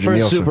 No, the Bridget first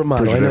Nielsen. supermodel.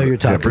 Bridget I know Everett. you're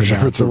talking Yeah, Bridget about.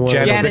 Everett's The a- one-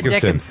 Janet Janet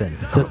Dickinson.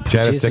 Dickinson.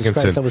 Janice Jesus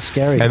Dickinson. Christ, that was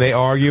scary. And they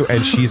argue,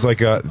 and she's like,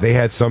 they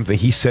had something.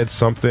 He said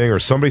something, or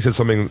somebody said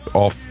something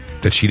off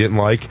that she didn't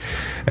like,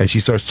 and she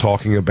starts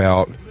talking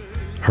about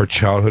her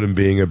childhood and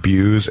being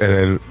abused, and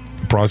then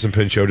Bronson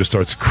Pinchot just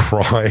starts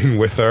crying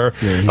with her.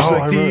 She's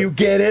like, "Do you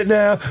get it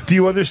now? Do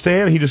you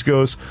understand?" And he just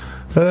goes,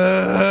 he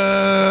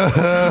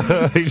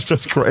just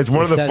starts crying. It's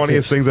one of the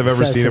funniest things I've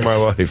ever seen in my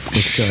life.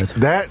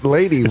 That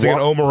lady, It's like an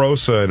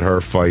Omarosa in her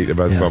fight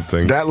about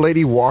something. That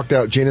lady walked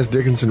out. Janice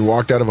Dickinson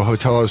walked out of a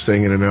hotel I was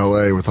staying in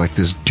L.A. with like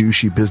this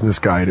douchey business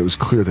guy, and it was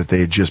clear that they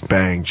had just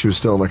banged. She was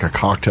still in like a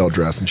cocktail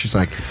dress, and she's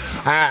like,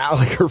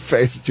 like her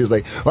face. She was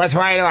like, "Which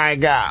way do I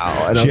go?"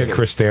 And I She was had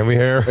Chris Stanley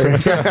hair.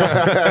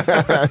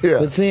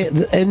 But see,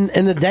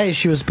 in the day,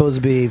 she was supposed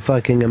to be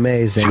fucking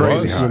amazing.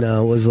 Crazy You hot.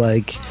 know, it was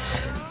like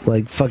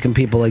fucking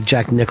people like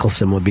Jack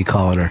Nicholson would be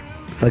calling her.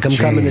 Like, I'm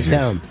coming to Jesus.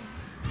 town.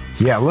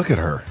 Yeah, look at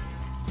her.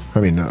 I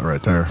mean, not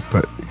right there,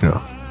 but you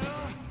know.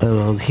 I don't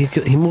know.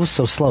 He moves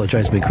so slow, it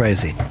drives me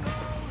crazy.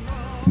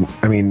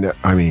 I mean,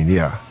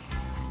 yeah.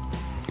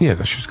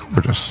 Yeah, she's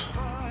gorgeous.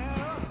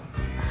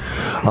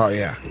 Oh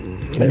yeah.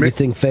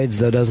 Everything fades,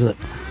 though, doesn't it?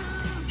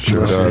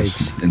 Sure Most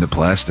does. fades. in the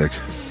plastic.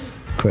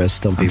 Chris.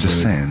 Don't be I'm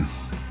just rude. saying.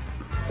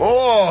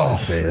 Oh,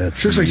 Say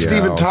that's just like Yeah,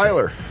 Steven I'll-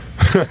 Tyler.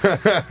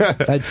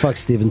 I'd fuck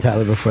Steven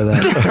Tyler before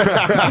that.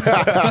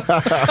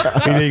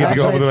 You get to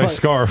go home with a nice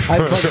scarf.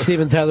 I'd fuck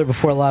Steven Tyler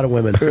before a lot of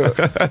women.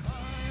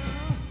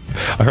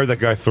 I heard that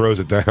guy throws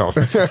it down.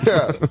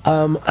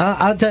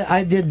 I'll tell you,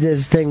 I did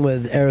this thing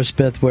with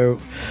Aerosmith where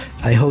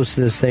I hosted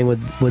this thing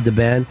with the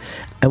band,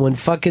 and when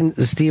fucking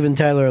Steven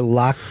Tyler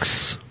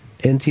locks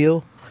into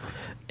you,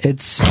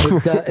 it's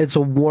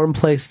a warm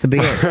place to be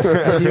in.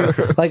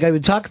 Like I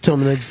would talk to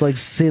him, and it's like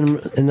seeing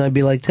him, and I'd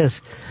be like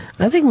this.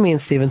 I think me and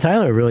Steven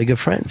Tyler are really good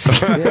friends. You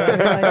use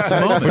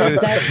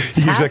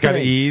that kind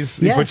of ease.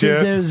 He Yes, puts you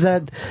in?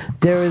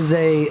 there is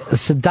a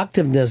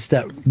seductiveness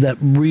that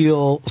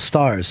real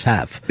stars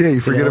have. Yeah,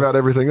 you forget about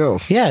everything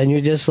else. Yeah, and you're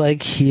just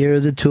like,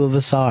 here the two of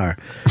us are.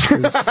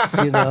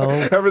 You know,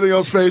 everything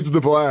else fades to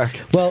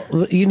black. Well,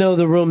 you know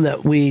the room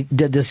that we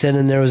did this in,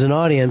 and there was an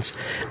audience,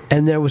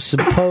 and there was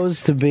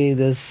supposed to be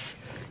this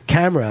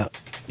camera,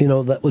 you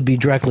know, that would be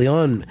directly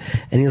on,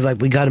 and he's like,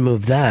 we got to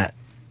move that.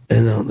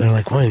 And they're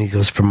like, why? And he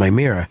goes, from my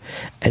mirror.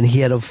 And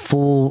he had a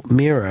full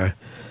mirror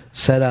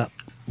set up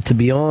to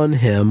be on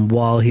him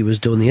while he was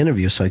doing the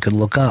interview so I could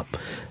look up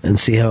and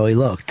see how he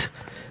looked.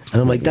 And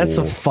I'm like, that's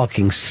a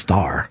fucking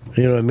star.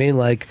 You know what I mean?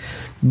 Like,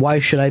 why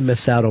should I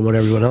miss out on what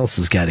everyone else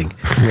is getting?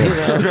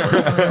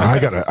 I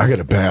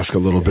gotta bask a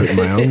little bit in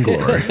my own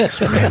glory.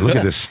 Man, look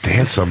at this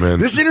stance I'm in.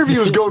 This interview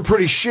was going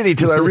pretty shitty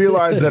till I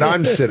realized that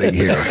I'm sitting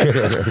here.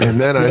 And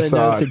then I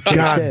thought,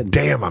 God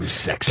damn, I'm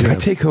sexy. Can I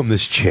take home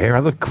this chair? I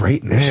look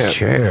great in this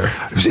chair.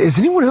 Is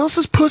anyone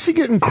else's pussy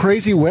getting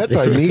crazy wet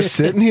by me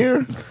sitting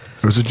here?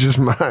 Or is it just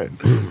mine?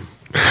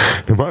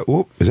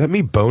 Is that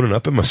me boning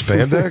up in my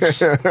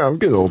spandex? I'm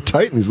getting a little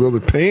tight in these leather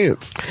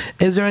pants.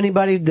 Is there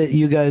anybody that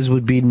you guys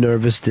would be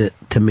nervous to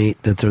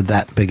meet that they're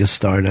that big a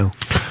star now?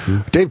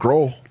 Dave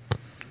Grohl.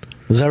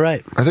 Is that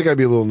right? I think I'd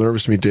be a little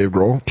nervous to meet Dave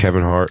Grohl.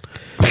 Kevin Hart.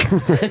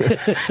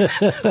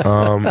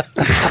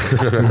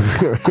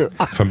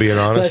 If I'm being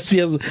honest,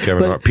 Kevin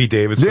Hart. Pete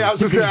Davidson. Yeah, I was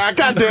just going to,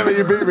 God damn it,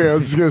 you beat me. I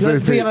was just going to say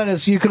Let's be Pete.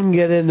 honest, you couldn't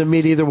get in to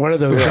meet either one of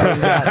those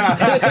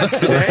guys.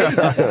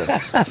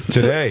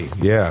 Today,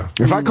 yeah.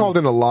 If I called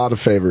in a lot of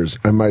favors,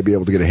 I might be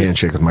able to get a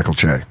handshake with Michael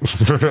Che.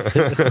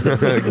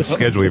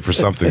 Schedule you for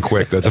something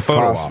quick. That's a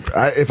photo op.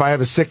 If I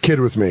have a sick kid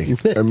with me,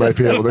 I might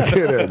be able to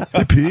get in.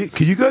 Hey, Pete,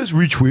 can you guys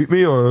retweet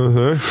me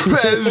on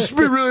This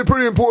would be really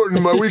pretty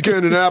important. My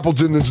weekend in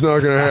Appleton, it's not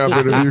going to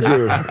happen if you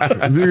could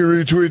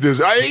retweet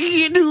this. I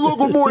can't do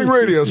local morning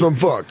radio, so I'm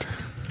fucked.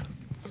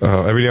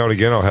 Every now and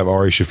again, I'll have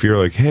Ari Shafir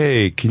like,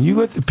 "Hey, can you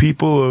let the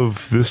people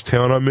of this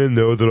town I'm in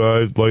know that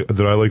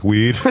I like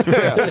weed?"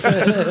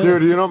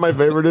 Dude, you know what my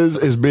favorite is?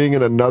 Is being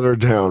in another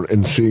town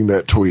and seeing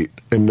that tweet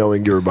and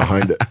knowing you're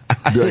behind it.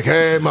 Be like,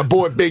 hey, my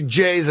boy Big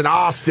J's in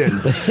Austin.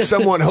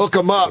 Someone hook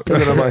him up.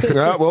 And then I'm like,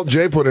 well,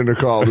 Jay put in a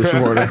call this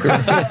morning.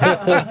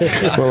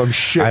 Well, I'm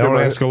shitting. I don't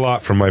ask a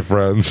lot from my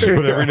friends,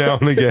 but every now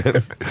and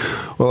again.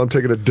 Well, I'm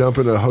taking a dump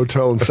in a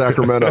hotel in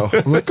Sacramento.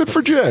 I'm like, good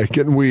for Jay,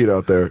 getting weed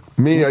out there.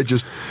 Me, I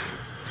just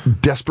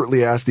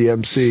desperately ask the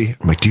MC,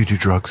 I'm like, do you do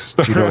drugs?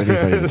 Do you know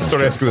anybody? that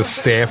Start asking the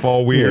staff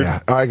all weird. Yeah,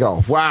 I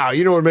go, wow,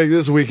 you know what would make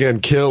this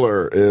weekend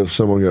killer if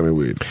someone got me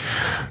weed.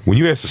 When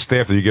you ask the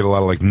staff that, you get a lot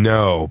of like,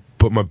 no,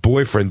 but my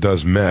boyfriend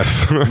does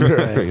meth.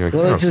 Right.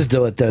 Well, let's just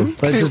do it then.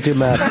 Let's just do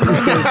math.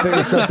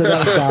 Figure something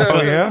else out.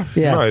 Oh, yeah?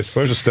 Yeah. Nice.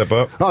 There's a step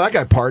up. Oh, that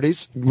guy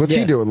parties. What's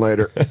he doing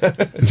later?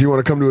 Does he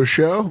want to come to a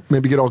show?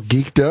 Maybe get all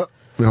geeked up?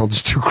 And I'll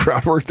just do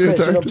crowd work the Chris,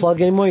 you entire don't time? plug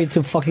anymore? You're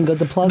too fucking good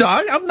to plug? No,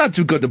 I'm not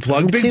too good to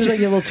plug. It seems like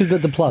you're a little too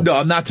good to plug. No,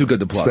 I'm not too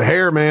good to plug. It's the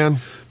hair, man.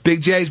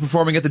 Big J's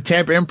performing at the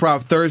Tampa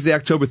Improv Thursday,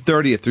 October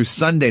 30th through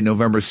Sunday,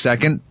 November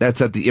 2nd.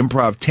 That's at the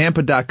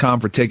improvtampa.com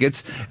for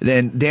tickets.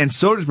 Then Dan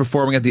Soder's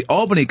performing at the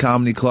Albany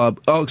Comedy Club.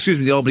 Oh, excuse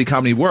me, the Albany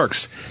Comedy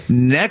Works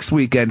next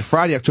weekend,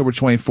 Friday, October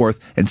 24th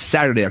and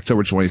Saturday,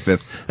 October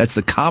 25th. That's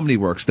the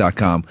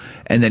comedyworks.com.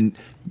 And then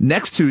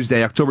next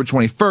Tuesday, October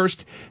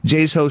 21st,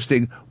 Jay's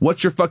hosting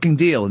What's Your Fucking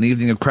Deal? An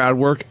evening of crowd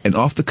work and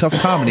off-the-cuff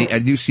comedy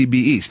at UCB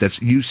East. That's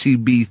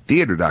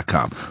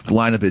UCBtheater.com. The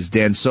lineup is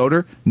Dan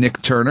Soder,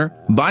 Nick Turner,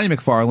 Bonnie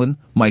McFarlane,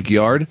 Mike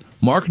Yard,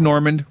 Mark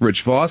Normand,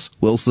 Rich Voss,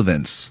 Will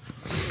Savins.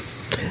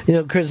 You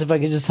know, Chris, if I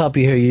could just help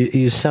you here,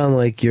 you sound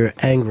like you're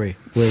angry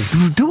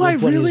with. Do I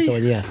with what he's really?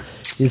 doing. Yeah.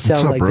 You sound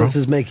What's up, like bro? this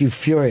is make you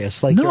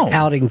furious, like No. you're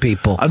outing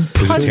people. I'm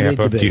Is it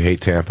Tampa? Do you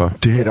hate Tampa?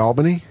 Do you hate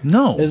Albany?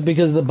 No. Is it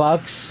because of the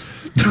Bucks?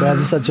 They're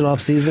having such an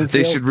off-season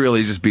They feel? should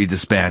really just be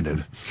disbanded.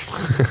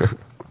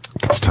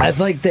 I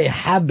think they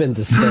have been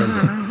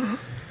disbanded.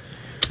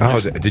 Oh,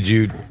 did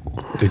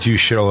you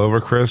shit all over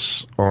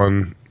Chris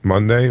on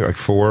Monday, like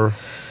for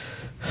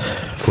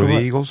the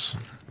what? Eagles?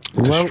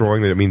 Well-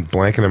 Destroying them, I mean,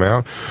 blanking them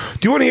out.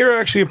 Do you want to hear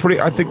actually a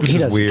pretty? I think this He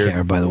is doesn't weird.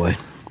 care, by the way.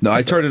 No,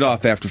 I turned it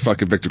off after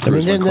fucking Victor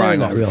Cruz they're went crying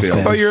not off the real field.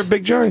 I thought you were a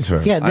big Giants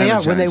fan. Yeah, they I'm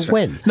a are when they Giants fan.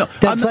 win. No,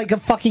 That's like a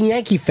fucking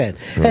Yankee fan.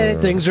 Hey,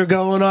 things are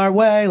going our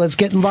way. Let's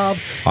get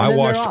involved. And then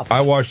they're off.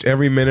 I watched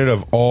every minute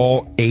of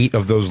all 8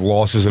 of those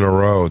losses in a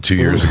row 2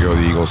 years ago.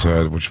 The Eagles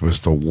had, which was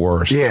the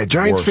worst. Yeah,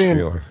 Giants worst fan,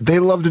 feeling. they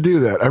love to do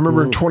that. I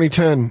remember in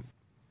 2010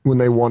 when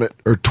they won it,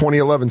 or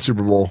 2011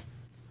 Super Bowl,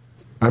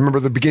 I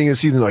remember the beginning of the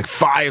season, like,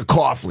 fire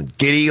Coughlin,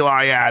 get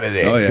Eli out of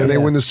there. Oh, yeah. Then they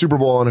win the Super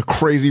Bowl on a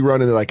crazy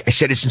run, and they're like, I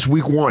said it since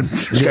week 1.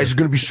 These guys are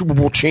going to be Super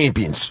Bowl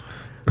champions.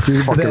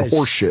 Fucking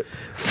horseshit.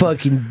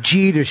 Fucking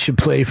Jeter should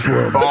play for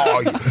him.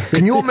 Oh,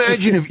 can you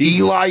imagine if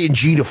Eli and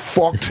Jeter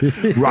fucked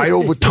right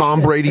over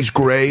Tom Brady's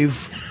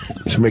grave?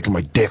 It's making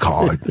my dick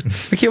hard.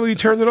 I can't believe you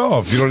turned it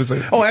off. You know what I'm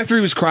saying? Oh, after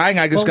he was crying,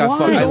 I just got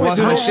fucked. I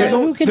lost my shit.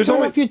 Who can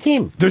turn off your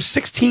team? There's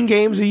 16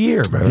 games a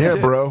year, man. Yeah,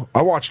 bro.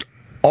 I watched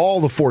all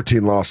the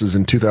 14 losses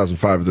in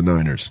 2005 of the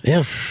Niners.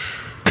 Yeah.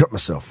 Cut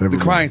myself every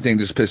The crying thing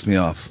just pissed me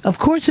off. Of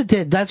course it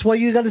did. That's why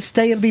you got to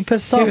stay and be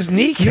pissed off. His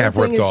kneecap Your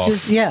thing ripped is off.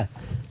 Just, yeah.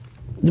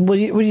 What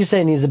are you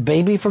saying? He's a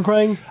baby for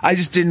crying? I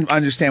just didn't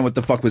understand what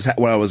the fuck was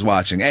what I was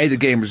watching. The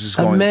game was just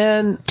A going.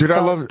 man Dude, I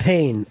felt love it.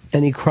 pain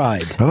and he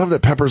cried. I love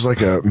that Pepper's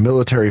like a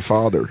military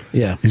father.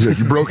 Yeah. He's like,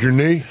 you broke your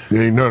knee?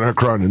 Yeah, no, not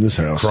crying in this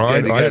house.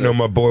 Crying? I didn't know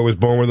my boy was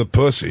born with a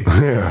pussy.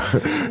 Yeah.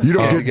 You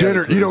don't get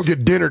dinner. You don't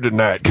get dinner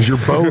tonight because your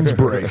bones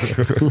break.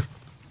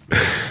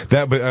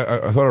 But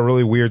I thought a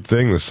really weird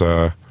thing. This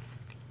like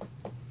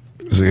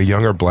a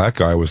younger black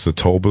guy was the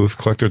toll booth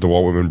collector at the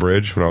Walt Whitman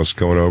Bridge when I was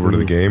going over to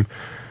the game.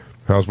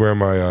 I was wearing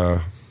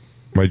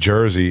my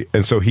jersey,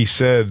 and so he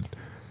said,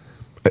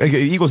 the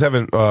Eagles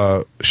haven't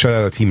shut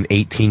out a team in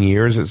 18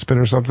 years, it's been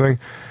or something.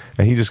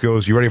 And he just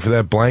goes, "You ready for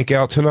that blank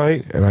out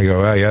tonight?" And I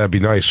go, "Oh, yeah, that'd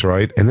be nice,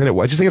 right?" And then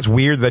I just think it's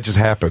weird that just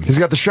happened. He's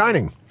got The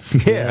Shining.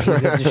 Yeah.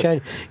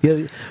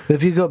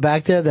 If you go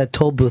back there, that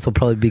toll booth will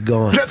probably be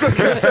gone. That's what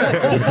I was going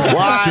to say.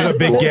 Why? There's a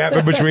big gap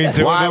in between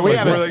two Why? of them. We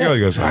Like, where haven't- they go? He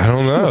goes, "I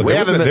don't know.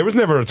 There was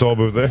never a toll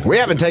booth there." We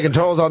haven't taken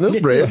tolls on this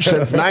bridge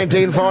since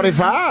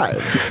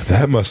 1945.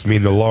 That must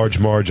mean the large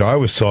Marge I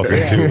was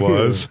talking to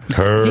was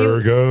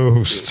her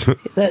ghost.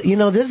 This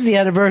is the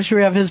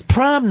anniversary of his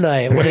prom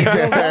night when he drove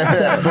off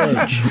that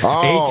bridge.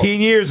 18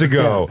 years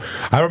ago.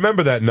 I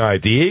remember that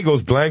night. The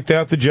Eagles blanked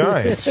out the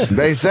Giants.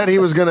 They said he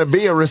was going to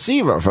be a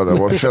receiver for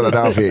the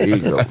Philadelphia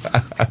Eagles,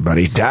 but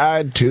he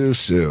died too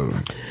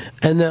soon.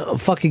 And the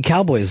fucking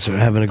Cowboys are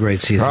having a great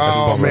season.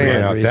 Oh,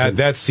 man.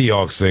 That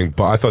Seahawks thing,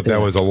 but I thought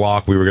that was a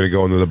lock. We were going to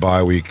go into the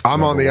bye week.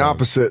 I'm on the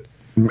opposite.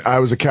 I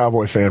was a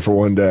Cowboy fan for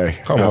one day.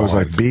 I was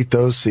like, beat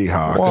those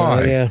Seahawks.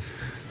 Why? Yeah.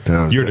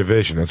 Your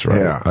division, that's right.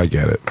 Yeah. I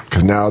get it.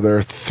 Because now they're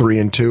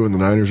 3-2 and the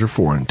Niners are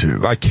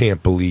 4-2. I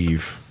can't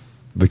believe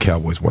the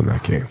Cowboys won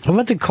that game. How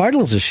about the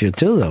Cardinals this year,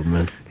 too, though,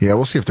 man? Yeah,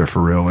 we'll see if they're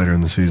for real later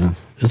in the season.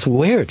 It's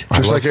weird.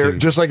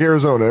 Just like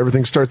Arizona.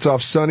 Everything starts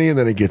off sunny and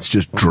then it gets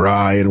just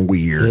dry and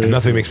weird.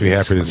 Nothing makes me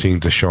happier than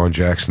seeing Deshaun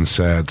Jackson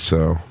sad,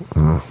 so.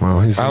 Well,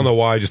 I don't know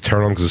why I just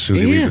turn on because as soon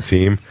as he leaves the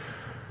team.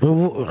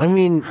 I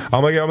mean,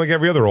 I'm like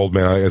every other old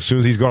man. As soon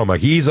as he's gone, I'm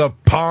like, he's a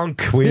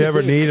punk. We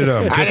never needed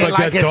him. Just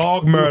like that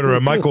dog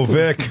murderer, Michael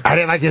Vick. I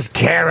didn't like his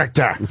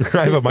character.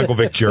 I have a Michael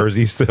Vick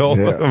jersey still.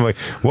 Yeah. I'm like,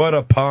 what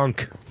a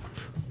punk.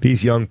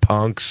 These young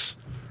punks.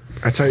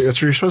 I tell you, that's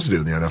what you're supposed to do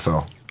in the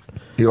NFL.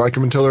 You like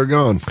them until they're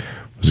gone.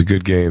 It was a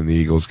good game, the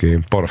Eagles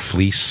game. Bought a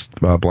fleece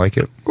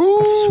blanket.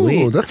 Ooh,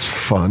 sweet. That's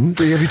fun.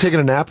 Have you taken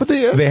a nap with it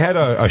yet? They had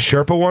a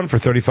Sherpa one for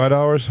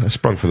 $35. I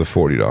sprung for the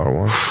 $40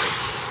 one.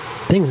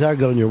 Things are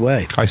going your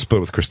way. I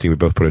split with Christine. We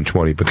both put in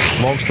 20. But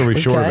long story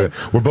short of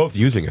it, we're both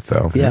using it,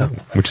 though. Yeah.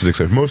 Which is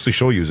exciting. Mostly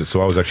she'll use it,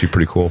 so I was actually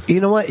pretty cool.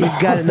 You know what?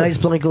 You've got a nice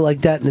blanket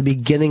like that in the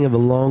beginning of a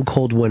long,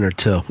 cold winter,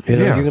 too. You're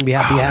going to be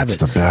happy to have that's it.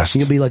 the best.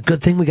 You're going to be like,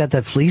 good thing we got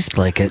that fleece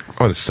blanket.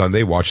 On a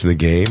Sunday, watching the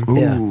game,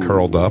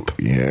 curled up.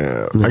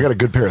 Yeah. I got a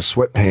good pair of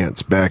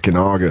sweatpants back in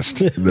August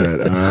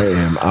that I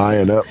am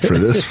eyeing up for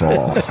this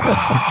fall.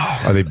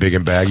 Are they big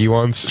and baggy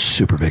ones?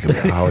 Super big and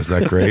baggy. Oh, isn't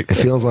that great? It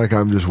feels like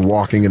I'm just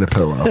walking in a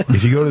pillow.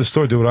 If you go to the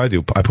store, do what I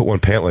do. I put one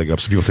pant leg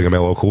up so people think I'm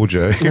LL Cool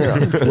J. Yeah.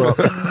 Well,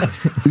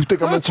 you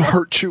think I'm meant to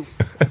hurt you?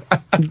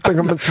 You think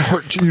I'm meant to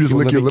hurt you? You just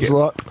lick your lips a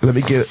lot? Let me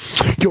get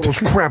it. Yo, those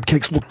crab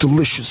cakes look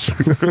delicious.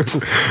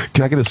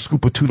 Can I get a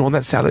scoop of tuna on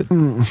that salad?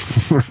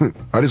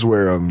 I just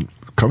wear them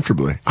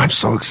comfortably. I'm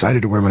so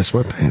excited to wear my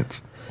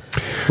sweatpants.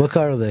 What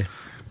color are they?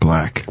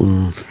 Black.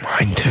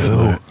 Mine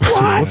too.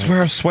 Let's wear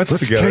our sweats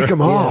Let's together. take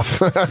them off.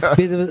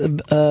 Be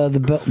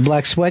the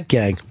Black Sweat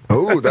Gang.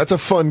 Oh, that's a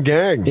fun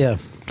gang. Yeah.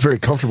 Very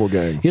comfortable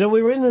gang. You know,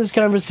 we were in this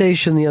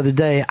conversation the other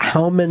day.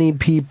 How many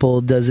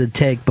people does it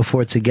take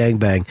before it's a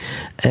gangbang?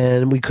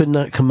 And we could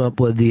not come up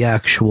with the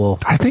actual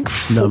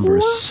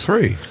numbers.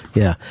 3.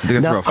 Yeah.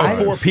 Now,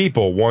 4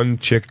 people. One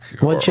chick.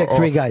 One chick,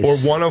 3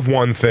 guys. Or one of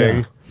one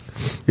thing.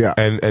 Yeah.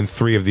 And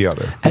 3 of the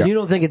other. And you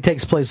don't think it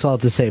takes place all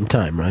at the same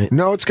time, right?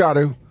 No, it's got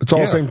to. It's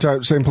all same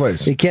time, same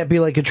place. It can't be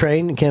like a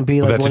train. It can't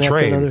be like that's one a after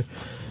train. another.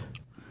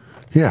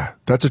 Yeah,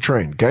 that's a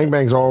train.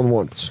 Gangbangs all in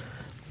once.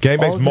 Gangbangs,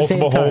 All at the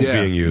multiple same holes time.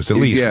 being used. At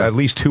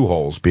least 2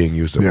 holes being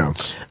used at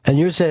once. And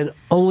you're saying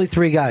only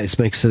 3 guys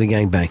makes it a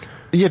gangbang.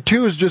 Yeah,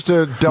 2 is just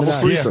a devil's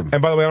threesome.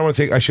 And by the way, I don't want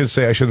to take. I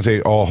shouldn't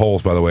say all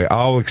holes. By the way,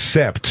 I'll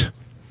accept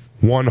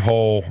 1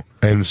 hole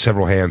and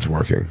several hands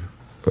working.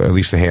 At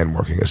least a hand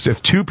working.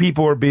 If 2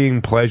 people are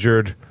being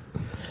pleasured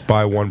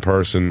by one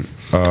person.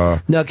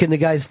 Now, do the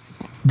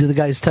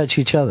guys touch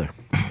each other?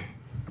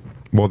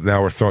 Well,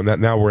 now we're throwing that.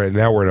 Now we're in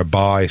a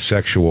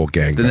bisexual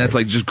gang. Then that's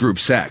like just group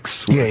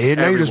sex. Yeah,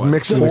 now you're just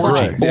mixing the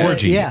orgy, gray.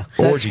 orgy, Yeah,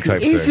 orgy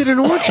type Is thing. it an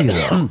orgy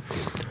though?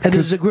 And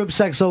is the group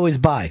sex always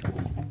bi?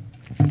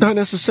 Not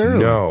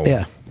necessarily. No.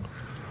 Yeah.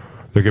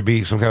 There could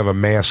be some kind of a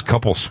mass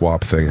couple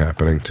swap thing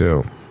happening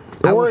too.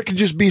 Or it could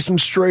just be some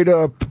straight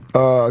up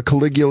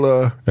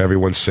Caligula.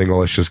 Everyone's single.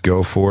 Let's just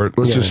go for it.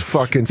 Let's just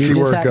fucking see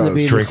where it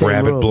goes. Drink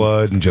rabbit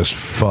blood and just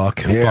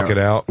fuck it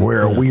out.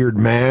 Wear a weird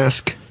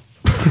mask.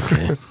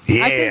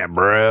 Yeah,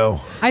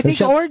 bro. I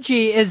think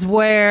orgy is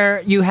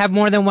where you have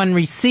more than one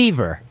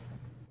receiver.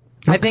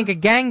 I think a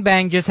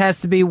gangbang just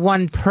has to be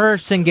one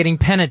person getting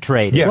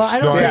penetrated. Yes, Well, I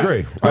don't think-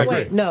 agree. But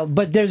wait, no,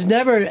 but there's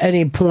never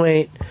any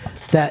point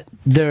that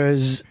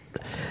there's.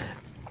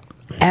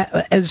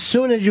 As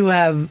soon as you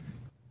have.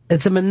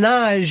 It's a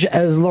menage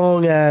as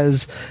long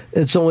as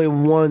it's only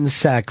one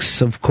sex,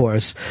 of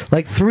course.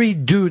 Like 3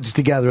 dudes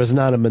together is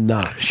not a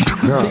menage.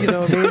 No. You know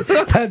what I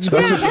mean?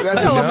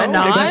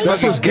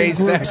 That's just gay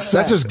sex.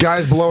 That's just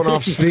guys blowing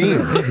off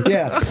steam.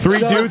 Yeah. Three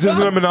dudes isn't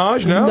a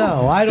menage, no?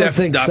 No, I don't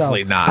think so.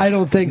 Definitely not. I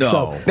don't think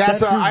so.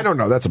 That's I don't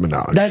know. That's a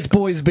menage. That's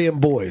boys being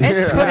boys.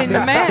 It's putting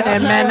the man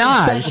in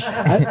menage.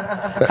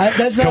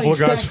 That's Couple how of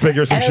guys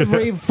figure some shit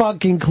every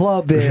fucking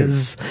club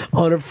is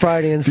on a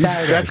Friday and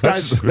Saturday.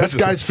 That's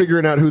guys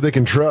figuring out who they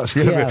can trust.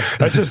 Yeah.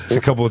 That's just a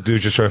couple of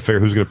dudes just trying to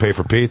figure who's going to pay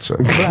for pizza.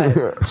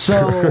 Right.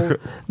 So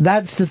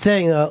that's the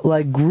thing.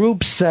 Like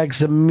group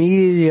sex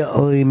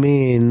immediately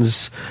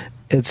means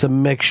it's a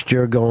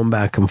mixture going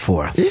back and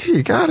forth. Yeah,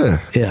 you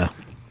gotta. Yeah.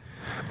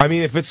 I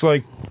mean, if it's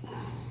like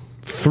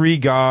 3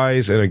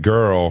 guys and a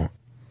girl,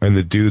 and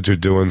the dudes are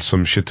doing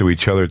some shit to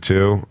each other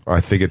too,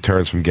 I think it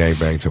turns from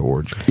gangbang to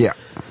orgy. Yeah.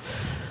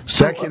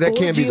 So that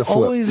can't be the flip.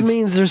 Always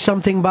means there's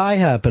something bi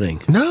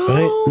happening. No.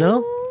 Right?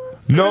 No.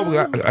 No,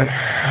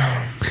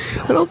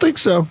 I don't think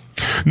so.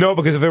 No,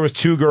 because if there was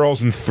 2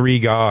 girls and 3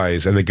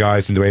 guys, and the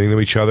guys didn't do anything to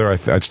each other,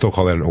 I'd still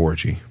call that an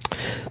orgy.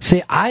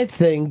 See, I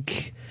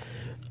think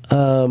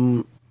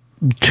 2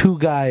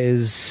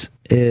 guys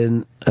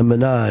in a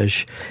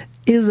menage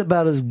is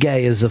about as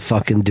gay as a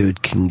fucking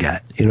dude can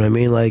get. You know what I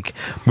mean? Like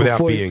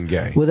Without being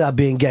gay. Without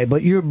being gay,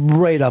 but you're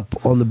right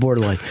up on the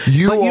borderline.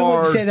 You But wouldn't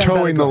are say that about a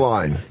towing the girl.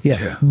 line.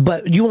 Yeah,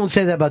 but you won't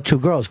say that about 2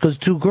 girls because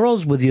 2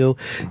 girls with you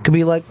could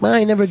be like,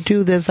 I never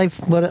do this.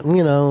 But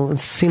you know,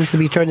 it seems to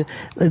be turning.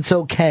 It's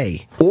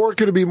okay. Or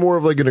could it be more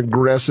of like an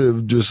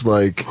aggressive, just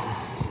like,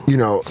 you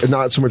know,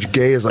 not so much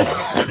gay as like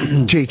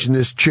teaching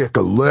this chick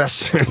a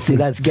lesson. See,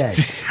 that's gay.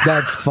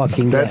 That's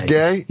fucking gay. That's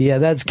gay? Yeah,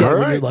 that's gay. All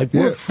When right. you're like,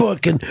 Yeah.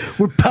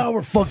 we're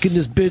power fucking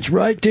this bitch,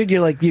 right, dude?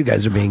 You're like, you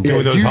guys are being gay.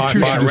 Doing those you high two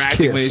should fives, just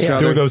kiss.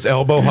 doing those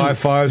elbow high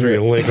fives where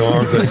you link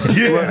arms. Like,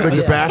 Like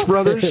the Bash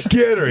Brothers?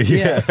 Get her,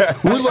 yeah.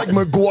 We're like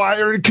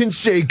McGuire and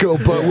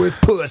Canseco, but with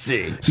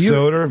pussy.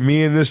 Soder,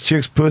 me and this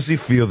chick's pussy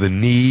feel the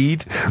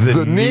need.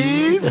 The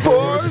need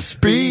for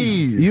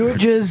speed. You're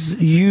just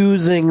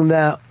using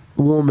that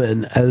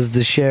woman as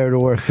the shared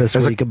orifice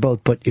where you can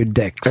both put your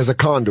dicks. As a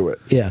conduit.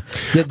 Yeah.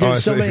 There's I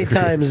so see. many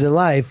times in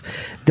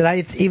life that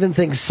I even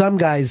think some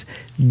guys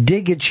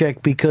dig a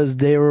chick because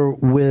they were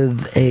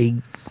with a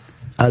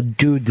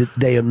dude that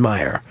they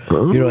admire.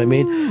 You know what I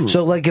mean?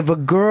 So, like, if a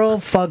girl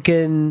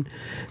fucking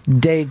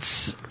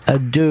dates a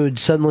dude,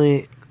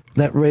 suddenly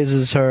that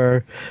raises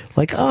her,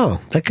 like,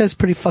 oh, that guy's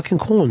pretty fucking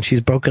cool, and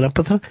she's broken up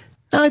with her.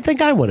 No, I think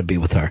I want to be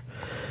with her.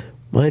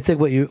 Well, I think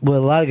what a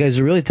lot of guys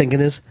are really thinking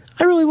is,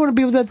 I really want to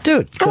be with that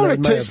dude. I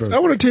want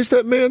to taste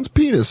that man's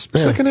penis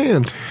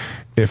secondhand.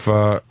 If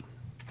 2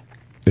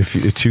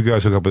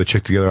 guys hook up with a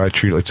chick together, I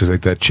treat it like just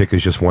like that chick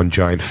is just one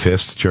giant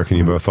fist jerking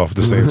you both off at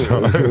the same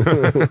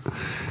time.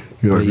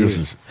 You're like, this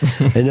is.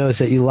 I noticed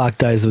that you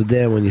locked eyes with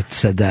Dan when you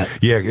said that.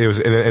 Yeah, it was,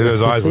 and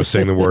his eyes was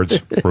saying the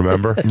words.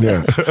 Remember?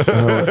 Yeah.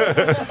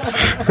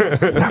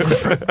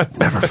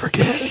 Never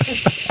forget.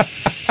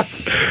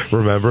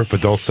 Remember,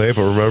 but don't say it.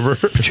 But remember.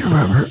 But you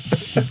remember,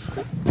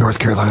 North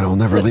Carolina will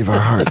never leave our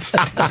hearts.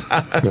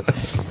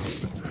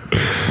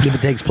 If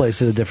it takes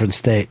place in a different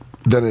state.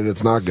 Then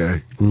it's not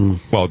gay.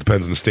 Well, it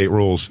depends on the state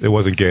rules. It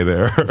wasn't gay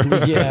there.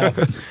 Yeah.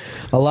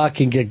 A lot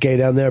can get gay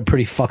down there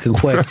pretty fucking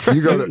quick.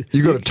 You go to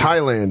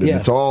Thailand and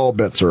it's all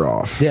bets are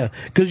off. Yeah,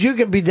 because you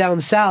can be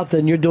down south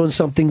and you're doing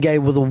something gay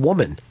with a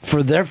woman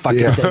for their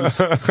fucking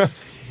things.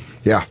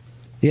 Yeah.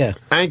 Yeah.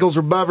 Ankles are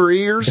above her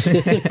ears.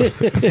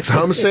 It's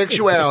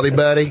homosexuality,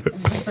 buddy.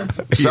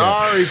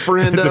 Sorry,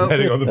 friendo.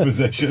 Depending on the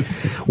position.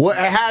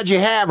 How'd you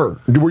have her?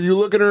 Were you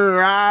looking at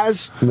her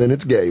eyes? Then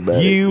it's gay,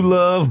 buddy. You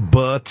love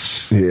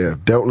butts. Yeah,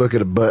 don't look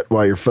at a butt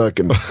while you're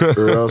fucking,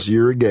 or else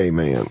you're a gay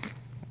man.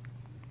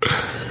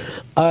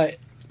 All right,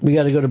 we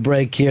got to go to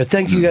break here.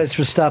 Thank you guys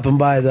for stopping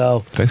by,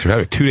 though. Thanks for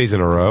having me 2 days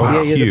in a row.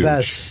 Yeah, you're Huge. the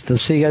best. I'll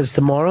see you guys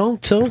tomorrow,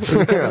 too. Well,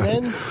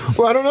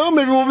 I don't know.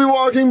 Maybe we'll be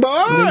walking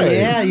by.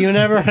 Yeah, you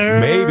never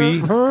heard.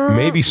 Maybe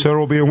Soder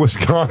will be in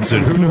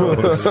Wisconsin. Who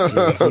knows?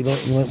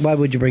 Why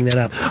would you bring that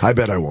up? I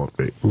bet I won't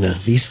be. No,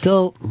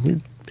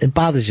 it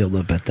bothers you a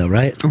little bit, though,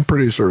 right? I'm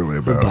pretty surly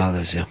about it. It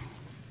bothers you.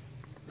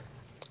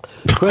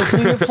 Chris,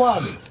 do your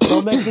plug.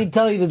 Don't make me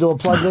tell you to do a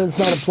plug, then it's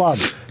not a plug.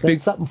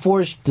 That's something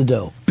forced to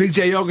do. Big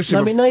J. Okerson.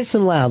 I mean, nice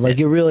and loud, like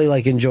you really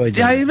enjoyed it.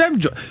 Yeah, I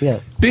enjoy. Yeah.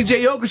 Big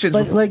J.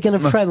 Okerson. Like in a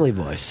friendly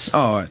voice.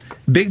 Oh,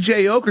 Big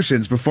J.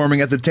 Okerson's performing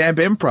at the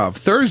Tampa Improv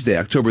Thursday,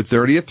 October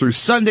 30th through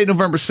Sunday,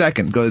 November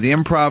 2nd. Go to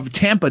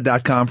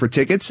theimprovtampa.com for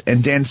tickets.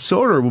 And Dan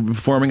Soder will be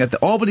performing at the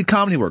Albany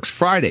Comedy Works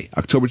Friday,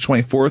 October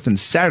 24th and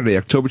Saturday,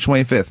 October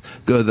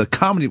 25th. Go to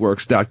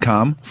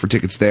thecomedyworks.com for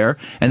tickets there.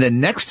 And then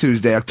next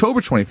Tuesday,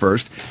 October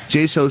 21st,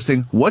 Jay's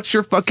hosting What's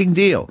Your Fucking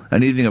Deal?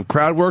 An evening of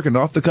crowd work and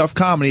off-the-cuff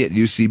comedy at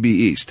UCB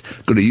East.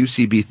 Go to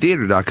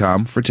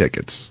ucbtheater.com for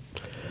tickets.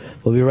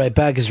 We'll be right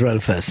back as Ron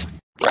Fez.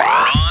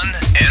 Ron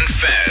and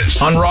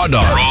Fez on Raw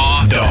Dog.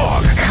 Raw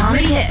Dog.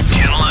 Comedy Hits.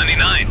 Channel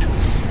 99.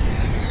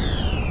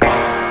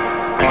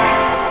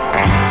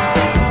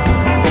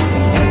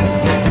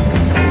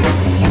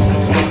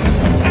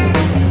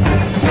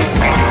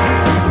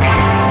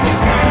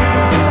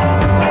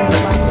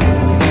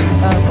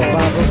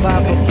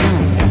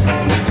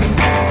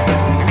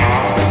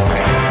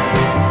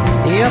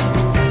 Yep.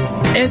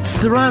 It's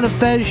the Ron and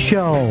Fez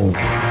Show.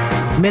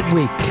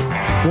 Midweek.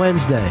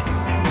 Wednesday.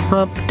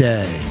 Hump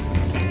Day.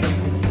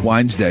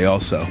 Wine's Day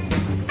also.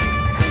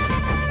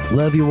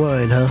 Love your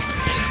wine, huh?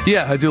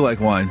 Yeah, I do like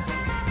wine.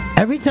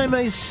 Every time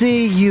I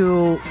see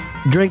you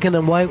drinking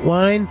a white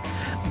wine,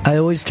 I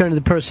always turn to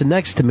the person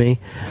next to me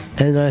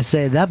and I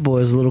say, that boy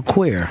is a little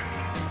queer.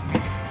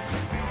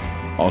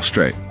 All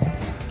straight.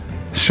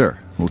 Sure.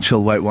 A little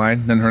chilled white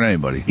wine, doesn't hurt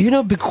anybody. You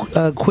know,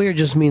 queer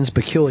just means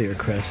peculiar,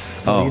 Chris.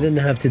 So you didn't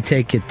have to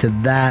take it to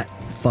that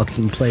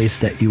fucking place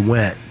that you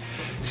went.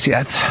 See,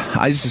 I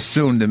just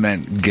assumed it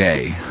meant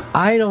gay.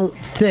 I don't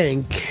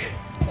think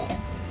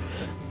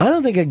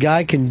a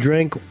guy can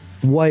drink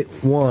white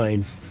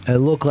wine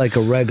and look like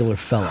a regular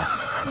fella.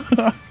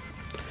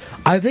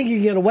 I think you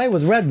can get away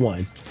with red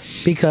wine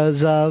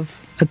because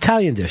of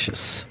Italian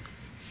dishes.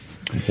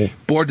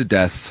 Bored to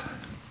death.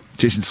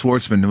 Jason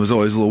Schwartzman was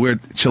always a little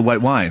weird. Chill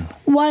white wine.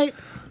 White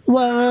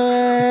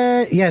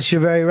wine. Yes,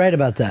 you're very right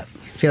about that.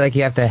 I feel like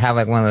you have to have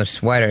like one of those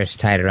sweaters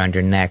tied around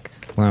your neck,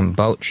 wearing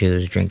boat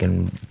shoes,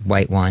 drinking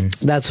white wine.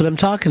 That's what I'm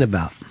talking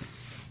about.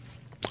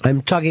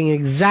 I'm talking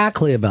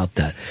exactly about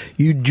that.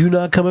 You do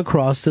not come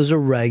across as a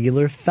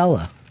regular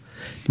fella.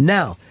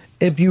 Now,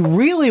 if you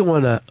really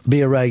want to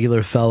be a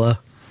regular fella,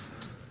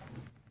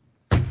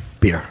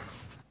 beer.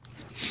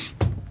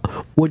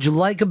 Would you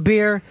like a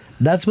beer?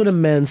 That's what a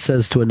man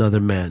says to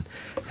another man.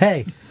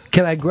 Hey,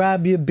 can I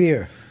grab you a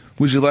beer?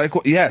 Would you like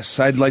one? Yes,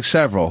 I'd like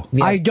several.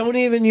 Yeah. I don't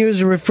even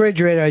use a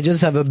refrigerator. I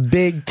just have a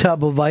big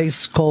tub of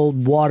ice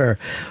cold water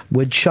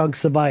with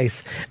chunks of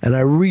ice, and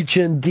I reach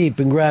in deep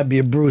and grab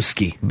you a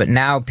brewski. But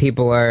now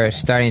people are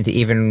starting to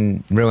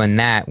even ruin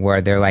that,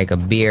 where they're like a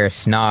beer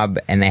snob,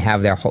 and they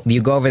have their whole,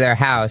 you go over their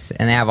house,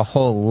 and they have a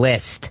whole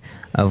list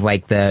of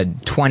like the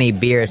 20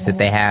 beers that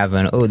they have,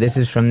 and this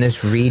is from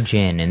this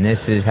region, and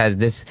this is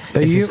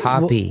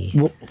hoppy.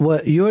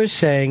 What you're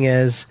saying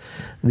is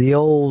the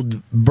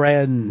old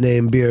brand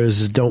name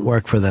beers don't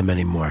work for them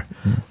anymore.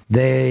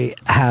 They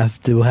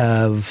have to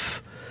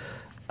have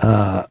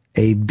a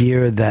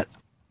beer that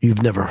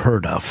you've never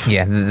heard of.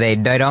 Yeah,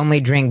 they'd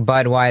only drink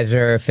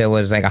Budweiser if it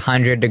was like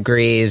 100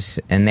 degrees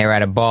and they were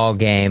at a ball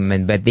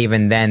game, but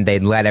even then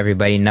they'd let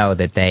everybody know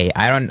that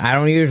I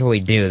don't usually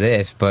do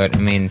this, but I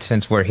mean,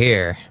 since we're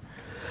here.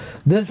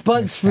 This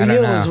Bud's for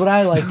you is what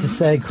I like to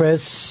say,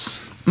 Chris.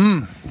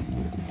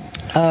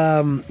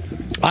 I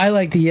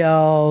like to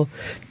yell,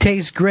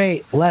 tastes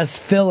great, less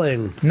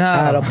filling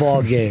at a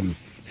ball game.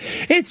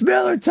 It's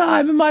Miller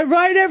time, am I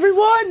right,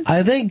 everyone?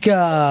 I think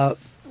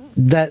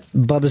that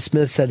Bubba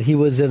Smith said he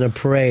was in a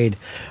parade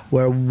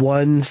where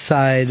one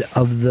side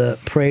of the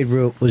parade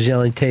route was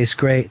yelling tastes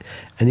great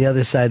and the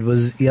other side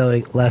was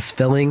yelling less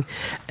filling,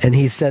 and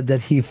he said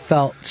that he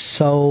felt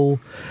so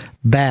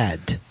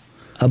bad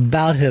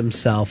about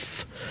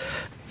himself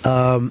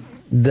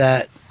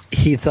that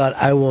he thought,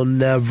 I will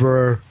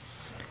never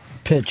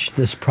pitch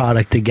this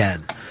product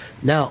again.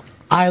 Now,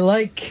 I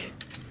like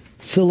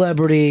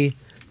celebrity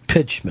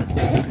pitchment.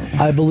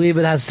 I believe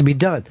it has to be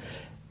done.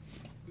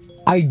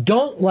 I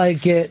don't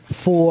like it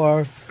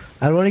for,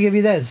 I don't want to give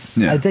you this.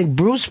 Yeah. I think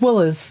Bruce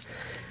Willis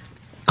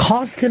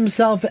cost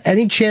himself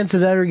any chance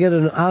of ever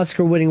getting an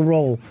Oscar-winning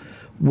role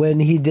when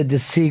he did the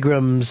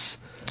Seagram's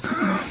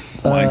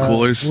wine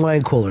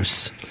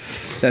coolers.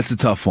 That's a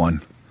tough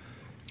one.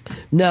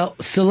 Now,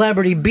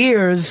 celebrity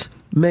beers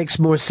makes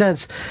more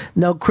sense.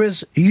 Now,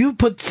 Chris, you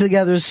put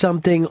together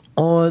something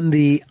on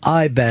the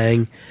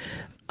iBang,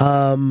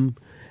 and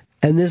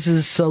this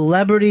is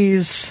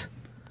celebrities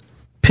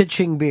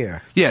pitching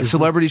beer. Yeah,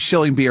 celebrities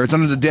shilling beer. It's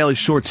under the Daily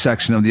Short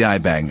section of the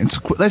iBang. It's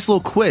a nice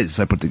little quiz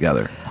I put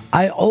together.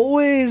 I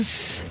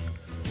always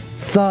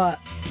thought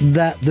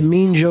that the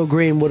Mean Joe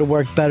Green would have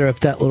worked better if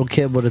that little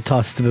kid would have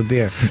tossed him a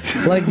beer.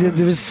 Like,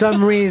 there was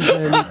some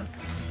reason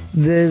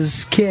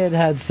this kid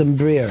had some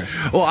beer.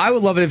 Well, I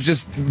would love it if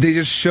they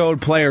just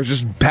showed players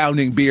just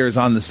pounding beers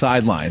on the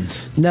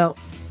sidelines. Now,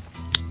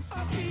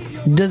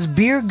 does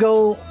beer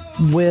go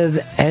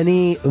with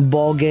any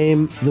ball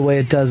game the way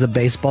it does a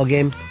baseball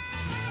game?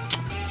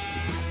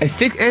 I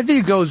think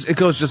it goes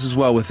just as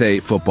well with a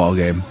football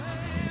game.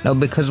 No,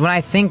 because when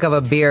I think of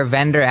a beer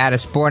vendor at a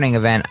sporting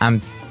event,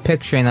 I'm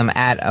picturing them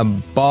at a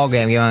ball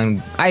game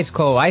yelling, ice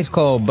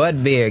cold,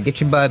 Bud beer,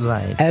 get your Bud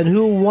Light. And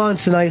who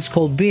wants an ice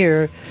cold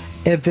beer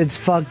if it's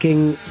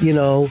fucking,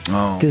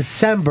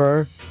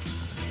 December?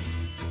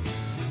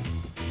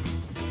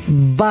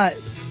 But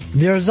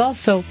there's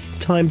also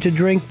time to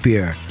drink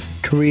beer,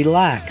 to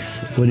relax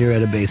when you're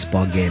at a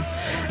baseball game.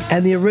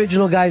 And the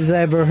original guys that I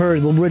ever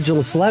heard, the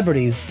original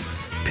celebrities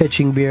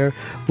pitching beer,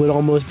 would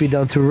almost be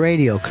done through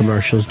radio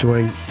commercials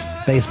during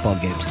baseball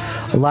games.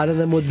 A lot of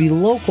them would be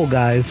local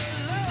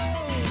guys,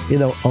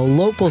 a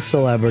local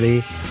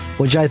celebrity,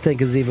 which I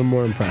think is even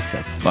more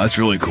impressive. Oh, that's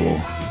really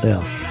cool.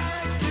 Yeah.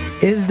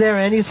 Is there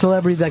any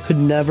celebrity that could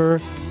never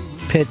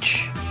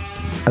pitch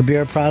a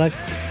beer product?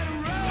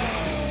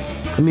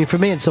 I mean, for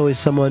me, it's always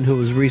someone who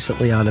was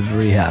recently out of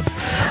rehab.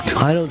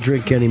 I don't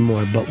drink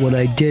anymore, but when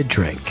I did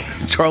drink...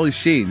 Charlie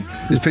Sheen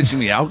is pitching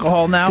me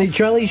alcohol now? See,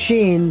 Charlie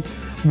Sheen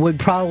would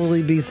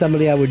probably be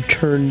somebody I would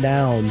turn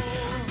down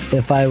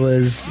if I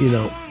was,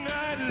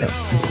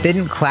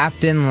 Didn't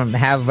Clapton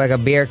have like a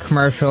beer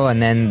commercial,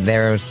 and then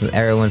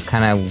everyone's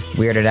kind of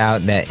weirded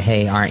out that,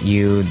 hey, haven't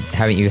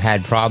you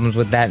had problems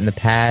with that in the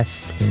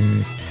past?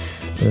 And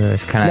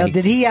it's kind of... Now,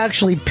 did he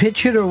actually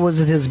pitch it, or was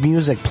it his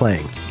music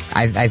playing?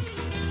 I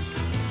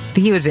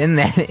think he was in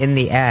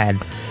the ad.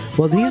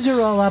 Well, these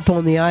are all up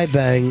on the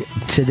iBang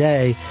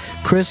today.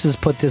 Chris has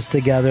put this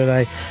together,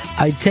 and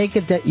I take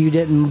it that you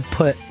didn't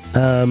put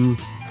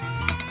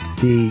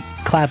the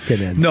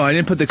Clapton in. No, I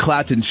didn't put the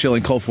Clapton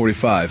Chilling Cold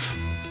 45.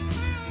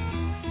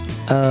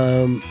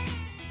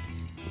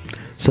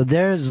 So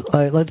there's... All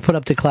right, let's put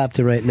up the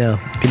Clapton right now.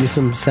 Give me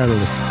some sound of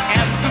this.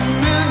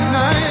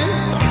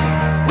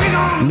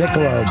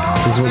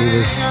 Michelob is what he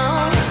was...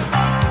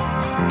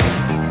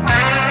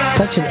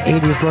 Such an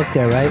 80s look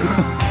there, right?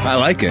 I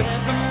like it.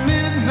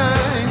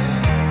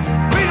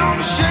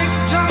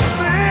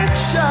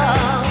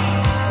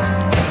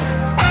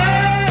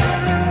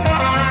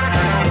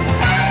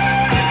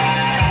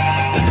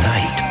 The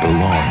night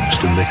belongs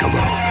to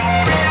Michelob.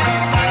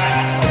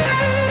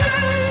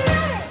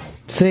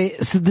 See,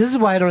 so this is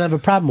why I don't have a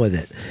problem with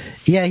it.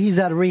 Yeah, he's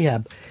out of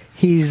rehab.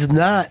 He's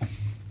not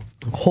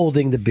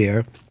holding the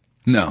beer.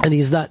 No. And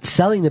he's not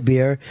selling the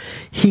beer.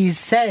 He's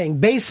saying,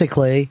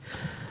 basically...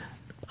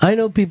 I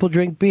know people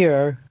drink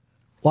beer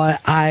while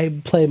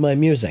I play my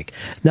music.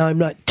 Now, I'm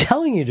not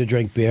telling you to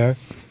drink beer.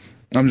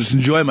 I'm just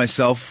enjoying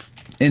myself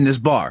in this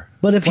bar.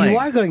 But if you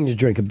are going to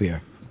drink a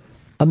beer,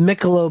 a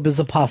Michelob is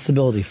a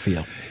possibility for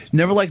you.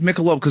 Never liked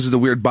Michelob because of the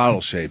weird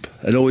bottle shape.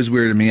 It always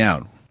weirded me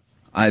out.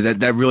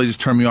 That really just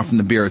turned me off from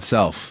the beer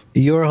itself.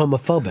 You're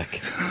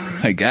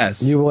homophobic. I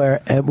guess. You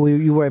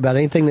worry about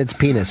anything that's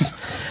penis.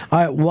 All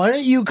right, why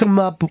don't you come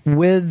up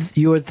with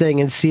your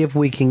thing and see if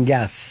we can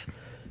guess,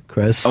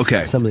 Chris?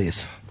 Okay. Some of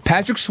these.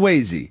 Patrick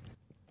Swayze.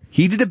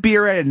 He did a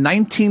beer ad in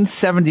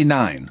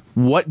 1979.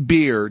 What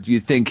beer do you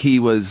think he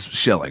was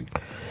shilling?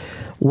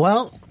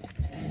 Well,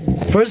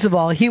 first of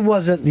all, he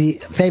wasn't the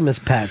famous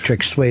Patrick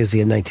Swayze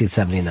in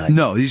 1979.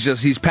 No,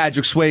 he's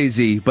Patrick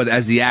Swayze, but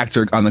as the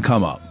actor on the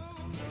come up.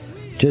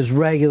 Just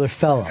regular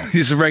fellow.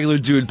 He's a regular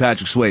dude,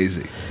 Patrick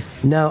Swayze.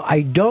 Now,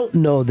 I don't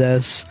know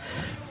this,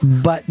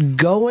 but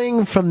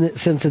going from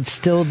since it's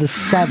still the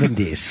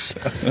 70s,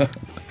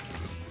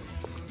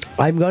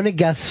 I'm going to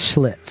guess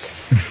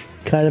Schlitz.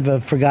 Kind of a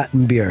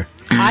forgotten beer.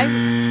 I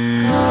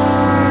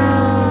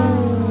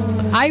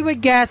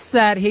would guess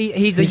that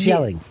he's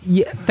yelling.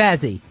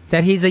 Fezzi.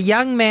 That he's a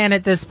young man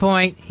at this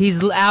point.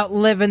 He's out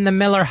living the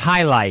Miller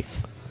High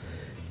Life.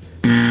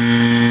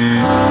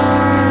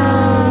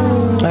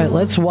 All right,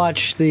 let's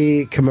watch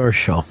the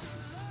commercial.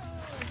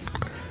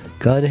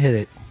 Go ahead and hit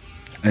it.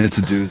 And it's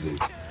a doozy.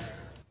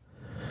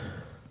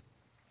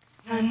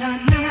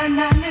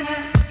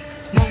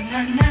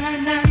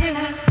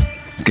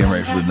 Getting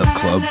ready for the Nut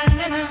Club.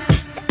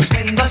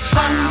 When the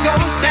sun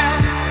goes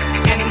down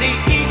and the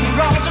evening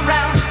rolls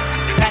around,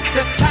 that's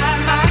the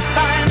time I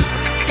find.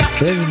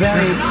 This is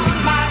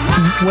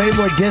way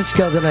more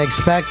disco than I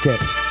expected.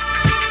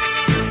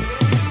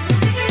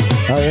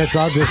 Oh, yeah, it's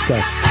all disco.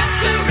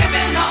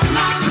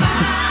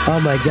 Oh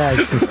my God,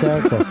 it's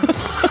hysterical.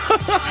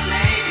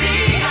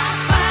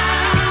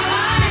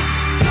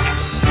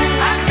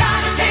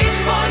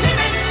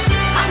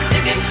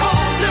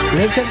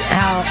 Listen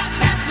how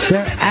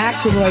they're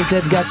acting like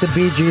they've got the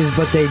Bee Gees,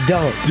 but they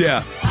don't.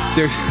 Yeah.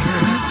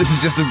 This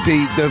is just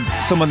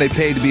someone they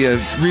paid to be a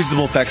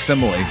reasonable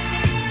facsimile.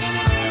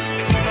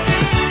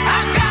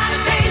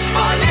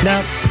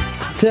 Now,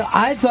 so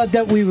I thought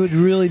that we would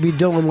really be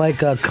doing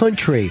like a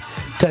country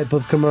type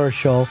of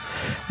commercial,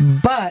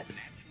 but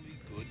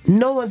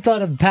no one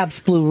thought of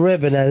Pabst Blue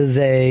Ribbon as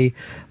a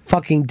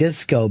fucking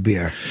disco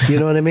beer. You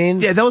know what I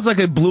mean? Yeah, that was like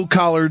a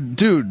blue-collar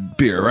dude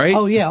beer, right?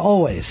 Oh, yeah,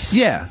 always.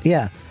 Yeah.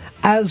 Yeah.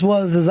 As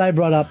I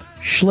brought up,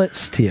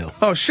 Schlitz to you.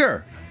 Oh,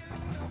 sure.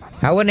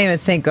 I wouldn't even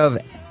think of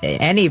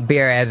any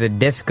beer as a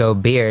disco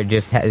beer,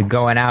 just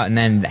going out and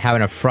then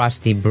having a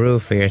frosty brew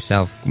for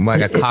yourself,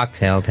 like a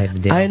cocktail type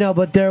of deal. I know,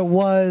 but there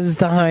was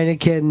the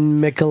Heineken,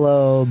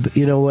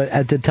 Michelob,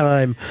 at the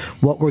time,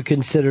 what were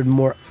considered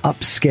more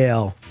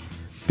upscale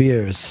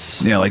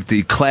beers. Yeah, like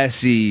the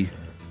classy,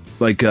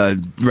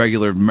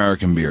 regular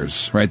American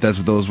beers, right? That's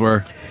what those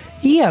were?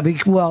 Yeah,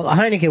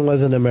 Heineken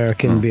was an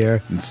American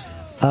beer.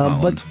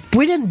 But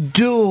we didn't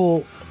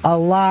do a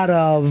lot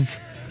of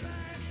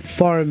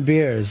foreign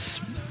beers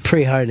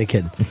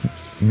pre-Heineken.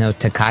 No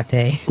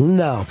Tecate?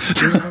 No.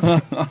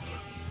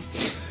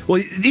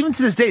 Well, even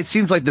to this day, it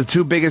seems like the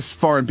two biggest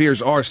foreign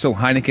beers are still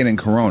Heineken and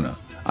Corona.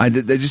 I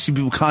just see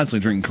people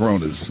constantly drinking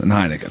Coronas and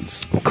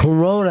Heinekens.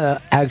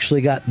 Corona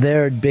actually got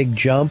their big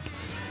jump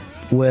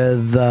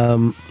with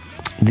the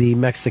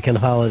Mexican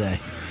holiday.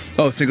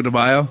 Oh, Cinco de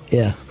Mayo?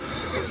 Yeah.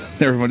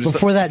 Everyone just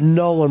Before that,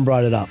 no one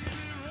brought it up.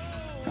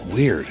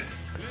 Weird.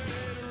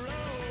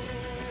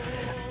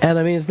 And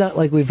I mean, it's not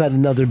like we've had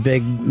another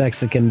big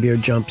Mexican beer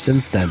jump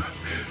since then.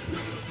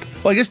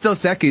 Well, I guess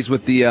Dos Equis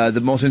with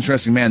the most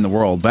interesting man in the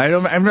world, but I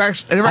never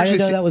actually didn't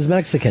know that was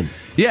Mexican.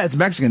 Yeah, it's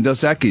Mexican, Dos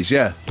Equis,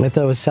 yeah. I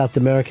thought it was South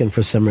American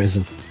for some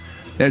reason.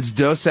 It's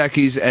Dos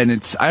Equis, and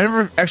I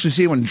never actually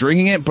see anyone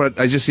drinking it, but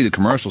I just see the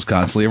commercials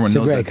constantly. Everyone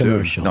knows that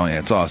commercial. too. Oh yeah,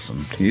 it's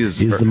awesome. He's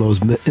the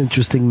most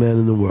interesting man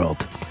in the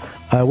world.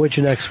 What's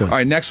your next one? All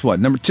right, next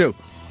one, number 2.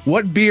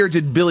 What beer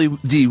did Billy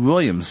D.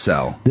 Williams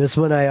sell? This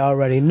one I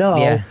already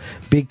know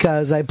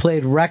because I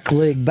played rec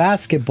league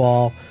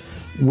basketball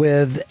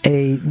with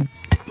a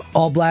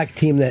all-black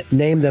team that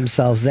named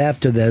themselves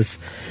after this,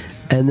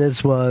 and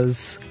this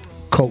was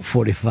Colt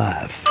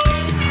 45. All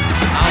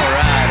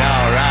right.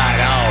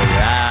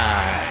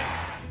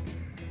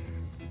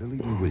 Billy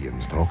D.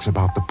 Williams talks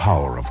about the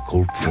power of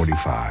Colt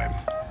 45.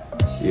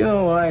 You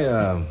know,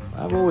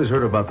 I've always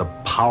heard about the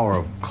power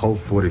of Colt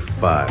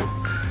 45,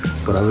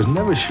 but I was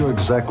never sure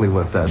exactly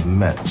what that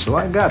meant, so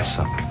I got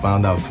some,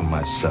 found out for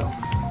myself.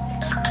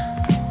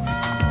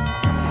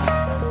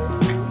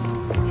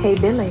 Hey,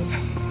 Billy,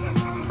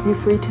 you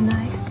free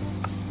tonight?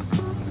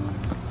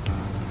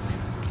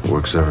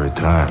 Works every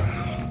time.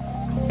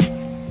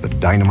 The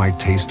dynamite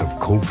taste of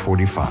Colt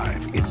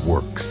 45, it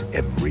works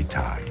every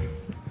time.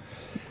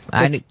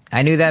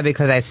 I knew that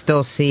because I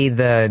still see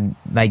the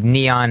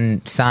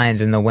neon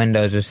signs in the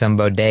windows of some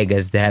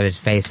bodegas that have his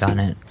face on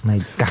it. I'm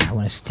like, God, I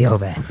want to steal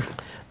that.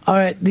 All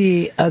right.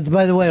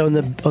 By the way, on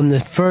the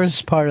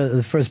first part of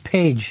the first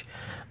page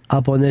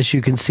up on this,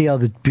 you can see all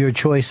the beer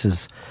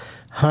choices: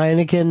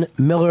 Heineken,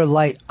 Miller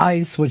Lite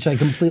Ice, which I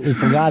completely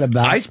forgot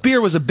about. Ice beer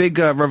was a big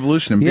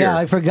revolution in beer. Yeah,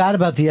 I forgot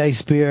about the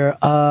ice beer,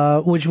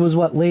 which was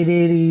late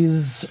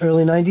 '80s,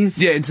 early '90s.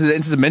 Yeah, into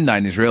the mid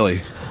 '90s,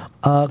 really.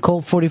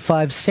 Colt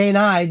 45, St.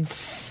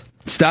 Ides.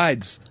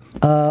 Stides.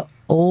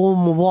 Old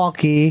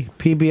Milwaukee,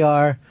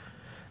 PBR,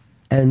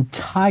 and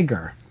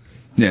Tiger.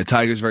 Yeah,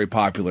 Tiger's very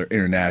popular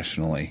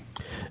internationally.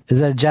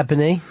 Is that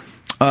Japanese?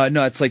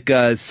 No, it's like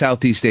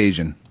Southeast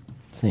Asian.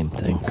 Same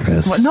thing,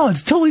 Chris. What? No,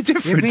 it's totally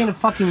different. You're being a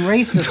fucking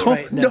racist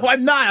right now. No,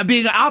 I'm not. I'm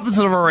being the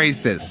opposite of a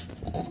racist.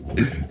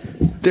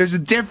 There's a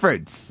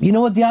difference. You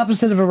know what the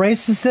opposite of a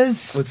racist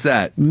is? What's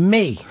that?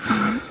 Me.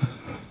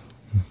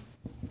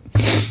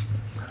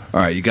 All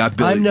right, you got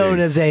Billy. I'm known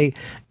as a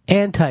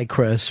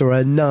anti-Chris or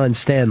a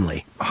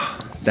non-Stanley.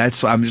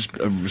 That's I'm just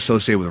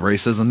associated with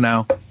racism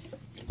now.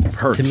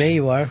 Hurts. To me,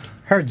 you are.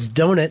 Hurts,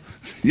 don't it?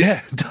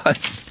 Yeah, it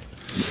does.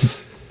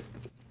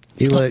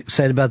 You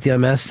excited about the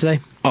unmasked today?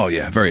 Oh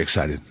yeah, very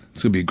excited.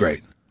 It's gonna be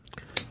great.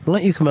 Why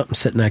don't you come up and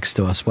sit next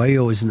to us? Why are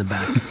you always in the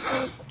back?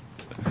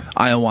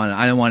 I don't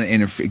want to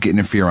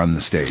interfere on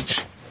the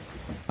stage.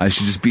 I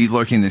should just be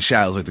lurking in the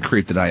shadows like the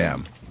creep that I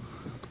am.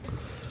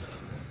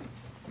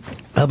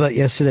 How about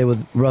yesterday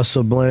with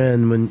Russell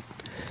Bland when,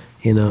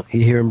 you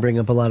hear him bring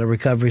up a lot of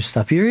recovery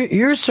stuff.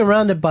 You're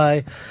surrounded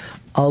by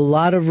a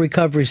lot of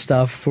recovery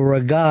stuff for a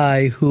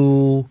guy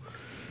who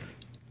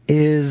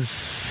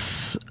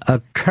is a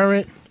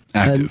current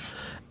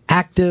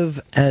active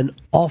and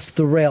off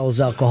the rails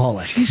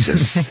alcoholic.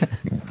 Jesus.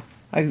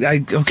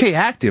 Okay,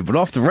 active, but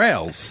off the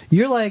rails.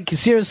 You're like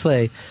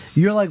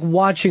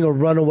watching a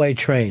runaway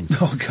train.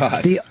 Oh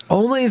God. The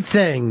only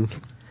thing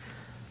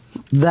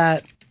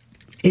that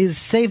is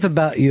safe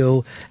about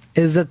you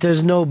is that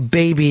there's no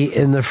baby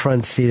in the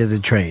front seat of the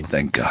train.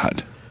 Thank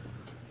God.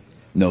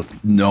 No,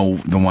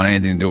 don't want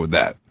anything to do with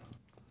that.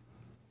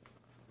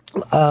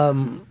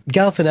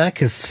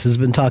 Galifianakis has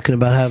been talking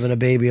about having a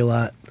baby a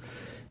lot.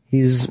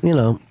 He's,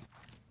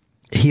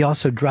 he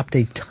also dropped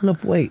a ton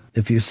of weight,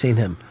 if you've seen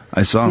him.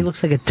 I saw him. He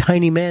looks like a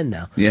tiny man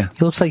now. Yeah.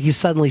 He looks like he's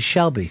suddenly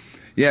Shelby.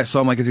 Yeah, I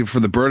saw him for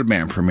the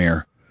Birdman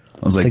premiere.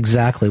 I was That's like,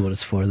 exactly what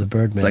it's for, the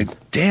Birdman. It's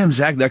like, damn,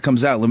 Zach, that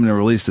comes out limited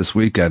release this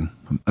weekend.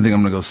 I think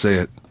I'm gonna go see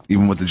it,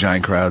 even with the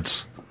giant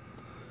crowds.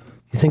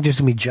 You think there's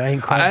gonna be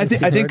giant crowds?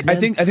 I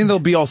think they'll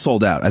be all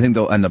sold out. I think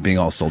they'll end up being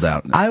all sold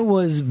out. I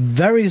was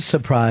very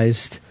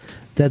surprised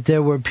that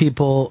there were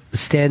people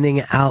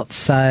standing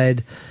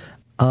outside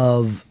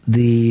of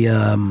the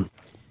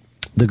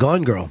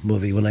Gone Girl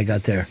movie when I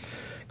got there,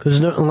 Because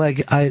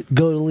like I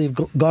go to leave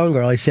Gone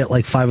Girl, I say at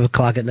like 5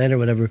 o'clock at night or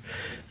whatever,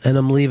 and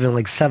I'm leaving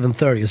like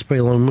 7:30. It's a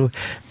pretty long movie,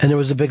 and there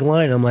was a big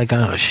line. I'm like,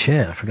 oh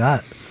shit, I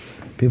forgot.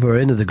 People are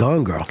into the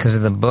Gone Girl because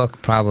of the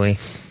book, probably.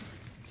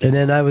 And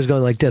then I was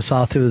going like this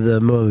all through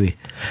the movie.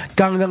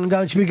 Gone, gone,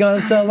 gone, she be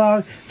gone so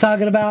long,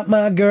 talking about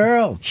my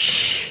girl.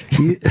 Shh.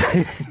 And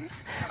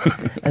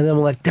then I'm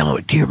like,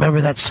 do you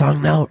remember that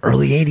song now?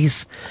 Early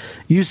 80s.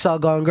 You saw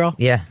Gone Girl?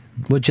 Yeah.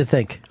 What'd you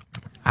think?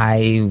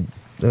 I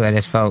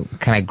just felt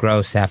kind of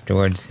gross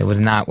afterwards. It was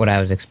not what I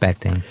was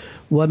expecting.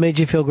 What made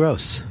you feel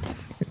gross?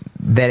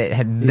 That it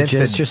had... You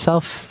just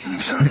yourself?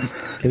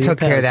 Took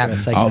care of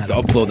that.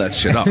 I'll blow that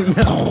shit up.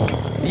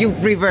 You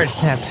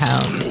reversed that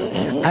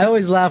pound. I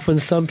always laugh when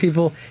some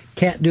people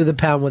can't do the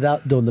pound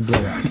without doing the blow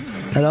up.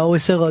 And I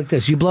always say it like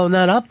this, you blowing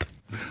that up?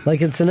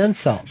 Like it's an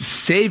insult.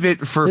 Save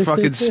it for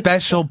fucking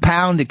special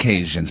pound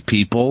occasions,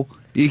 people.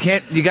 You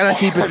gotta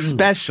keep it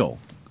special.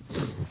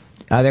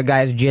 Other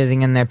guys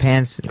jizzing in their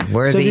pants.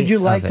 Worthy. So did you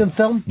like of the it.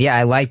 film? Yeah,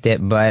 I liked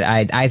it, but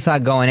I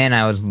thought going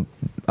in,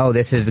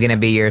 this is going to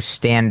be your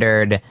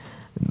standard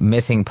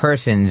missing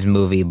persons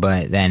movie,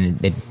 but then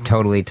it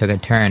totally took a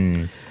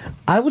turn.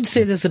 I would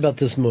say this about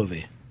this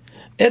movie.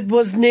 It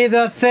was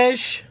neither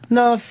fish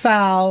nor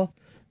fowl,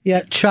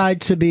 yet tried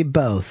to be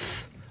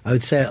both. I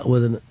would say it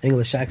with an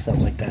English accent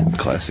like that.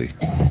 Classy.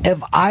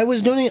 If I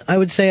was doing it, I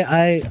would say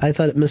I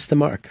thought it missed the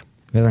mark.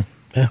 Really?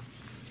 Yeah.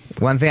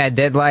 One thing I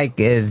did like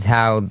is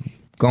how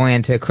going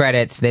into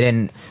credits, they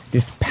didn't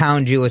just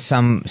pound you with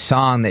some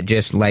song that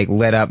just like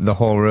lit up the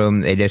whole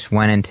room. They just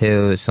went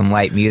into some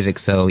light music,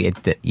 so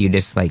you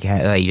just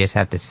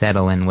have to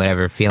settle in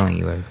whatever feeling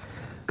you were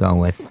going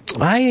with.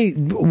 I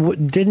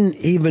didn't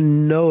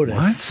even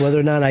notice whether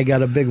or not I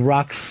got a big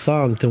rock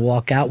song to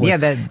walk out with.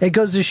 Yeah, it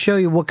goes to show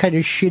you what kind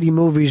of shitty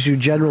movies you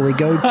generally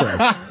go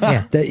to.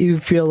 Yeah. That you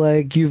feel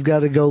like you've got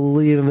to go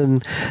leave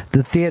in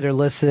the theater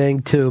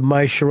listening to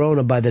My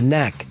Sharona by The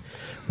Knack.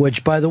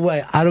 Which, by the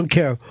way, I don't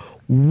care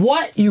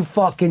what you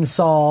fucking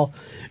saw,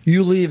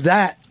 you leave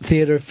that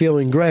theater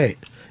feeling great.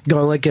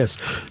 Going like this.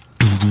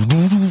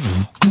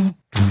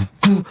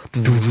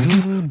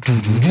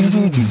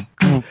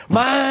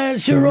 My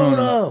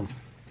Sharona.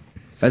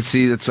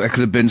 That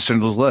could have been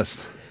Schindler's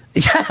List.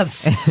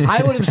 Yes,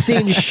 I would have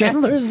seen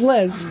Schindler's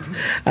List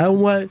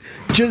and went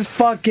just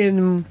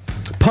fucking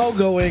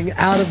pogoing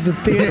out of the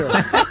theater.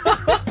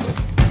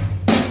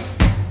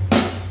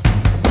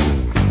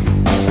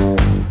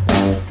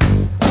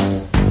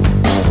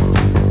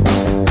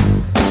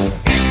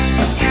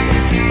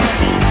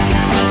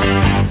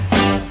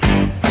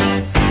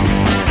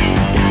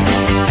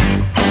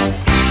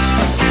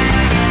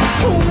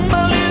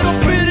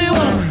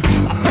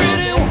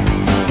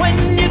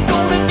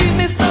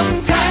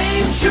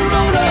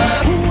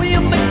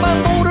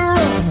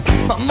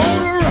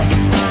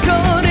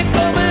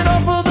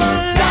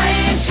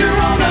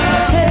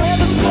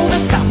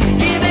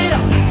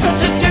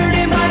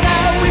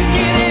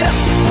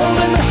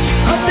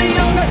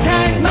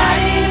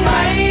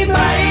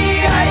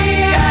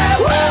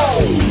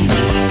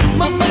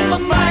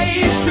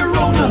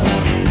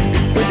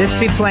 This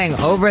be playing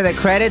over the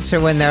credits or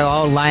when they're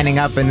all lining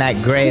up in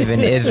that grave in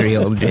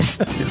Israel?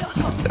 Just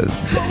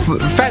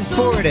fast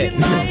forward it.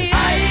 And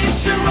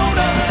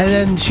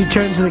then she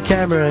turns to the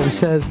camera and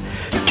says,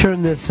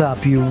 turn this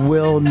up. You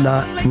will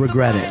not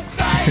regret it.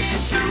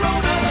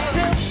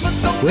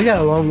 We got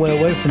a long way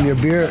away from your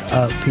beer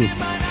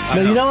piece.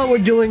 Now, you know what? We're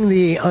doing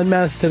the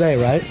Unmasked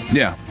today, right?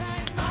 Yeah.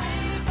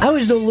 I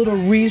was doing a little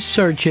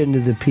research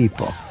into the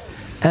people.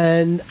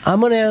 And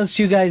I'm going to ask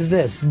you guys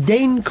this.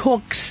 Dane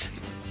Cook's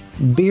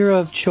beer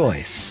of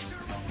choice.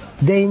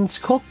 Dane's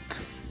Cook,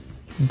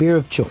 beer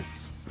of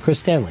choice. Chris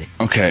Stanley.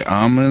 Okay,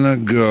 I'm gonna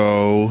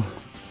go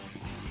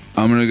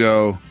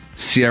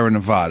Sierra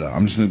Nevada.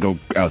 I'm just gonna go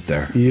out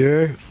there.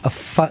 You're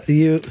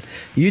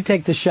you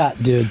take the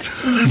shot, dude,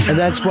 and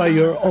that's why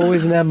you're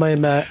always gonna have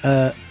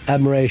my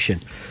admiration.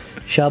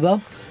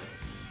 Shalbo?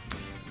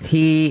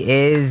 He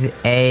is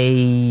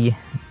a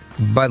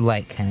Bud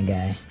Light kind of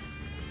guy.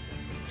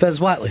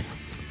 Fez Watley.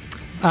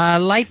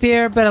 Light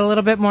beer, but a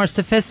little bit more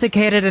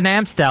sophisticated, and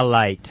Amstel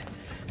Light.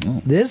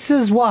 This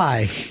is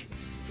why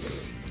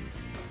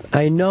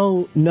I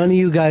know none of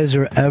you guys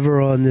are ever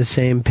on the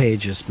same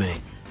page as me.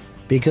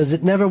 Because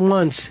it never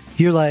once,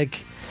 you're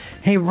like,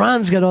 hey,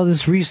 Ron's got all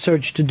this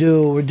research to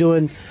do. We're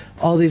doing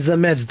all these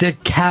unmasked.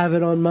 Dick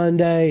Cavett on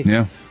Monday.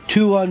 Yeah.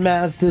 2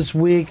 unmasked this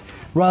week.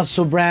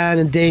 Russell Brand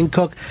and Dane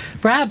Cook.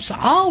 Perhaps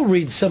I'll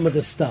read some of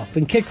this stuff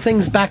and kick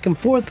things back and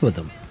forth with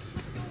them.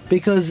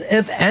 Because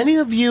if any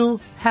of you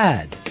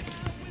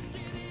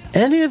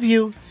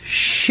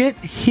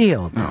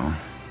shit-heeled,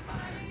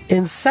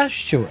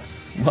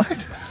 incestuous.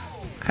 What?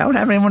 How would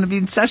anyone want to be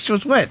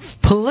incestuous with?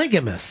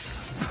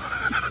 Polygamists,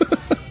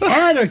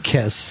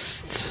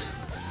 anarchists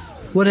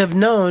would have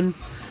known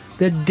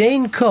that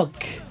Dane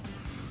Cook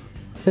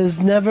has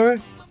never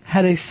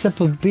had a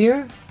sip of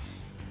beer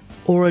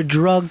or a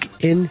drug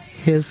in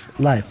his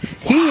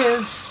life. He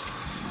is,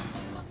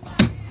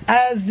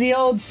 as the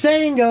old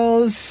saying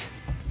goes,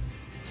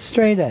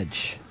 straight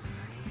edge.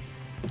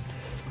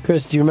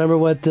 Chris, do you remember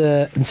what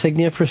the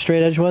insignia for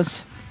straight edge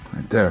was?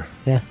 Right there.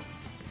 Yeah.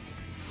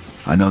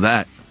 I know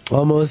that.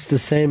 Almost the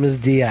same as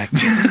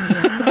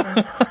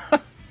DX.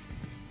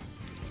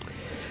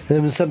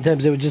 And then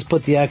sometimes they would just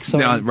put the X on.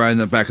 Yeah, right in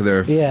the back of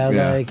their...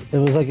 Yeah, like, it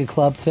was like a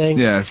club thing.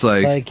 Yeah, it's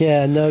like...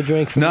 yeah, no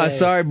drink for No, me.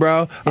 sorry,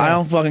 bro. I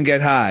don't fucking get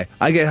high.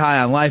 I get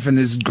high on life and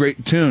these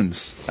great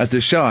tunes at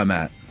this show I'm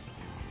at.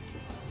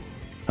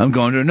 I'm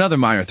going to another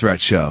Minor Threat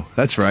show.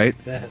 That's right.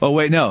 Oh,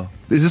 wait, no.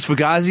 Is this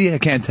Fugazi? I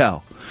can't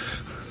tell.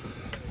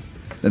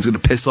 That's going to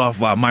piss off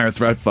Minor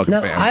Threat fucking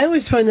Now, fans. I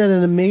always find that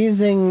an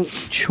amazing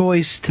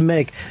choice to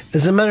make.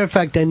 As a matter of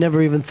fact, I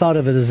never even thought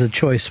of it as a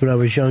choice when I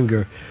was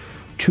younger.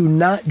 To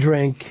not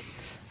drink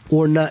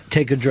or not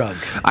take a drug.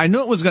 I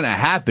knew it was going to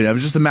happen. It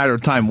was just a matter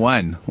of time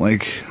when.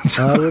 Like,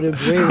 I would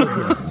agree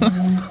with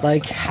you.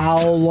 Like,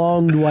 how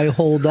long do I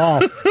hold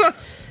off?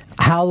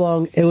 How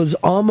long? It was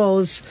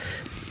almost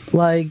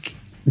like,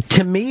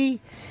 to me,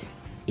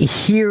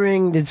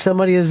 hearing that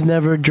somebody has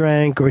never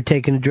drank or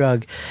taken a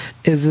drug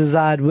is as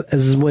odd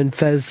as when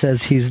Fez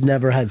says he's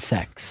never had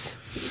sex.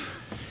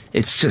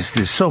 it's just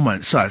there's so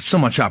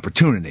much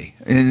opportunity,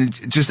 and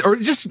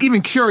just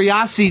even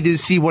curiosity to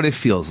see what it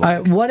feels like.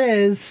 All right, what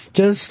is,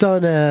 just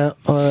on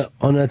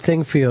a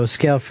thing for you,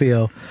 scale for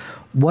you,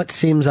 what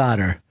seems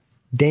odder,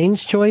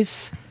 Dane's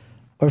choice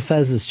or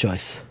Fez's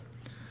choice?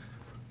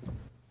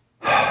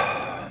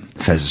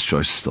 Fez's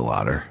choice is still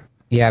odder.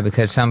 Yeah,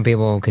 because some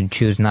people could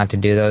choose not to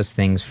do those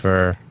things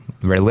for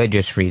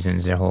religious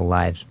reasons their whole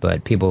lives,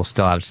 but people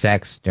still have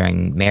sex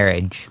during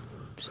marriage.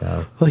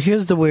 So, well,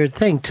 here's the weird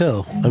thing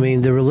too. I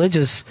mean,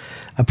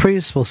 a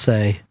priest will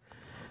say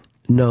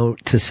no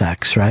to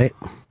sex, right?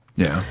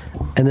 Yeah.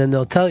 And then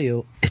they'll tell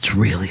you it's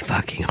really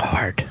fucking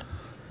hard.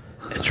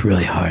 It's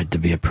really hard to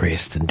be a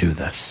priest and do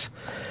this.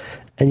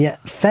 And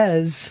yet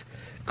Fez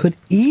could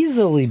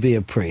easily be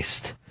a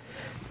priest.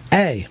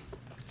 A,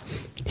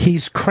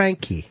 he's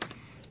cranky.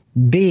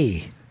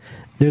 B,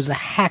 there's a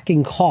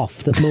hacking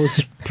cough that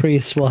most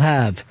priests will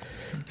have.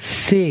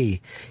 C,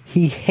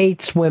 he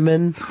hates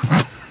women.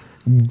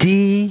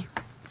 D,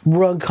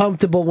 we're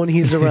uncomfortable when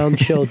he's around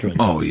children.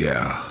 Oh,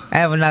 yeah. I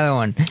have another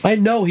one. I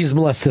know he's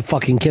molested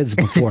fucking kids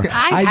before.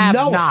 I have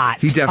know not.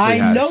 He definitely I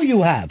has. know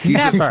you have.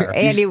 Never.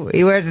 And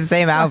he wears the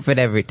same outfit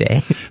every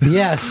day.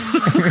 Yes.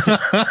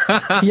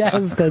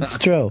 Yes, that's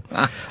true.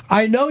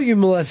 I know you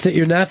molested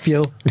your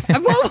nephew.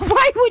 Well,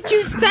 why would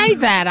you say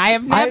that? I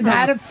have never. I've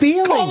had a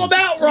feeling. Call him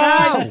out,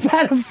 Ron. I've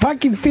had a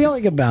fucking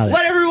feeling about it.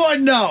 Let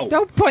everyone know.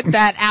 Don't put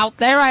that out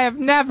there. I have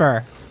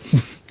never.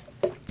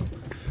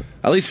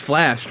 At least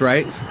flashed,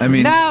 right? I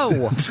mean,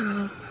 No.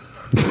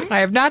 I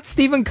have not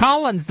Stephen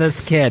Collins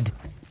this kid.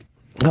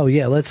 Oh,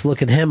 yeah, let's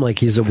look at him like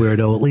he's a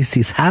weirdo. At least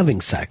he's having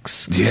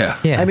sex. Yeah.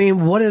 I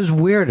mean, what is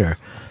weirder?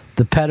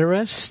 The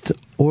pederast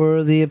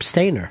or the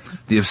abstainer?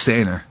 The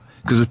abstainer.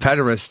 Because the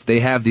pederasts, they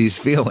have these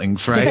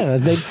feelings, right? Yeah,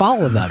 they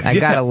follow them. I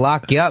gotta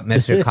lock you up,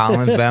 Mr.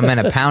 Collins, but I'm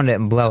gonna pound it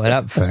and blow it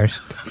up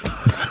first.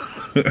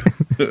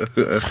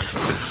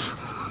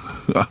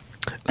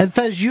 And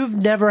Fez, you've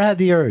never had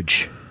the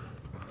urge.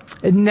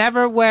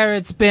 Never where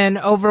it's been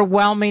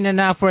overwhelming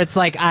enough where it's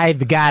like,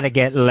 I've got to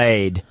get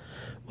laid.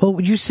 Well,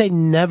 would you say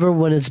never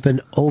when it's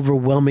been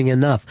overwhelming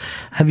enough?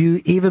 Have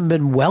you even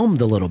been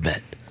whelmed a little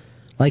bit?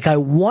 Like, I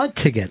want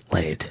to get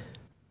laid.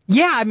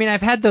 Yeah, I mean,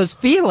 I've had those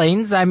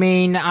feelings. I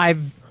mean,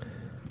 I've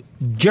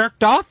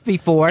jerked off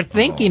before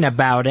thinking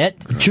about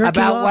it,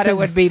 about what it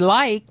would be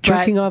like.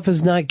 Jerking off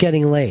is not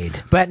getting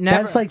laid. But never,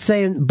 that's like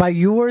saying, by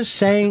your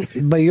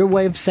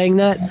way of saying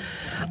that,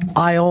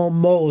 I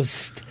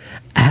almost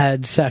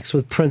had sex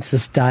with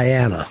Princess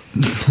Diana.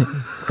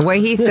 The way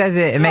he says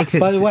it, it makes it...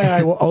 By the way,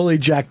 I will only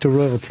jack to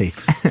royalty.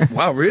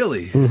 Wow,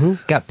 really? Mm-hmm.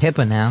 Got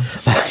Pippa now.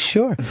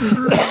 Sure.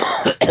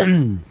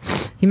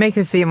 He makes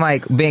it seem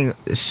like being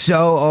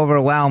so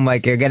overwhelmed,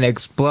 like you're gonna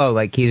explode,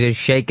 like he's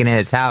just shaking in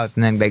his house,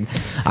 and then like,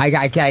 I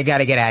gotta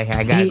get out of here.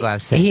 I gotta go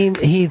have sex.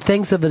 He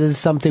thinks of it as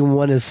something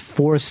one is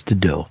forced to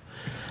do.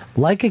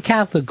 Like a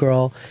Catholic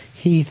girl,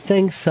 he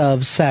thinks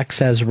of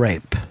sex as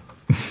rape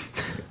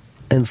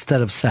instead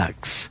of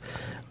sex.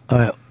 All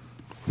right,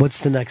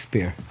 what's the next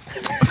beer?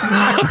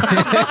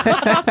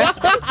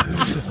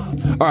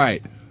 All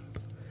right,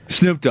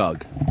 Snoop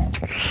Dogg.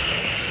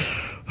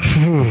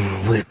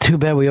 Too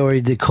bad we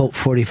already did Colt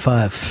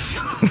 45.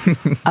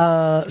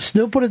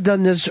 Snoop would have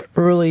done this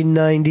early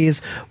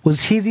 90s.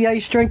 Was he the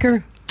ice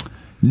drinker?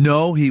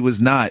 No, he was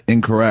not.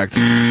 Incorrect.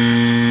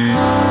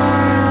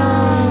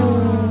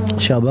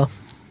 Shelba?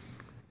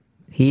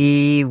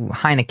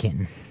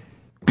 Heineken.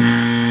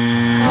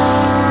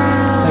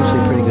 It's actually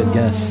a pretty good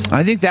guess.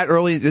 I think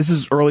this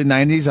is early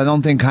 90s. I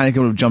don't think Heineken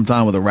would have jumped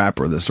on with a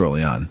rapper this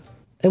early on.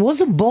 It was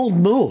a bold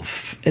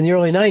move in the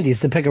early 90s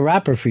to pick a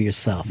rapper for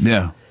yourself.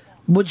 Yeah.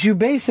 What you're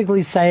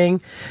basically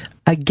saying,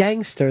 a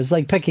gangster is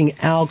like picking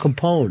Al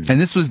Capone.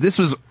 And this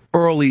was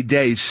early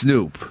days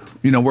Snoop.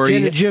 You know, where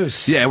Gin and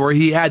juice. Yeah, where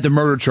he had the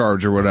murder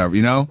charge or whatever,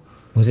 you know?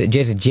 Was it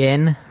just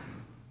gin?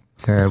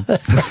 Or...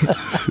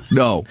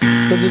 No.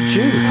 Was it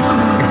juice?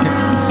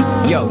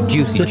 Yo,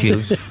 juicy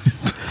juice.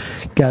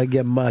 Gotta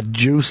get my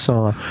juice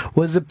on.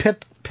 Was it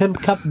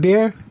Pimp Cup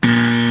beer?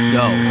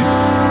 No.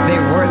 They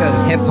were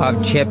those hip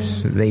hop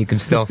chips that you can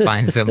still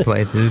find some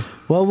places.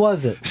 What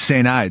was it?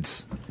 St.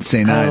 Ides.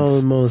 St. I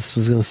Ides. almost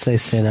was going to say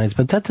St. Ides,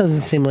 but that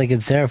doesn't seem like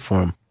it's there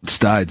for him.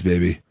 Stides,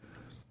 baby.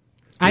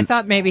 I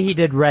thought maybe he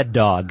did Red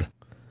Dog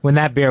when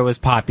that beer was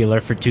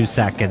popular for 2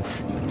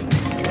 seconds.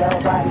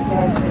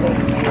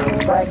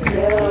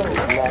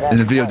 And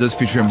the video does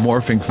feature him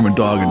morphing from a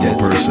dog into a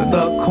person.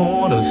 The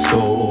corner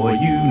store,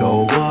 you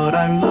know what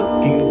I'm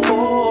looking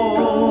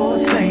for.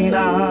 St.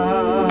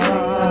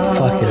 Ides.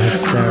 Fucking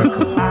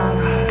hysterical.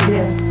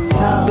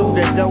 Through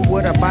the door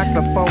with a box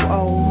of 4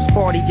 O's.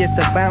 40 just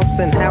a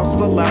bouncing house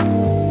full of.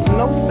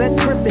 No set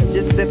tripping,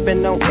 just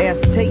sipping on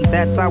ST.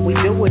 That's how we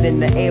do it in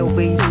the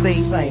LBC.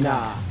 St.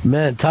 Ides.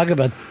 Man, talk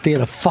about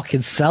being a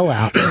fucking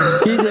sellout.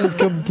 He just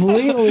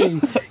completely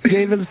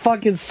gave his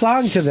fucking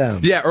song to them.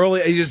 Yeah,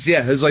 early.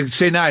 It's like,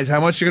 St. Ides, how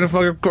much you gonna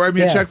fucking write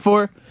me a check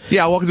for?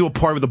 Yeah, I'll walk into a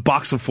party with a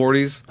box of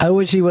 40s. I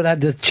wish he would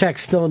have the check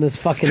still in his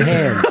fucking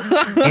hand.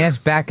 And it's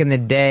back in the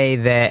day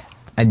that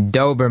a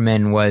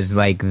Doberman was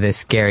like the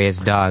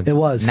scariest dog. It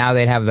was. Now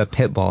they'd have the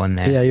pit bull in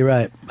there. Yeah, you're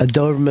right. A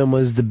Doberman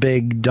was the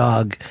big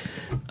dog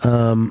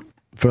for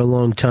a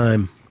long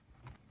time.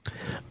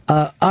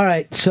 All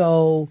right,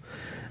 so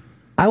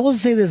I will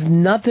say this: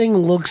 nothing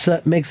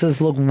makes us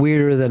look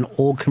weirder than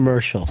old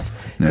commercials.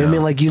 You know what I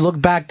mean, like you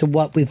look back to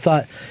what we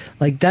thought,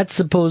 like that's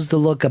supposed to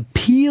look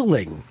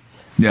appealing.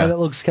 Yeah, and it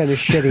looks kind of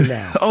shitty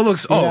now.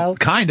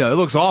 Kinda. It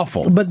looks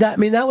awful. But that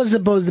was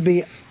supposed to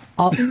be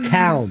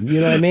uptown.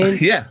 You know what I mean?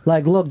 Yeah.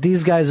 Like, look,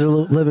 these guys are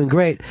living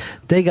great.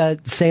 They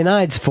got St.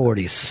 Ides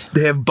 40s.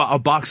 They have a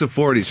box of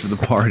 40s for the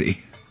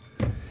party.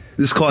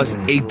 This costs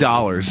 $8.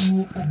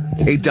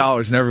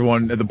 $8, and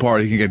everyone at the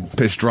party can get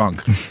pissed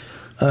drunk.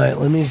 All right,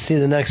 let me see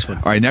the next one.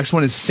 All right, next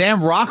one is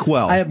Sam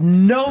Rockwell. I have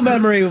no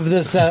memory of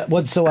this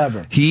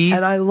whatsoever.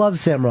 And I love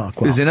Sam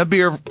Rockwell. Is in a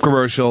beer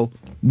commercial.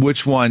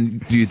 Which one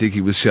do you think he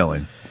was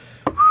shilling?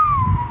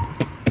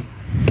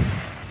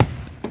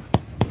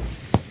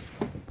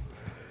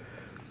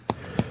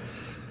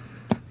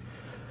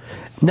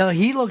 No,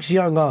 he looks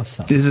young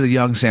also. This is a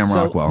young Sam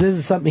Rockwell. This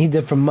is something he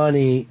did for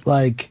money,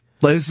 like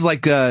this is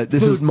like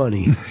food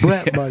money,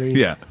 rent money.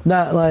 Yeah.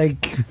 Not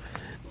like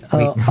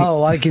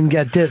I can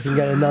get this and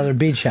get another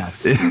beach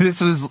house.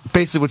 This was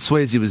basically what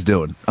Swayze was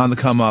doing on the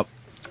come up,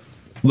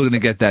 looking to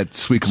get that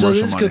sweet commercial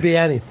So this money. could be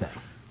anything.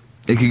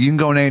 You can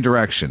go in any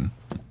direction.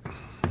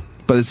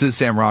 But this is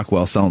Sam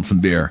Rockwell selling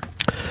some beer.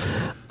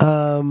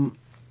 I'll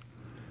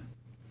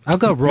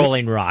go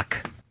Rolling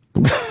Rock.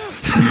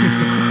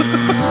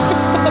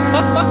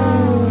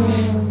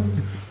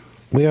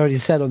 We already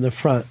said on the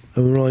front,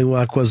 and Rolling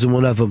Rock wasn't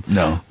one of them.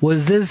 No.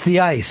 Was this the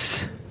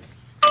ice?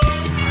 All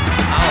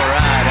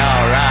right.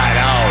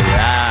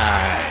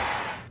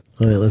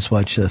 All right, let's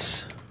watch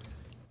this.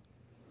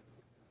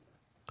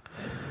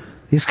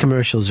 These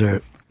commercials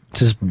are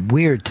just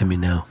weird to me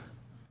now.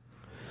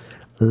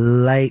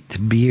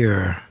 Light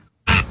beer.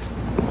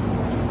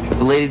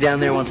 The lady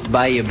down there wants to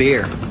buy you a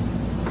beer.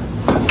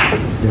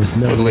 There's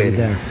no lady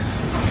there.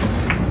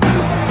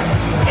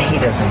 He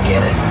doesn't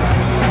get it.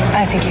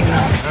 I think you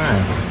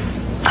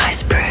will. I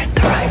spirit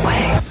the right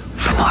way.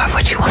 For more of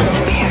what you want in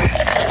a beer.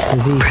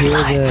 Does he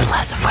hear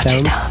the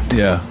sounds?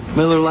 Yeah.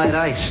 Miller Lite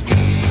Ice.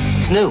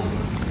 It's new.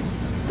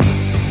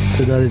 It's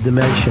another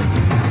dimension.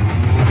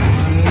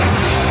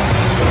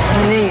 I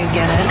knew you'd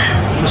get it.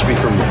 Must be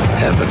from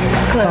heaven.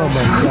 Oh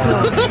my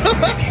god.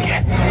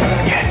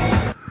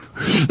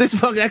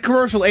 That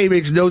commercial A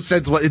makes no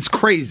sense. It's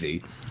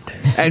crazy.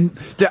 And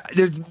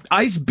the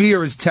ice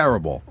beer is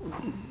terrible.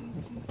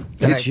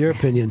 That's your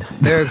opinion.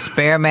 They're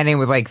experimenting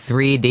with like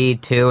 3D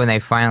too, and they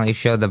finally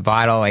showed the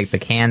bottle, like the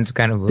can's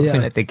kind of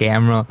moving at the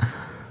camera.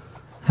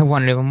 I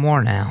want even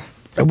more now.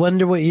 I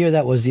wonder what year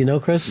that was. Do you know,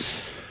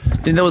 Chris? I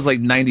think that was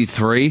like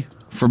 93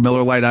 for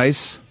Miller Lite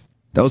Ice.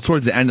 That was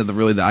towards the end of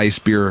the ice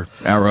beer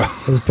era.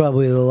 It was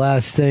probably the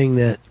last thing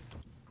that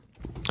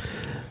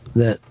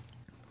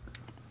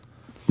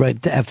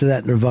right after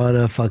that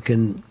Nirvana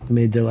fucking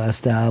made their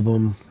last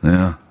album.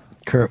 Yeah.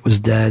 Kurt was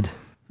dead.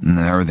 And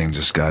then everything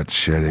just got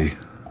shitty.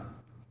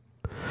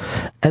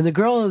 And the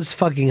girl is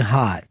fucking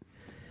hot.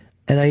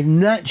 And I'm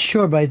not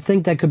sure, but I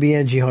think that could be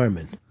Angie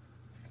Harmon.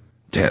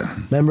 Yeah.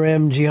 Remember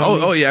Angie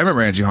Harmon? Oh yeah, I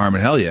remember Angie Harmon.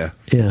 Hell yeah.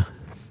 Yeah.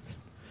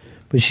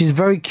 But she's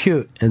very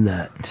cute in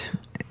that.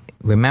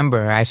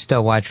 Remember, I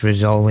still watch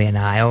Rizzoli and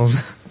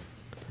Isles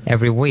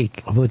every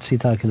week. What's he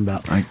talking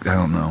about? I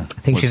don't know.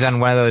 I think she's on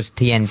one of those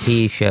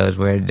TNT shows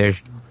where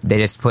they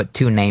just put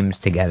two names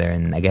together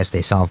and I guess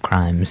they solve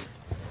crimes.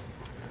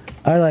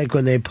 I like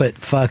when they put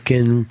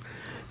fucking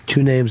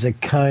two names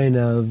that kind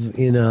of,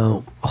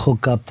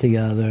 hook up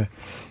together,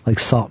 like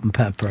Salt and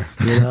Pepper,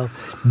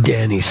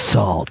 Danny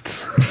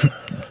Salt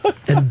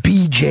and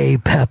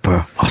BJ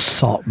Pepper are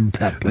Salt and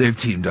Pepper. They've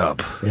teamed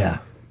up. Yeah.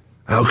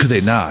 How could they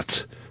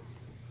not?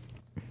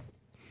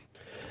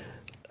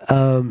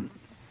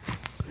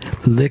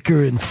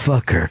 Liquor and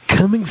Fucker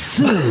coming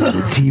soon to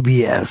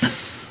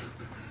TBS.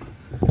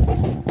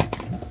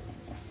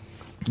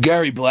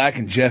 Gary Black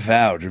and Jeff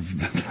Out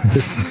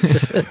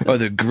are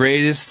the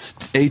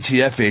greatest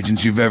ATF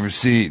agents you've ever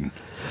seen.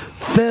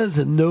 Fez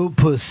and no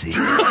pussy.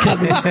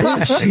 Coming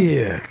this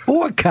year.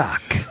 Or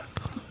cock.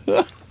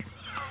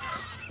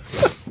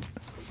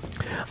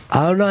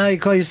 I don't know how you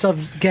call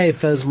yourself gay,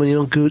 Fez, when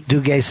you don't do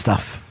gay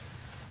stuff.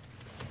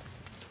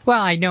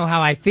 Well, I know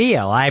how I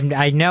feel.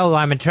 I know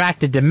I'm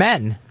attracted to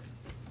men.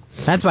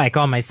 That's why I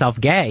call myself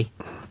gay.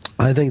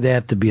 I think they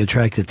have to be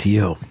attracted to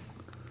you.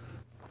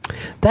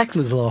 That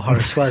was a little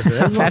harsh, wasn't it?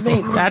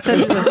 That's a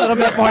little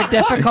bit more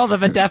difficult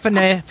of a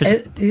definition.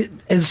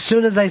 As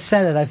soon as I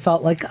said it, I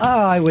felt like, oh,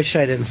 I wish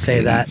I didn't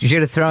say that. You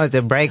should have thrown it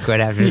to break right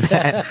after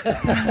that.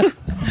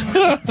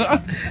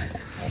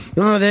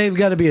 Oh, they've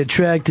got to be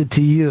attracted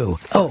to you.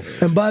 Oh,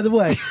 and by the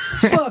way,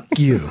 fuck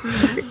you.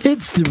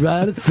 It's the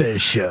Ron and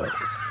Fez show.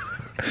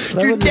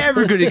 You're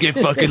never going to get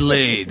fucking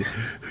laid.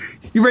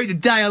 You ready to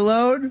die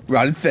alone?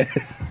 Ron and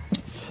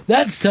Fez.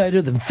 That's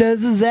tighter than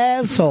Fez's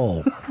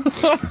asshole.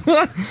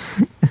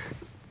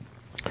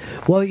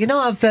 Well, you know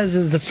how Fez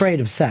is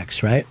afraid of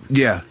sex, right?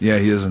 Yeah,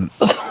 he doesn't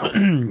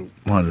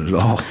want it at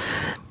all.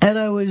 And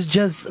I was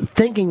just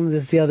thinking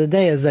this the other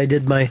day as I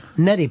did my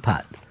neti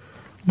pot.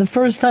 The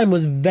first time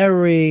was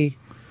very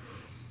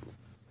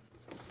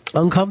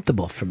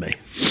uncomfortable for me.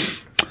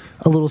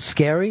 A little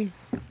scary.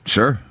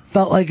 Sure.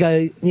 Felt like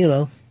I,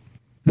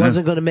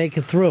 wasn't going to make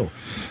it through.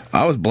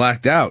 I was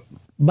blacked out.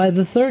 By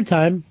the third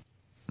time,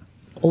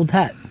 old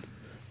hat.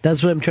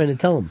 That's what I'm trying to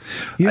tell him.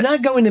 You're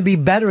not going to be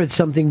better at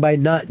something by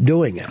not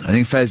doing it. I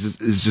think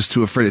Fez is just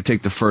too afraid to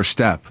take the first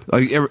step.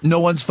 Like no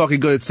one's fucking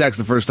good at sex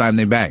the first time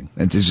they bang.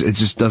 It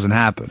just doesn't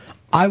happen.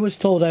 I was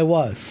told I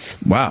was.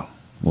 Wow.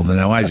 Well, then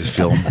now I just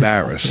feel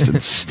embarrassed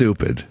and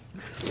stupid.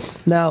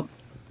 Now,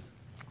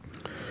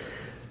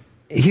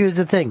 here's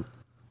the thing.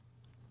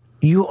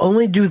 You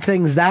only do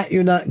things that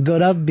you're not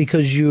good of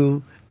because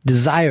you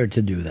desire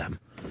to do them.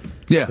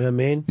 Yeah. You know what I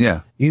mean?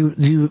 Yeah.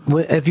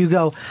 If you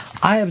go,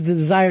 I have the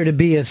desire to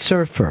be a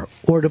surfer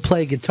or to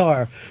play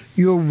guitar,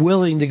 you're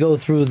willing to go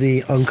through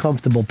the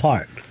uncomfortable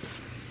part.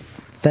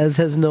 Fez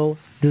has no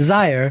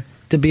desire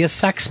to be a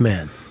sex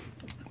man.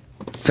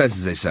 Fez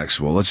is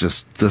asexual. Let's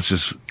just.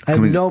 I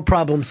have no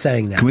problem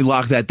saying that. Can we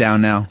lock that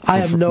down now? I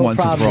have no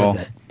once problem and for all?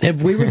 with it.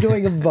 If we were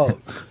doing a vote,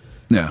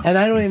 yeah, and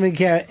I don't even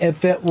care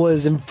if it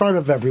was in front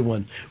of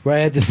everyone, where I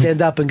had to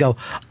stand up and go,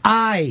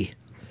 I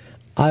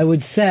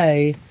would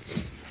say,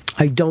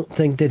 I don't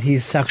think that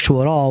he's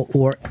sexual at all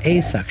or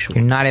asexual.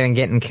 You're not even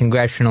getting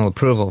congressional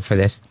approval for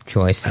this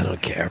choice. I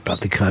don't care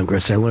about the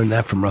Congress. I learned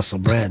that from Russell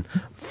Brand.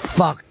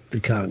 Fuck the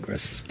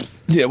Congress.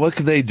 Yeah, what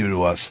could they do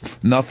to us?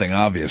 Nothing,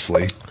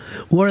 obviously.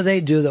 What do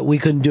they do that we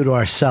couldn't do to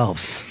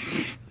ourselves?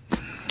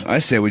 I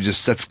say we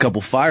just set a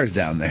couple fires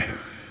down there.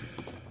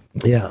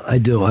 Yeah, I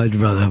do. I'd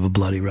rather have a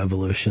bloody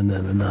revolution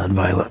than a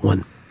nonviolent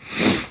one.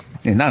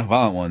 Yeah,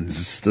 nonviolent ones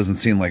just doesn't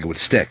seem like it would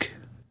stick,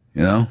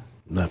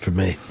 Not for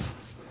me.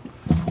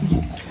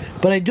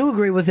 But I do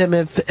agree with him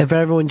if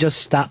everyone just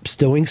stops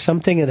doing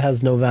something, it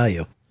has no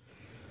value.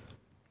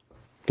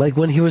 Like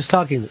when he was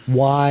talking,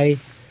 why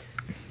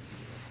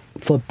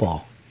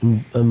football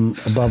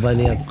above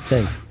any other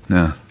thing?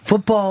 Yeah.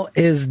 Football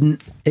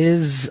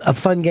is a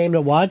fun game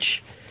to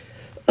watch,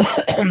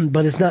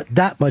 but it's not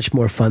that much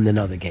more fun than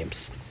other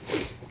games.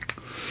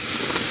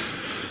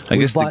 I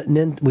guess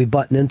we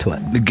button into it.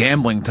 The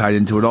gambling tied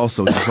into it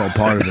also, just all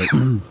part of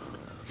it.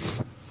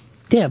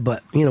 Yeah,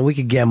 but we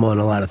could gamble on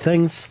a lot of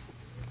things.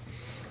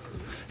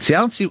 See,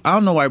 I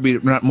don't know why we're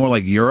not more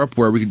like Europe,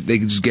 where they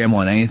could just gamble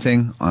on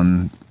anything,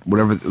 on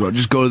whatever.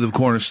 Just go to the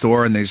corner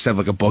store and they just have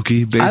like a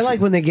bookie. Basically. I like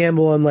when they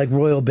gamble on like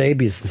royal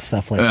babies and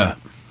stuff like that.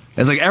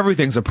 It's like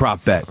everything's a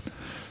prop bet.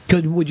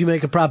 Would you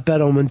make a prop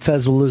bet on when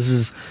Fez will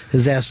lose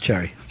his ass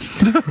cherry?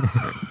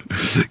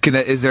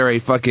 Is there a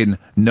fucking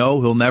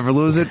no, he'll never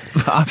lose it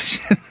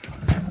option?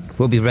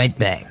 We'll be right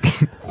back.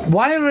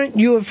 Why aren't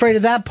you afraid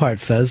of that part,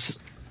 Fez?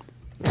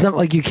 It's not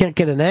like you can't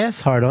get an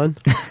ass hard on.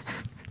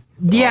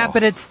 Yeah,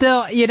 but it's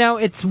still,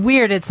 it's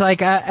weird. It's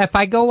like if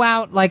I go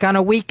out like on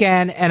a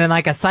weekend and then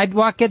like a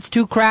sidewalk gets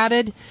too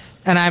crowded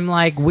and I'm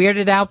like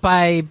weirded out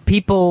by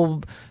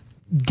people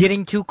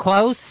getting too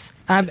close,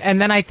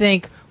 and then I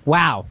think,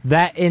 wow,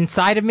 that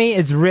inside of me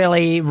is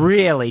really,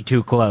 really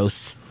too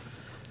close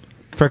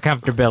for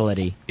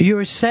comfortability.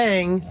 You're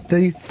saying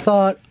the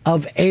thought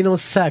of anal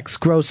sex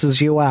grosses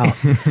you out.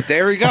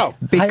 There we go.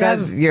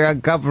 Because you're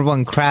uncomfortable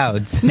in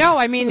crowds. No,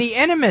 I mean the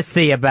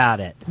intimacy about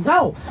it.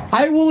 No,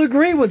 I will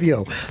agree with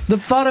you. The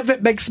thought of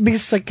it makes me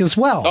sick as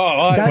well.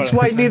 That's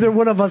why neither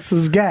one of us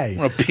is gay. I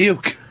want to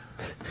puke.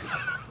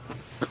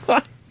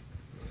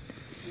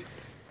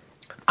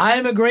 I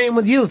am agreeing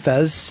with you,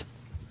 Fez.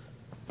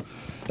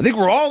 I think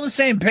we're all on the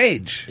same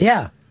page.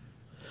 Yeah.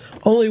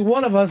 Only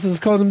one of us has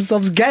called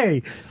themselves gay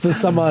for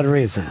some odd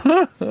reason.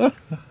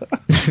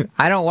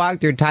 I don't walk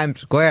through Times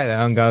Square,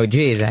 though, and go,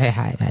 geez,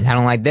 I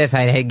don't like this.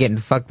 I hate getting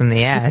fucked in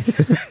the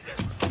ass.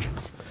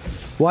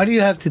 Why do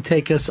you have to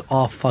take us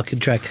off fucking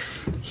track?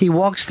 He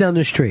walks down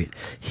the street.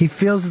 He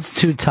feels it's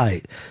too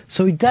tight.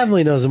 So he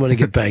definitely doesn't want to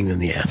get banged in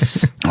the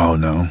ass. Oh,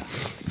 no.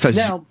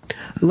 Now,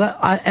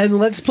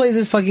 let's play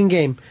this fucking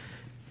game.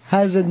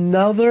 Has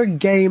another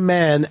gay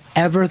man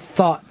ever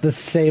thought the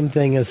same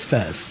thing as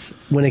Fez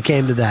when it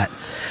came to that?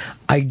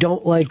 I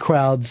don't like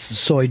crowds,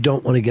 so I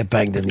don't want to get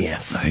banged in the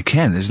ass. I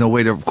can. There's no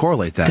way to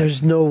correlate that.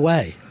 There's no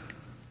way.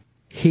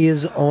 He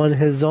is on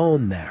his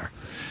own there.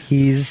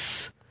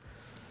 He's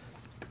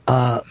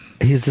a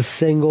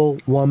single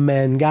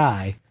one-man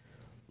guy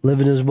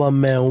living his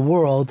one-man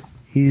world.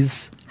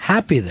 He's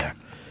happy there.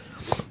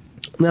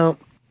 Now,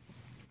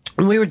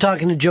 we were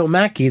talking to Joe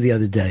Mackey the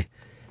other day.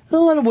 In a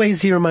lot of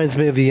ways, he reminds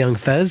me of a young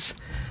Fez,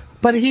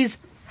 but he's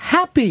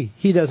happy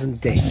he doesn't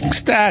date.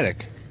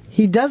 Ecstatic.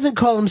 He doesn't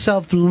call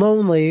himself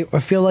lonely or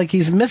feel like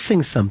he's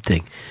missing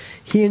something.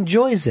 He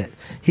enjoys it.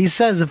 He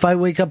says, if I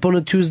wake up on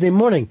a Tuesday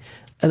morning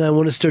and I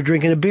want to start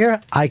drinking a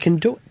beer, I can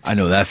do it. I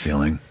know that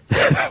feeling.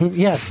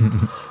 Yes,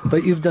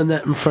 but you've done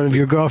that in front of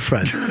your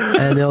girlfriend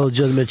and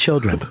illegitimate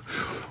children.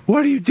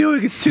 What are you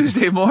doing? It's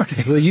Tuesday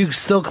morning. Well, you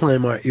still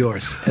claim aren't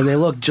yours, and they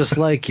look just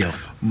like you.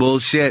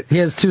 Bullshit. He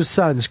has 2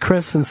 sons,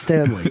 Chris and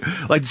Stanley.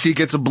 Like to see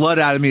get some blood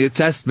out of me to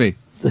test me.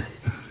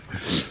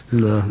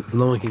 No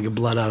one can get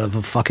blood out of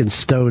a fucking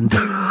stoned.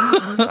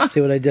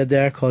 See what I did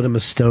there? I called him a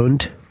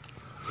stoned.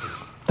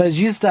 But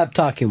you stopped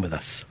talking with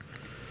us.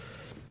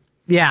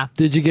 Yeah.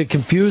 Did you get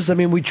confused? I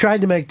mean, we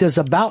tried to make this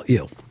about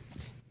you.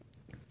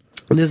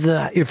 And isn't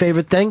that your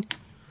favorite thing?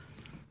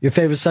 Your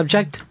favorite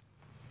subject?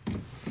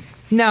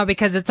 No,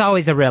 because it's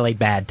always a really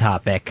bad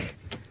topic.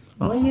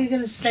 Why are you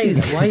going to say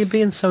that? Why are you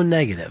being so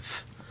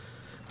negative?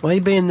 Why are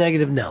you being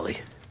negative, Nelly?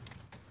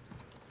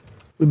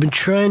 We've been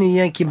trying to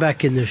yank you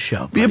back in this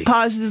show. Be a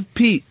positive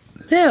Pete.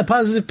 Yeah,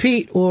 positive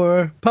Pete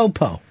or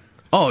Popo.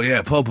 Oh,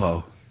 yeah,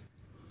 Popo.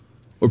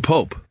 Or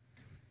Pope.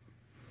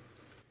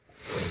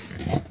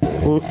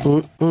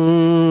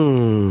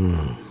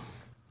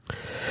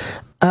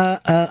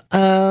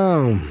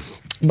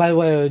 By the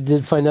way, I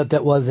did find out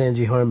that was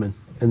Angie Harmon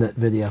in that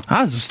video.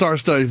 That's a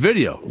star-studded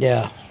video.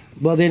 Yeah.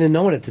 Well, they didn't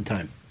know it at the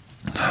time.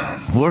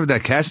 Whoever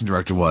that casting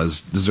director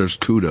was deserves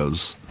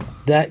kudos.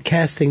 That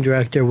casting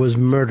director was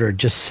murdered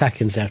just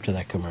seconds after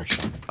that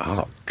commercial.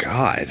 Oh,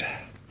 God.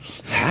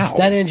 How?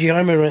 That Angie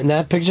Harmon in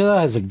that picture, though,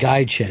 has a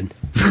guy chin.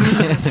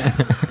 It's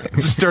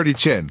a sturdy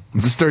chin.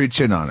 It's a sturdy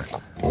chin on it.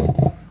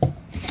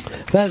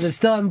 But I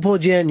still haven't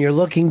pulled you in. You're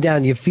looking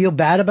down. You feel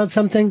bad about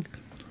something?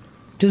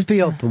 Just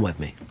be open with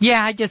me.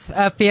 Yeah, I just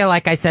feel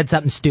like I said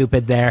something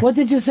stupid there. What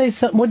did you say?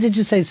 What did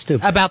you say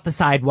stupid? About the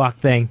sidewalk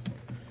thing.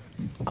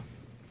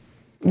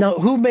 No,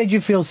 who made you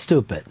feel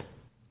stupid?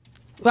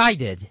 I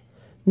did.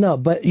 No,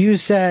 but you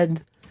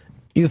said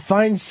you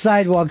find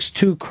sidewalks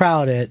too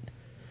crowded,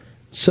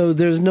 so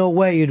there's no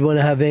way you'd want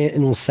to have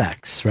anal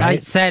sex, right?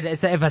 I said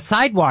if a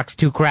sidewalk's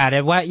too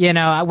crowded, what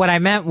I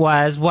meant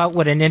was, what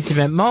would an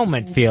intimate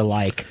moment feel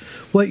like?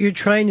 What you're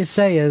trying to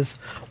say is,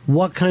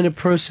 what kind of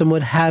person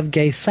would have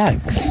gay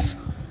sex?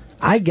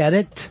 I get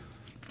it.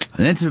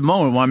 An intimate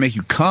moment would want to make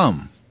you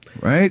come,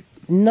 right?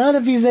 Not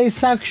if he's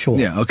asexual.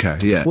 Yeah, okay,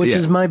 yeah. Which yeah.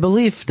 is my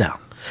belief now.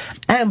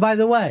 And by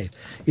the way,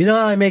 you know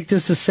how I make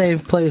this a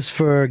safe place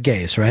for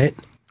gays, right?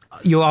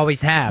 You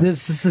always have.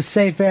 This is a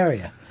safe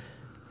area.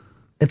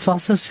 It's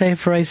also safe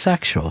for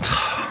asexuals.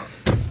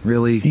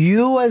 Really?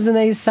 You as an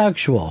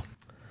asexual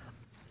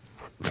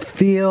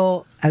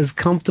feel as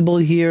comfortable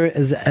here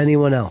as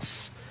anyone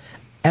else.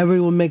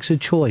 Everyone makes a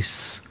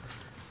choice.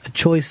 A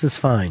choice is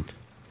fine.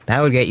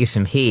 That would get you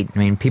some heat. I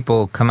mean,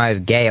 people come out as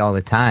gay all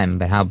the time,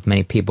 but how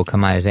many people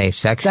come out as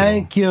asexual?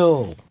 Thank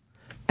you.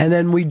 And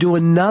then we do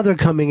another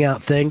coming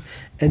out thing,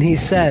 and he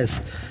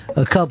says,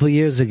 a couple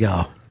years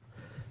ago,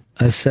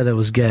 I said I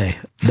was gay.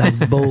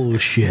 That's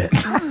bullshit.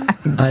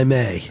 I'm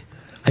A.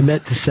 I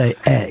meant to say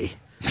A.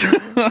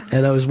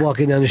 And I was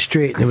walking down the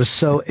street, and it was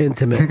so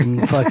intimate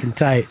and fucking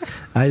tight,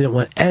 I didn't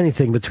want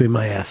anything between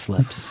my ass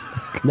lips.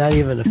 Not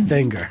even a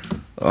finger.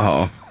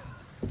 Oh.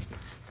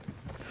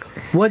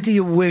 What do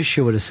you wish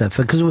you would have said?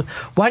 Because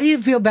why do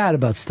you feel bad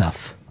about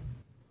stuff?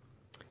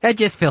 I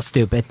just feel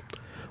stupid.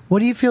 What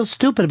do you feel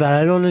stupid about?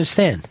 I don't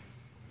understand.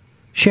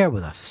 Share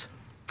with us.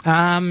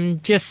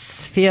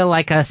 Just feel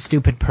like a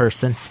stupid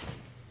person.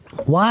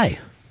 Why?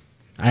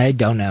 I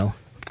don't know.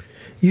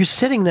 You're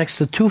sitting next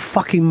to 2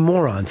 fucking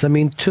morons. I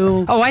mean,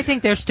 2... Oh, I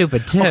think they're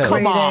stupid, too. Oh,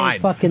 come on.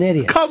 Fucking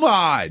idiots. Come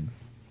on.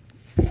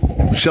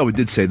 Michelle, we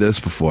did say this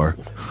before.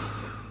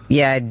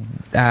 Yeah, Beep,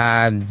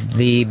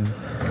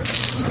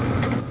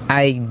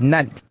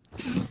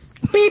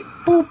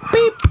 boop,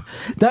 beep.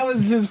 That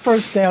was his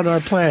first day on our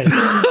planet.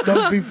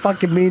 Don't be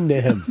fucking mean to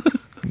him.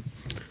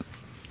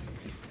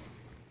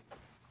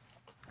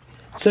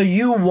 So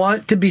you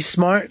want to be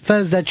smart,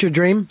 Fez? That's your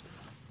dream?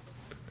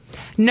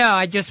 No,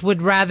 I just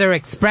would rather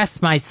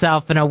express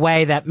myself in a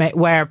way that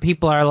where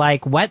people are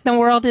like, what in the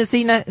world is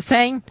he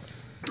saying?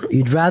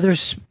 You'd rather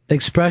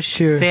express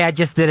your... See, I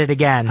just did it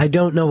again. I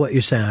don't know what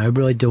you're saying. I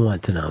really do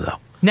want to know, though.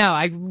 No,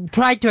 I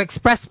tried to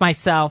express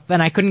myself,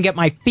 and I couldn't get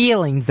my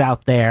feelings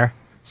out there,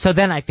 so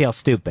then I feel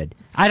stupid.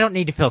 I don't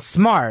need to feel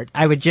smart.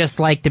 I would just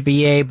like to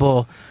be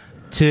able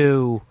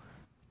to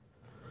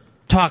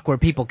talk where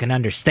people can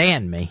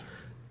understand me.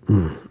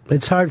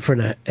 It's hard for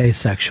an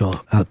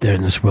asexual out there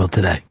in this world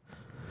today.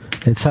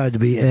 It's hard to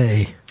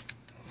be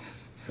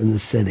in the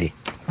city.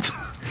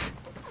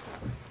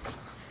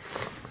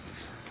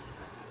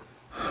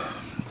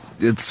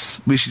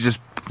 We should just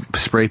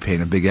spray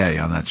paint a big A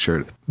on that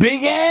shirt.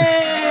 Big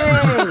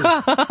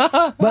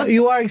A! But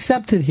you are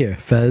accepted here,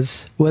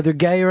 Fez. Whether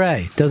gay or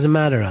A, doesn't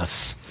matter to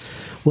us.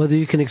 Whether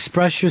you can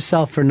express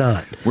yourself or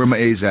not. Where my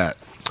A's at?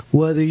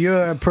 Whether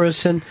you're a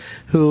person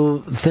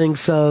who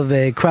thinks of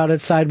a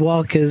crowded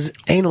sidewalk as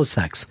anal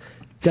sex,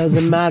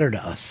 doesn't matter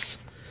to us.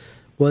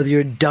 Whether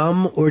you're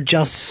dumb or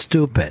just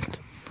stupid.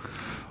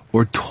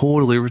 Or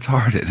totally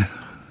retarded.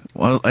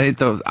 Well, I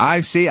don't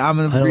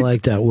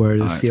like that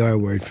word. It's the R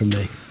word for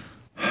me.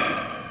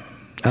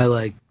 I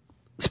like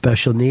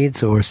special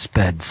needs or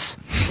speds.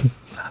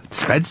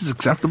 Speds is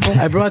acceptable?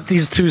 I brought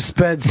these two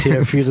speds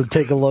here for you to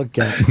take a look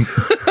at.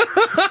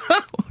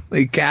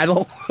 Like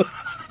cattle?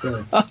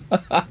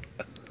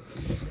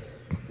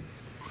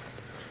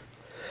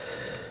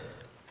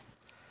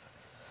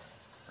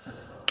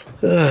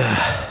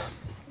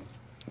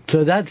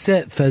 So that's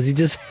it, Fezzy.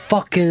 Just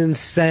fucking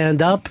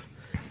stand up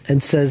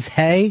and says,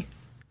 hey,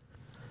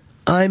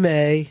 I'm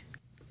A.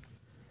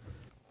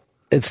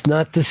 It's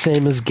not the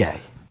same as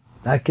gay.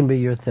 That can be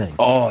your thing.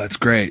 Oh, that's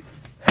great.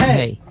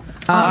 Hey,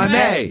 I'm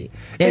A.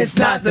 It's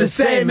not the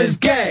same as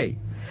gay.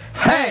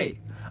 Hey,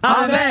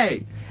 I'm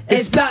A.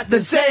 It's not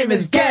the same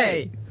as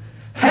gay.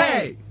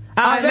 Hey,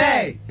 I'm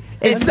A.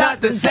 It's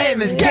not the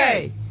same as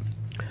gay.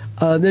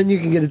 Then you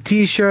can get a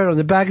T-shirt on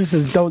the back that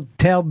says "Don't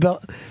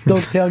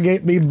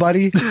tailgate me,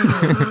 buddy."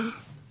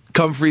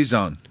 Come free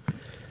zone.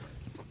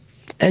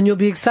 And you'll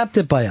be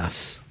accepted by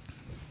us.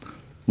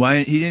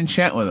 Why he didn't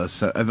chant with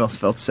us? I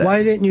felt sad.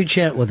 Why didn't you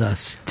chant with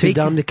us? Too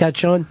dumb to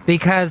catch on?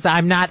 Because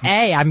I'm not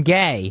A, I'm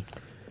gay.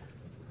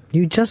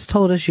 You just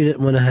told us you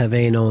didn't want to have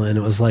anal, and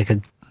it was like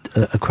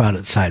a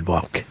crowded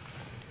sidewalk.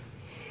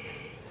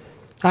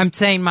 I'm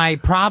saying my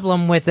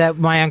problem with it,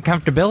 my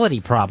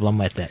uncomfortability problem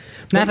with it.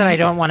 Not that I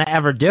don't want to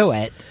ever do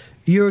it.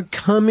 You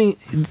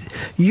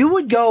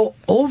would go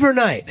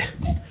overnight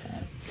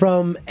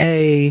from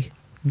a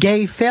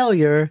gay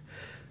failure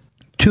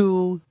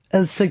to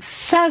a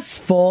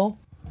successful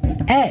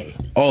A.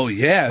 Oh,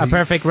 yeah. A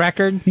perfect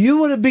record? You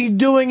would be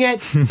doing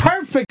it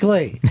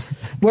perfectly.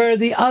 Where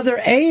the other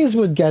A's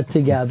would get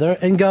together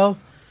and go,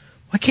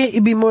 why can't you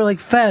be more like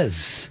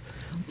Fez?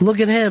 Look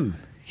at him.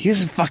 He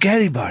doesn't fuck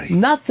anybody.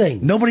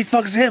 Nothing. Nobody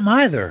fucks him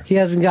either. He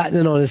hasn't gotten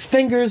it on his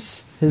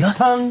fingers, his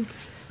tongue,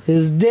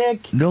 his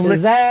dick,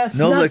 his ass,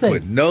 no nothing.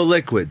 liquid. No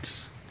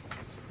liquids.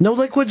 No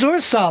liquids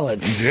or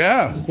solids.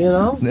 Yeah. You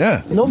know?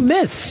 Yeah. No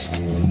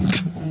mist.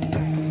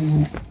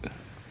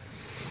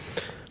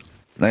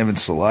 Not even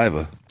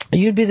saliva.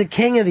 You'd be the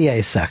king of the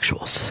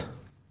asexuals.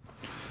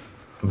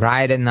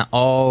 Ride in the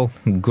all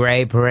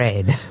gray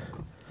parade.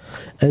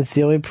 And it's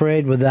the only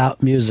parade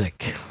without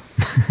music.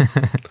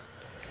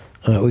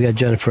 All right, we got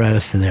Jennifer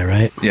Aniston there,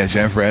 right? Yeah,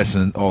 Jennifer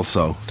Aniston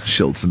also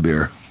shilled some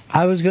beer.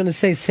 I was going to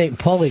say St.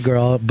 Pauli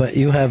girl, but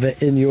you have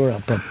it in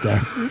Europe up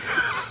there.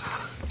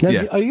 Now,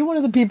 Yeah. Are you one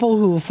of the people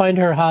who find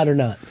her hot or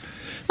not?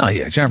 Oh,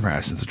 yeah, Jennifer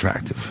Aniston's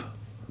attractive.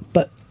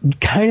 But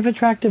kind of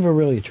attractive or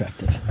really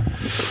attractive?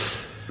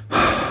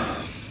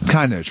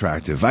 Kind of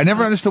attractive. I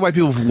never understood why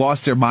people have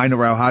lost their mind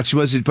over how hot she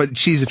was, but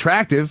she's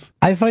attractive.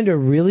 I find her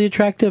really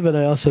attractive, and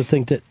I also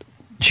think that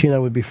she and I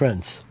would be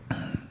friends.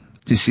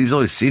 She's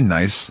always seemed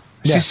nice.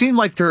 Yeah. She seemed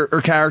like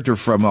her character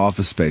from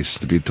Office Space,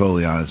 to be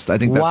totally honest. I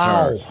think that's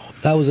her. Wow,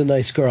 that was a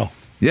nice girl.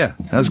 Yeah,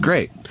 that was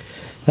great.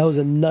 That was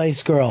a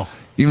nice girl.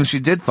 Even if she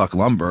did fuck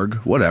Lumberg,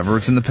 whatever,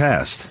 it's in the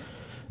past.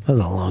 That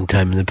was a long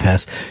time in the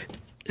past.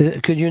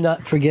 Could you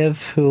not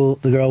forgive who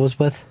the girl was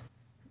with?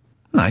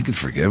 I could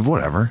forgive,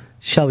 whatever.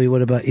 Shelby,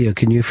 what about you?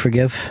 Can you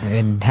forgive?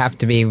 It'd have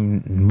to be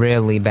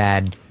really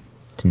bad.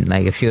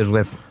 Like, if she was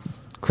with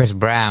Chris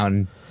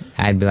Brown,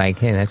 I'd be like,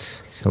 hey,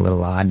 that's a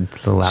little odd.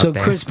 It's a little out So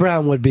there. Chris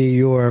Brown would be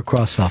your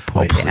cross-off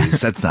point. Oh,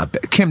 please, that's not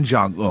bad. Kim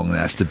Jong-un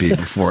has to be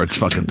before it's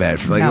fucking bad.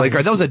 For No.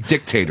 that was a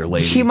dictator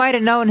lady. She might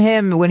have known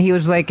him when he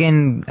was, like,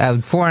 in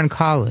foreign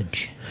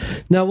college.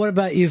 Now, what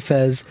about you,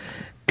 Fez?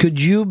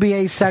 Could you be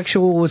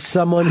asexual with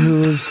someone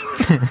who's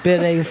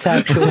been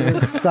asexual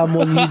with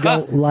someone you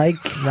don't like?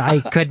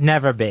 I could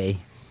never be.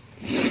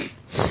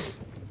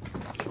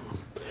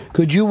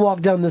 Could you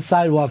walk down the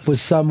sidewalk with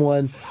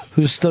someone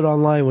who stood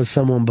online with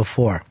someone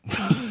before?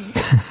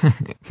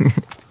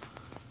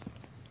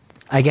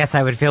 I guess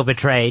I would feel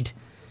betrayed.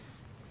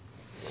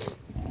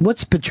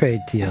 What's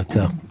betrayed to you,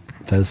 though,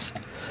 Fez?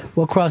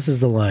 What crosses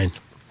the line?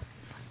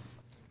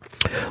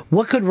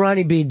 What could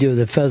Ronnie B do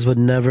that Fez would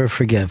never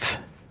forgive?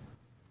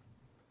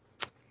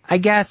 I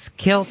guess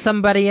kill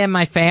somebody in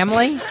my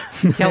family?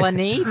 Kill a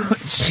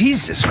niece?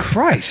 Jesus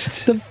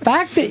Christ. The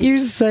fact that you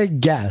say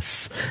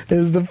guess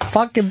is the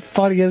fucking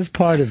funniest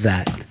part of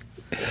that.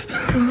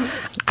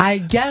 I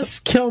guess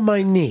kill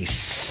my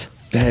niece.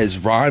 That is,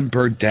 Ron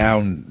burnt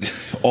down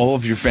all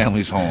of your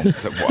family's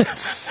homes at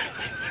once.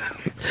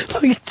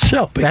 Look at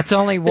Shelby. That's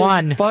only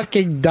one. He's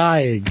fucking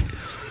dying.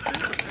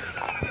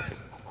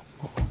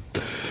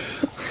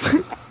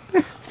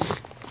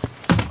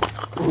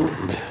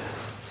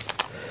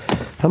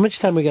 How much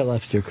time we got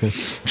left here,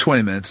 Chris?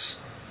 20 minutes.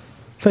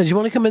 Fez, you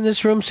want to come in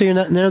this room so you're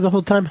not in there the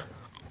whole time?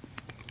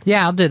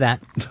 Yeah, I'll do that.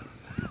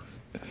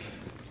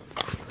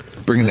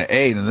 Bringing the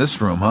A into this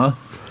room, huh?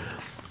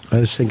 I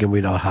was thinking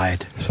we'd all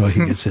hide so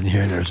he gets in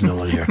here and there's no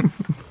one here.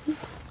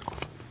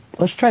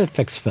 Let's try to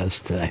fix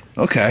Fez today.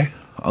 Okay.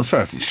 I'll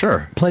try if you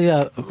sure. Play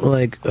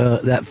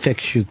that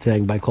Fix You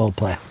thing by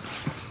Coldplay.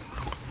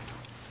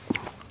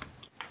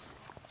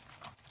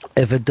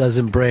 If it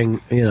doesn't bring,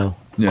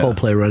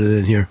 Coldplay running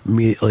in here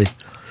immediately.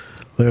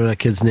 Whatever that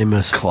kid's name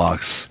is.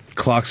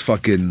 Clocks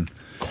fucking...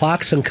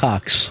 Clocks and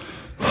Cox.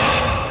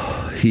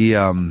 He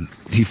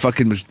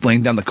fucking was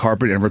laying down the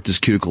carpet and ripped his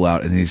cuticle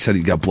out, and he said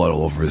he got blood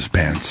all over his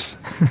pants,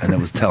 and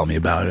then was telling me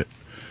about it.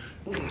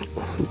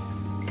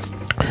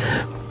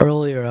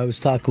 Earlier, I was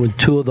talking with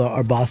two of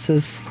our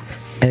bosses,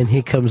 and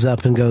he comes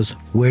up and goes,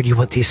 "Where do you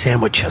want these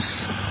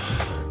sandwiches?"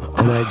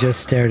 And I just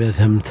stared at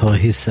him until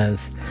he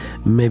says,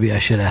 "Maybe I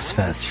should ask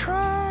Fez."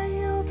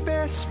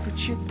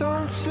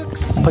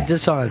 Put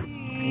this on.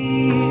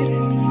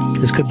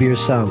 This could be your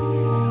song.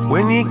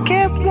 When you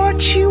get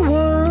what you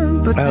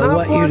want, but I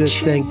want you to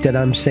think that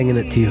I'm singing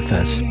it to you,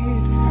 Fez.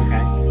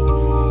 Okay.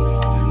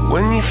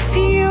 When you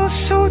feel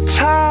so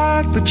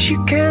tired, but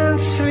you can't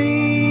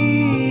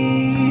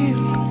sleep,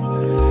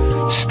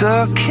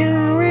 stuck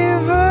in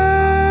rivers,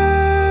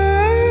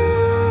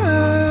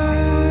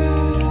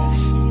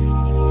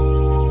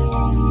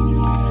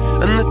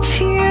 and the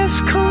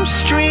tears come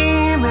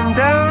streaming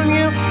down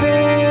your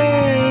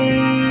face.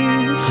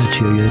 That's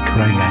you're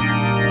crying back.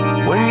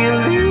 When you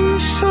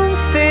lose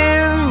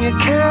something you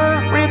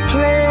can't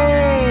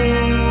replace,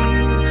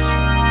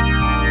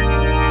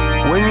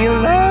 when you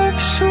love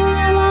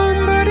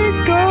someone but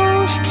it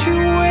goes to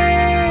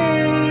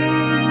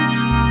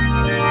waste,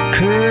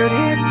 could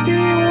it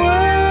be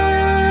worse?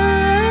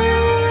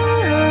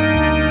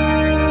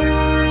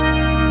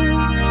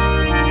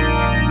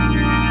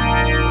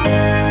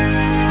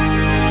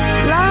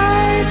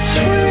 Lights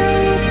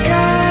will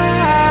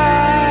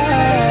guide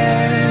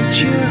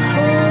you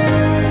home.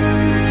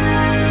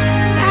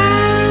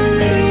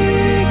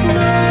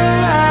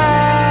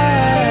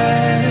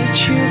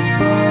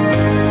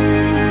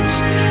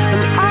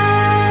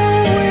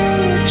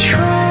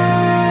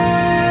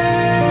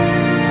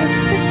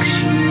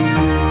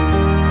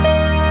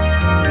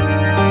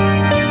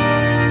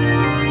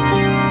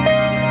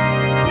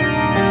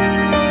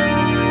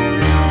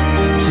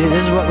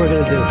 We're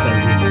going to do,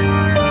 Fezzy.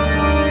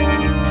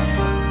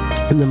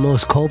 In the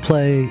most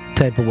Coldplay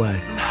type of way.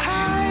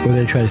 We're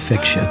going to try to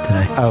fix shit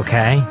today.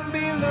 Okay.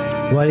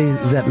 Why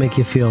does that make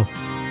you feel?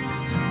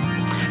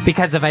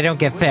 Because if I don't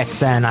get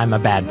fixed, then I'm a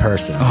bad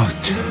person.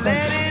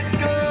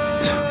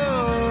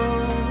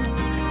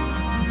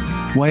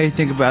 Why do you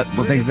think that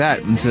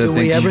instead of Do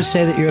we thinking... ever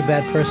say that you're a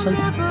bad person?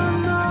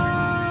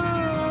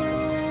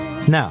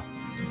 No.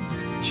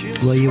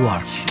 Well, you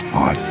are.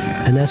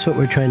 And that's what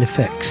we're trying to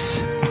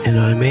fix. You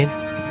know what I mean?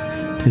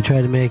 To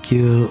try to make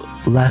you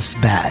less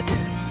bad.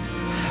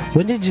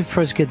 When did you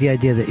first get the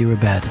idea that you were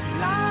bad?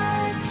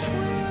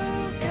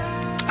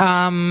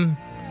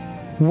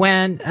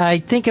 When I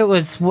think it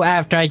was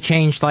after I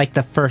changed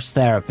the first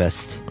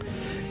therapist.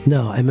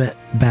 No, I meant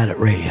bad at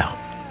radio.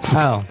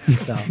 Oh,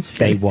 so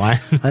day one.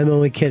 I'm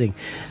only kidding.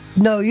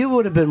 No, you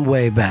would have been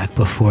way back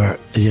before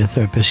your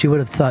therapist. You would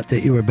have thought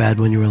that you were bad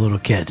when you were a little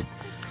kid.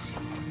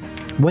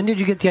 When did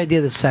you get the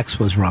idea that sex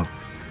was wrong?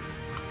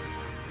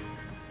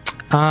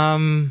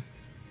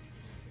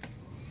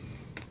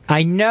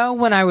 I know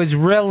when I was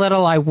real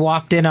little, I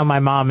walked in on my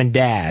mom and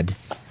dad,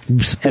 and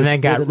then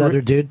got with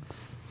another dude.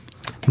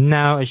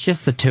 No, it's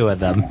just the two of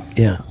them.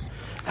 Yeah.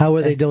 How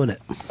were they doing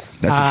it?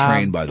 That's a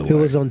train, by the way. Who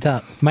was on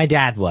top? My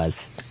dad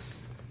was.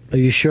 Are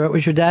you sure it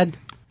was your dad?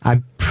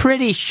 I'm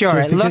pretty sure.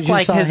 It looked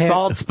like his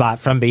bald spot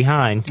from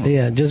behind.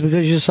 Yeah, just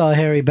because you saw a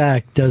hairy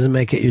back doesn't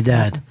make it your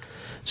dad.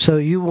 So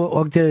you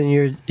walked in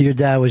and your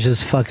dad was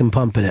just fucking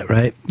pumping it,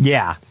 right?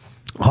 Yeah.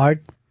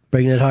 Hard?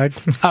 Bringing it hard?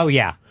 Oh,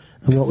 yeah.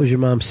 And what was your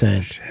mom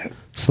saying?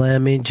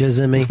 Slam me,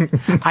 jizz me?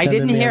 I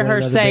didn't hear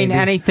her saying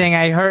anything.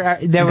 I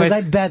heard because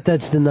I bet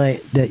that's the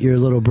night that your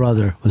little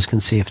brother was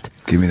conceived.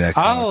 Give me that.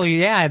 Oh,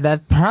 yeah,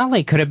 that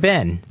probably could have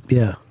been.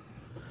 Yeah.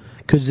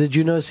 Because did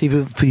you notice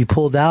if he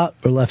pulled out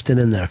or left it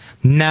in there?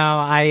 No,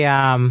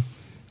 I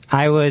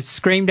was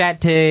screamed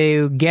at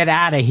to get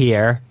out of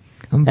here.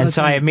 And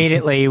so I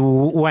immediately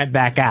went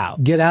back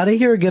out. Get out of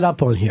here or get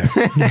up on here?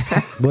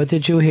 What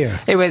did you hear?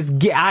 It was.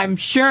 I'm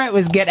sure it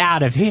was get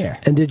out of here.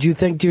 And did you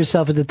think to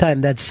yourself at the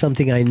time, that's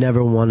something I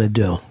never want to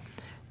do?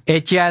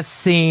 It just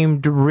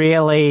seemed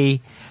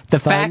really the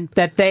fact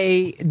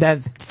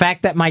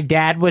that my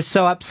dad was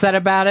so upset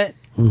about it.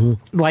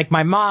 Mm-hmm. Like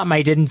my mom,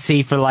 I didn't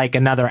see for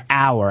another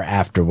hour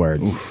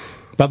afterwards.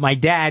 Oof. But my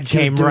dad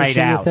came right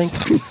out.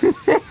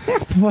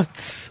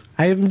 What?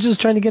 I'm just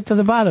trying to get to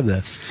the bottom of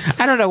this.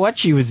 I don't know what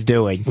she was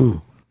doing.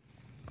 Ooh.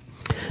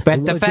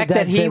 But the fact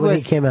that he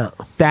came out.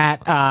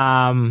 That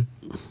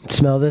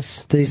smell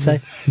this, did he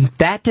say?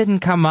 That didn't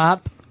come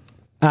up.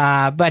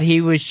 But he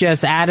was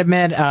just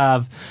adamant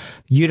of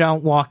you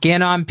don't walk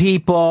in on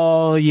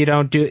people, you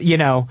don't do,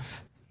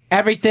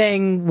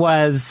 everything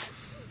was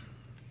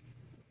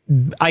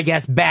I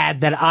guess,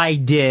 bad that I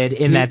did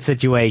in that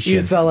situation.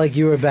 You felt like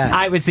you were bad.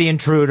 I was the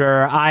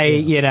intruder.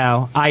 I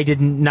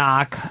didn't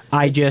knock.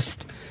 I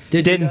just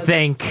didn't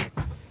think.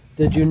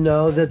 Did you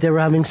know that they were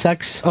having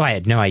sex? Oh, I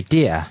had no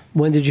idea.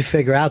 When did you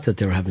figure out that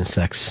they were having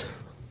sex?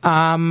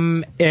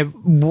 It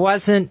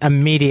wasn't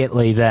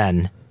immediately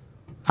then.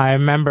 I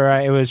remember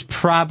it was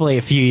probably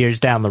a few years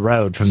down the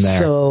road from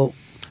there.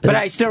 But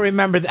I still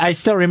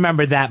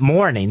remember that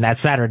morning, that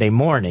Saturday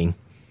morning.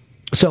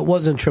 So it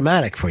wasn't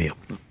traumatic for you?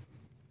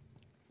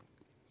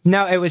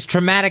 No, it was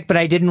traumatic, but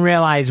I didn't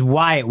realize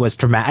why it was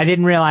traumatic. I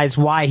didn't realize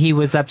why he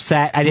was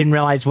upset. I didn't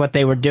realize what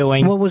they were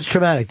doing. What was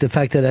traumatic? The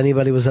fact that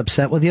anybody was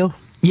upset with you?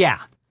 Yeah.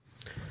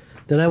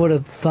 Then I would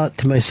have thought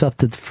to myself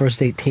that the first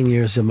 18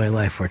 years of my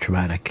life were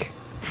traumatic.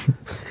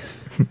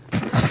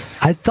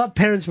 I thought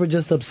parents were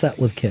just upset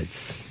with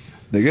kids.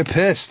 They get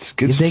pissed.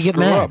 Kids they get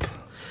screw mad. up.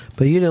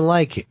 But you didn't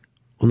like it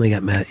when they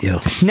got mad at you.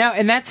 No,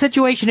 in that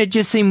situation, it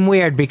just seemed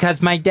weird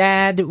because my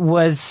dad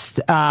was,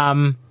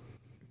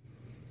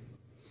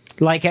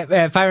 like,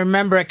 if I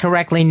remember it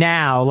correctly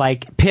now,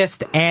 like,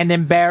 pissed and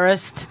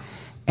embarrassed.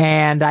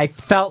 And I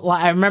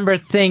remember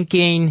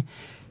thinking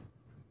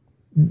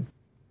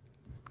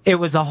it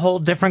was a whole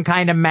different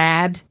kind of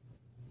mad.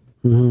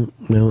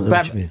 Mm-hmm. No,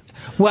 what you mean.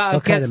 Well,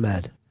 what kind of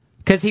mad?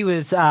 Because he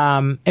was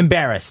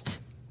embarrassed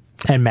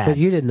and mad. But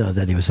you didn't know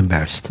that he was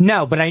embarrassed.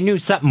 No, but I knew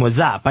something was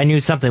up. I knew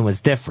something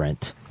was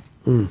different.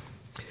 Mm.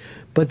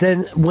 But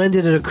then, when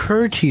did it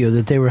occur to you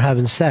that they were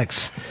having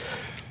sex?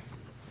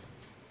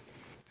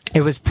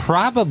 It was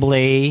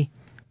probably...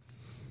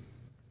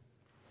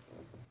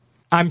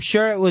 I'm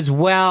sure it was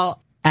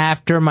well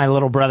after my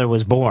little brother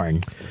was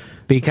born.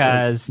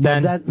 Because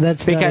then,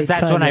 that's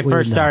when I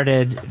first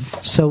started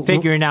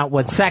figuring out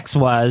what sex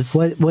was.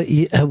 What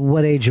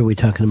age are we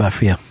talking about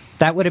for you?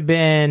 That would have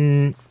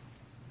been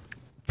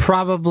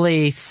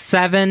probably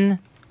 7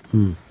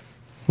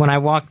 when I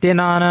walked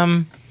in on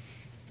him.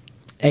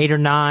 8 or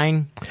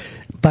 9.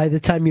 By the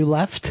time you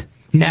left,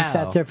 you just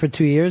sat there for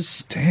 2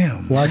 years.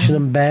 Damn, watching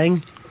him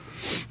bang.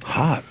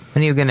 Hot.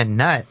 When are you gonna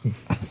nut?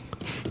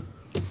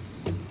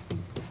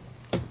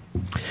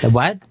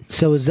 What?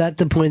 So is that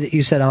the point that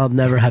you said, I'll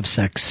never have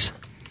sex?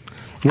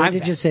 When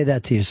did you say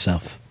that to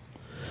yourself?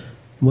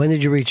 When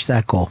did you reach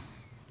that goal?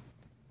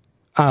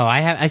 Oh,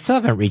 I still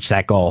haven't reached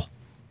that goal.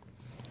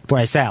 Where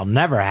I say I'll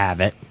never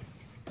have it.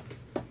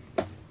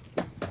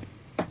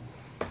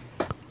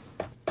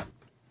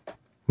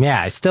 Yeah,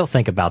 I still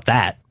think about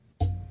that.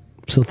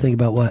 Still think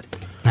about what?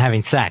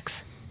 Having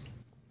sex.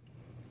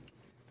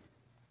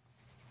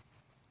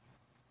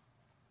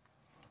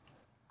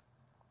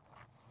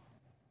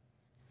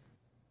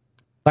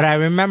 But I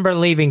remember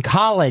leaving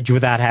college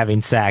without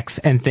having sex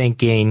and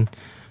thinking,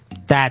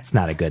 that's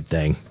not a good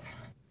thing.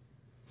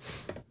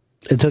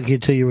 It took you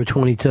till you were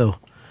 22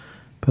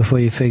 before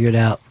you figured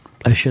out,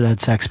 I should have had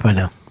sex by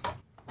now.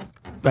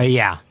 But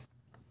yeah.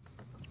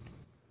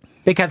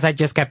 Because I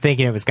just kept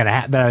thinking it was going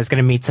to that I was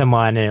going to meet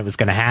someone and it was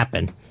going to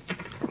happen.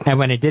 And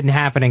when it didn't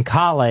happen in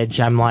college,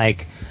 I'm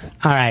like,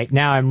 all right,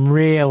 now I'm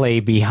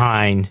really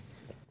behind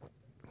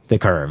the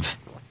curve.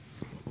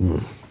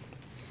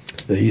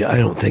 I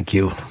don't think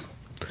you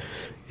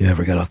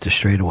ever got off the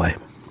straightaway.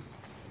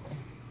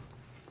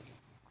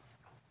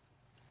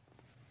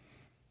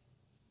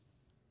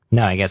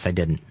 No, I guess I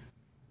didn't.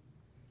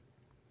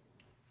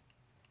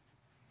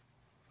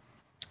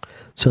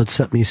 So it's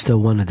something you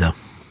still want to do?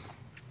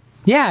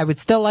 Yeah, I would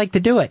still like to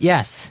do it,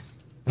 yes.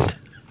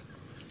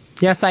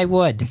 Yes, I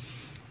would.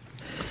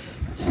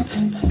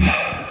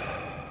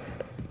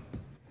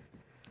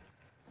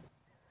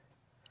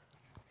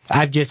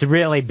 I've just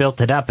really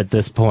built it up at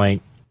this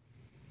point.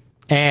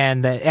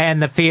 And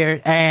the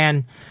fear,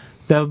 and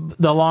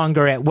the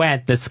longer it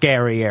went, the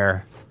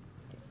scarier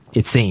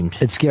it seemed.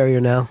 It's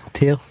scarier now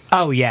to you?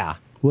 Oh, yeah.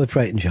 What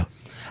frightens you?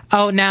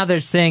 Oh, now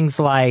there's things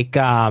like,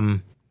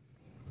 having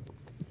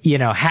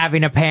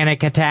a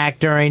panic attack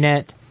during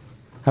it.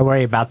 I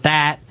worry about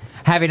that.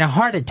 Having a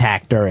heart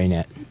attack during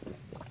it.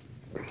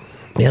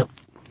 Yep.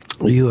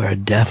 You are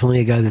definitely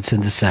a guy that's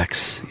into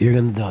sex. You're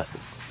going to do it.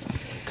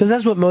 Because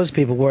that's what most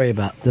people worry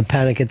about, the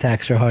panic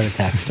attacks or heart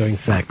attacks during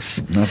sex.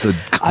 Not the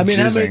I mean,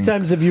 how many jizzing.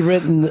 times have you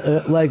read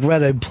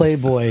a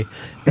Playboy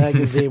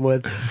magazine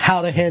with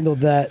how to handle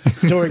that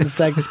during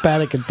sex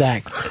panic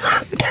attack?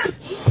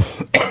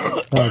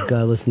 Oh,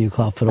 God, listen to you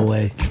coughing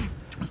away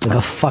like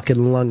a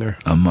fucking lunger.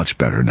 I'm much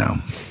better now.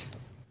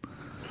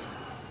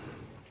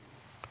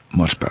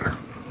 Much better.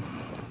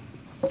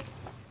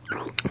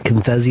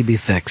 Can Fezzi be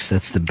fixed?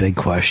 That's the big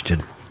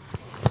question.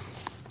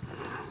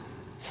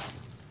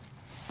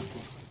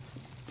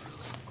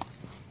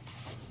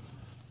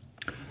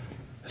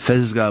 Fez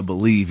has got to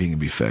believe he can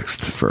be fixed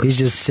first. He's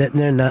just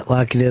sitting there not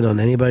locking in on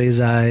anybody's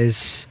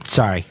eyes.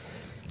 Sorry.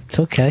 It's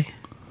okay.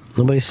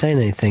 Nobody's saying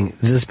anything.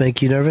 Does this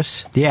make you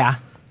nervous? Yeah.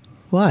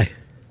 Why?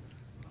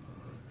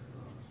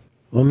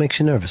 What makes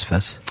you nervous,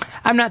 Fez?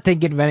 I'm not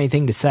thinking of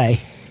anything to say.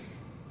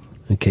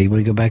 Okay, you want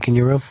to go back in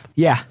your room?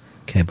 Yeah.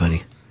 Okay,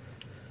 buddy.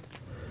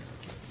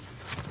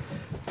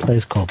 Play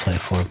his Coldplay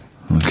for him.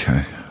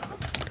 Okay.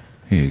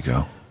 Here you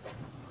go.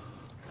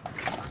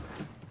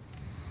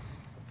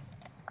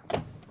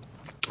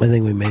 I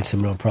think we made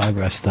some real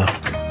progress, though.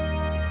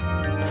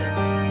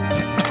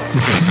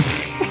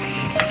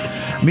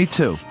 Me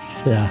too.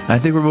 Yeah. I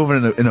think we're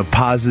moving in a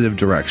positive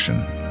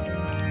direction.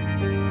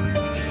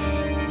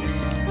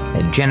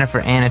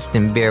 Jennifer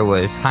Aniston beer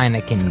was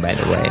Heineken, by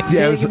the way.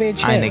 Yeah, it was give me a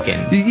chance.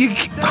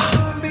 Heineken.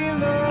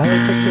 I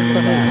would pick it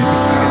for her.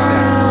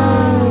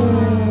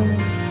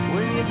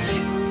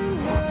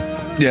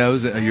 Yeah, it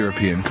was a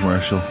European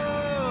commercial.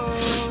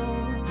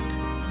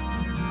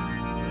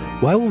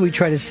 Why would we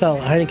try to sell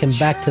Heineken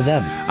back to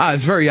them?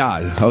 It's very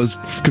odd. I was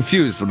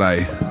confused when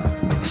I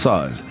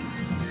saw it.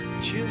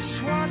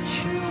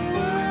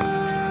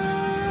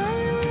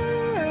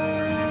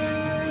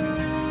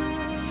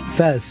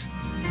 Fez.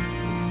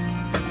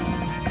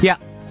 Yeah.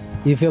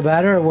 You feel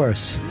better or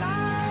worse?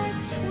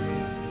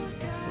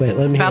 Wait,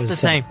 let me hear About the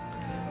same.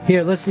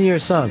 Here, listen to your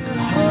song.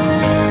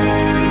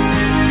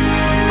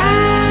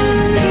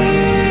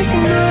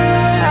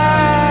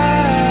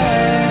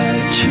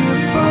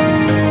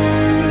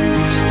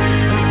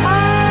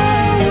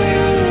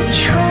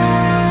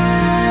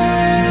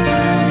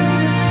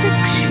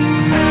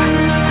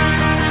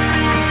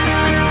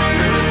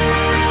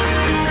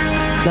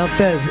 Now,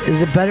 Fez,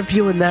 is it better for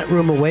you in that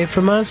room away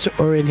from us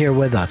or in here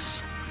with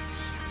us?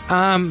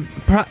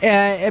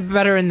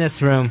 Better in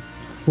this room.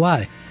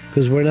 Why?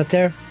 Because we're not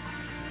there?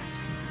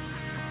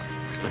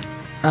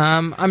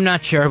 I'm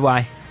not sure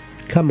why.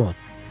 Come on.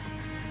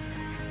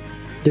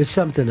 There's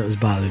something that was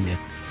bothering you.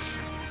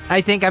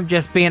 I think I'm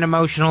just being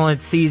emotional.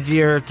 It's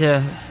easier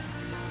to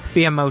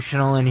be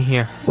emotional in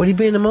here. What are you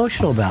being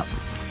emotional about?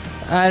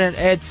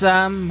 It's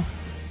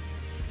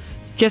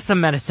just the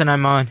medicine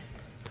I'm on.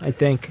 I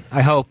think.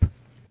 I hope.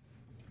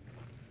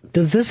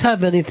 Does this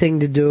have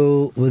anything to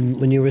do with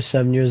when you were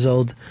 7 years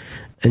old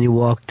and you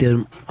walked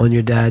in on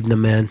your dad and a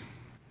man?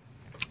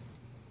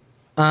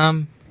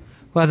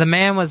 Well, the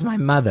man was my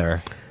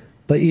mother.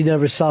 But you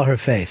never saw her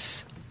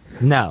face?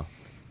 No.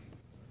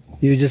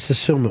 You just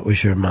assumed it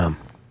was your mom?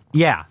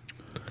 Yeah.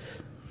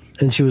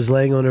 And she was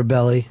laying on her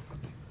belly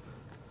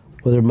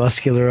with her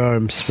muscular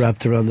arms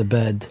wrapped around the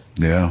bed.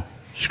 Yeah.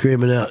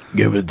 Screaming out,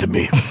 "Give it to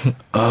me."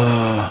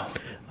 And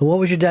what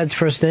was your dad's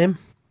first name?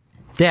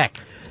 Dick.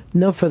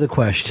 No further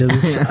questions.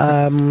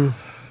 I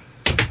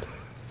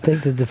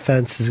think the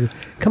defense is...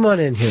 Come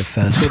on in here,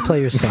 Fez. We'll play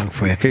your song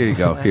for you. Here you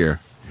go.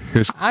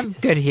 Here's... I'm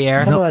good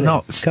here. Come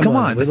on. Come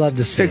on. We'd love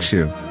to see fix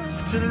you.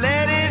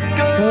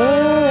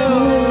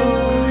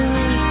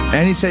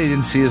 And he said he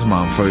didn't see his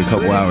mom for a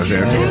couple hours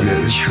there.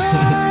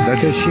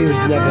 Because she was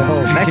never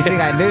home. Next thing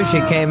I knew,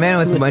 she came in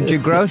with a bunch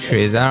of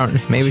groceries.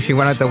 Maybe she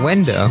went out the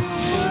window.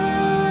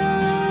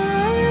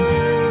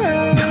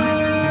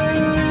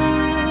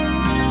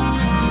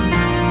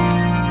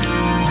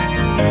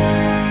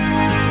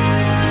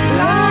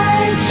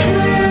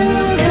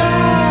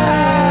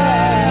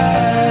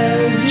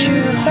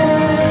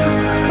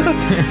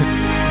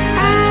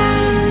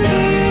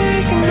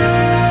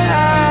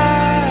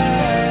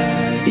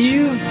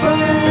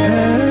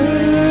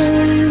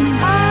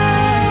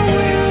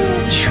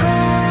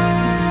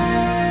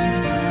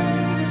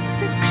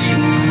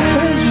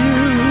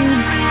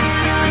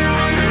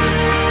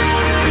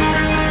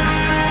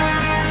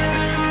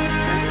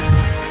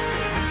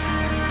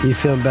 You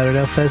feeling better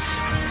now, Fez?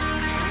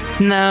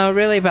 No,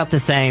 really about the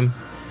same.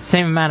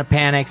 Same amount of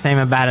panic, same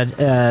amount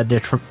of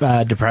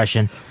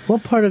depression.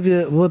 What part of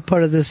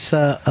this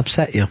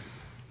upset you?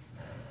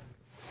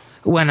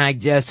 When I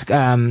just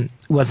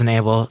wasn't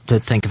able to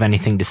think of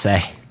anything to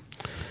say.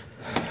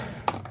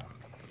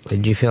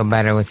 Did you feel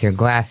better with your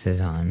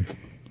glasses on?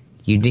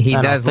 He I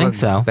does don't look think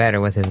so.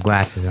 better with his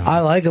glasses on.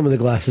 I like him with the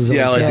glasses on.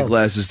 Yeah, I like the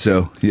glasses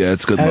too. Yeah,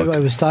 it's a good look.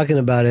 Everybody was talking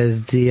about it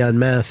at the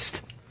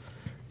Unmasked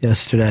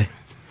yesterday.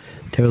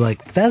 They were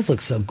like, Fez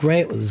looks so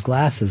great with his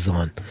glasses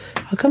on.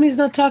 How come he's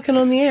not talking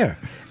on the air?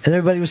 And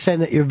everybody was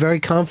saying that you're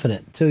very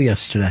confident, too,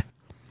 yesterday.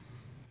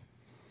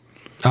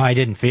 Oh, I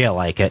didn't feel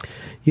like it.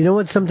 You know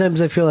what? Sometimes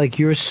I feel like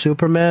you're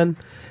Superman,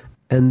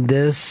 and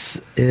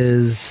this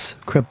is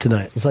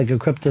kryptonite. It's like a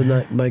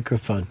kryptonite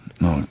microphone.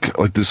 No,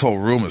 like this whole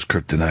room is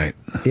kryptonite.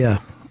 Yeah.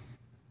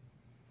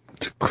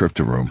 It's a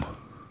crypto room.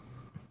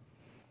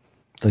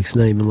 Like it's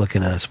not even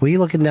looking at us. What are you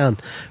looking down?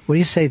 What do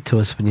you say to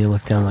us when you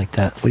look down like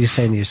that? What are you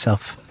saying to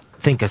yourself?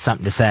 Think of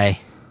something to say.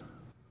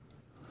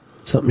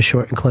 Something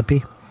short and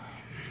clippy?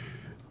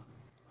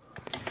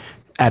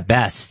 At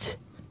best.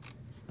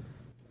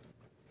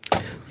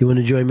 You want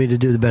to join me to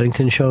do the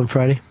Bennington show on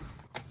Friday?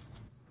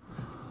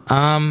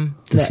 To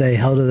say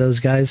hello to those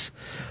guys?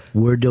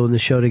 We're doing the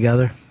show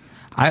together?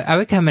 I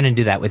would come in and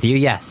do that with you,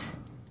 yes.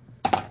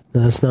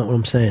 No, that's not what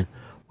I'm saying.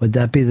 Would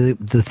that be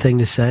the thing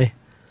to say?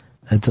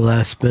 At the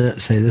last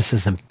minute, say, this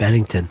isn't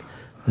Bennington.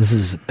 This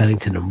is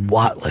Bennington and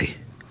Watley.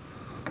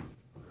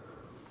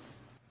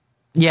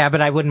 Yeah,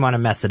 but I wouldn't want to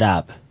mess it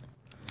up.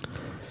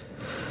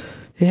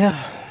 Yeah,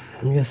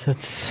 I guess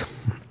that's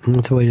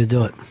the way to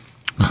do it.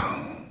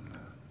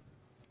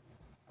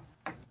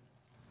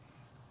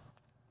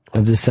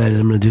 I've decided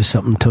I'm going to do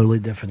something totally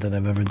different than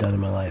I've ever done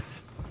in my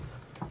life.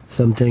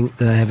 Something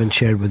that I haven't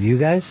shared with you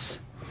guys.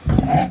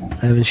 I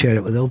haven't shared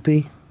it with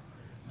Opie.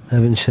 I I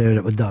haven't shared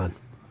it with Don.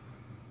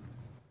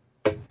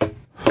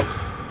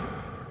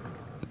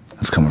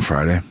 That's coming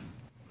Friday.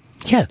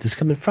 Yeah, this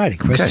coming Friday.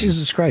 Chris, Okay.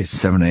 Jesus Christ.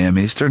 7 a.m.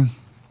 Eastern.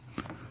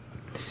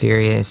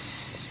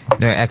 Sirius,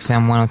 they're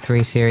XM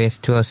 103, Sirius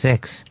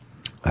 206.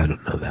 I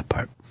don't know that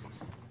part.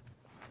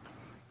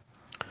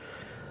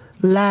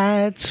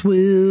 Lights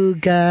will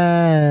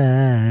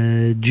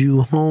guide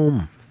you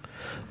home.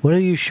 What are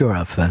you sure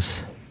of,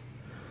 Fez?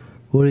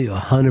 What are you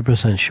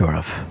 100% sure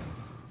of?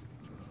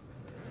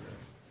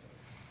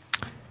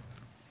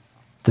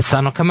 The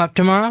sun will come up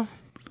tomorrow?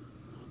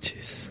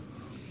 Jeez.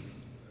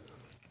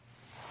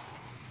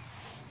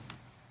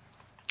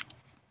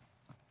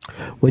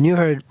 When you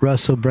heard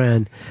Russell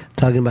Brand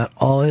talking about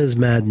all his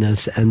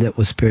madness and it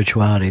was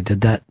spirituality,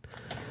 did that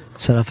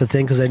set off a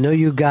thing? Because I know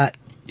you got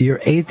your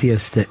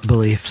atheistic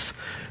beliefs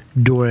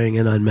during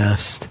an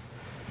Unmasked.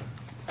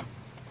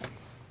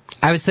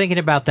 I was thinking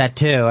about that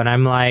too, and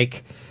I'm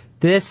like,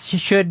 this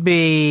should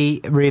be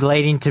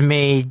relating to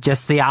me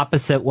just the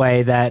opposite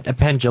way that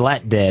Penn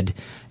Jillette did.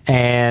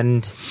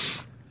 And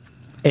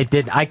it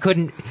did. I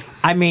couldn't.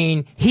 I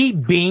mean, he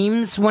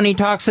beams when he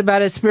talks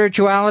about his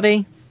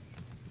spirituality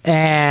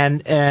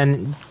and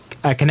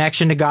a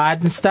connection to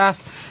God and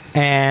stuff.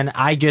 And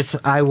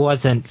I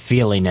wasn't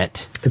feeling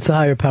it. It's a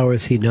higher power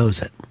as he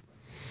knows it.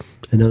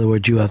 In other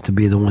words, you have to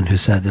be the one who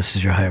said this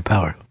is your higher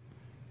power.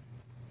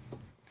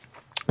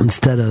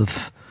 Instead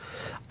of,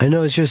 I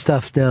know it's your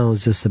stuff now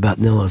is just about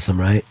nihilism,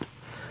 right?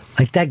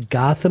 Like that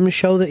Gotham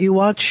show that you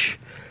watch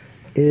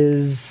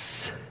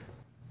is,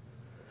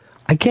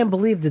 I can't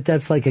believe that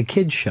that's like a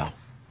kid's show.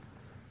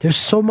 There's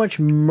so much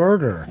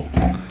murder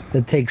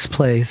that takes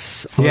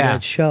place on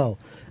that show.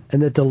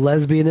 And that the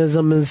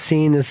lesbianism is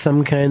seen as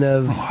some kind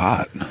of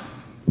hot,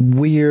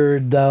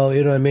 weird, though,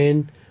 you know what I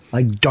mean?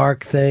 Like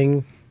dark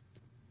thing.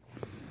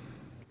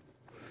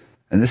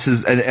 And this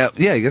is,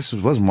 yeah, I guess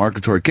it was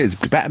marketary kids.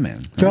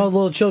 Batman. They're all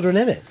little children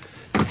in it.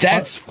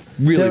 That's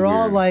really They're weird.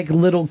 all like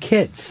little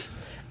kids.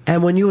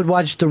 And when you would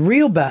watch the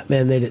real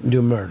Batman, they didn't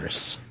do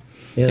murders.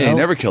 You know? Yeah, he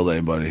never killed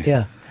anybody.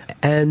 Yeah.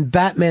 And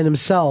Batman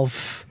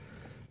himself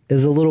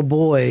is a little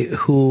boy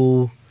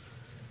who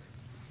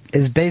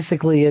is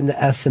basically into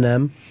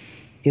S&M.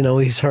 You know,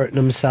 he's hurting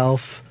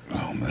himself.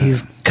 Oh, man.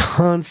 He's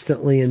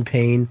constantly in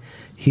pain.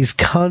 He's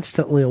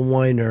constantly a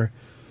whiner.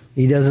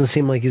 He doesn't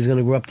seem like he's going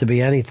to grow up to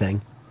be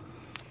anything.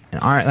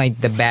 And aren't like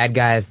the bad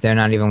guys? They're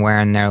not even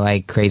wearing their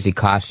like crazy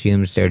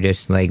costumes. They're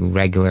just like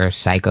regular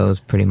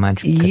psychos, pretty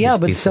much. 'cause Yeah,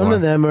 it's but some before.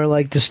 of them are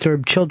like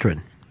disturbed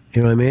children.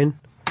 You know what I mean?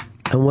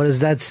 And what is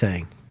that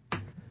saying?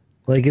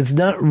 Like, it's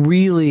not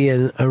really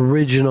an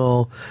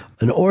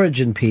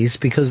origin piece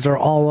because they're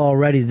all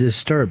already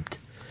disturbed.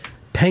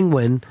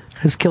 Penguin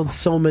has killed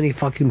so many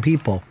fucking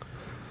people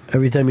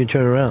every time you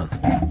turn around.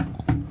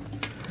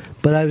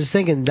 But I was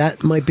thinking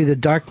that might be the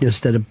darkness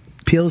that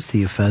appeals to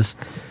you, Fez.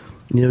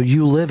 You know,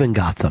 you live in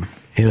Gotham,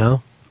 you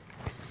know?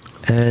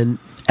 And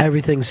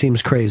everything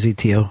seems crazy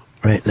to you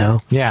right now.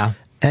 Yeah.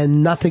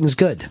 And nothing's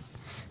good.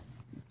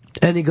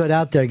 Any good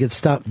out there gets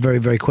stopped very,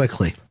 very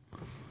quickly.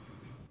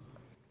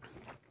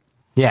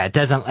 Yeah, it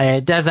doesn't,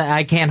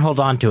 I can't hold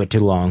on to it too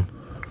long.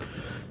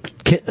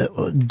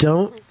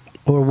 Don't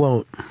or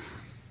won't?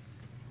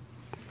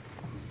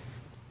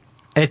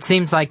 It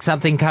seems like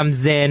something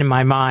comes in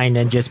my mind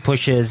and just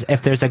pushes,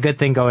 if there's a good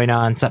thing going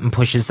on, something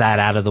pushes that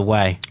out of the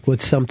way.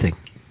 What's something?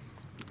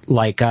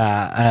 Like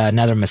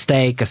another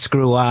mistake, a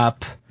screw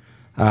up,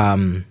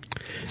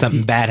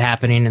 something bad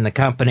happening in the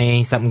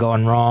company, something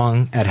going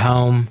wrong at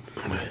home.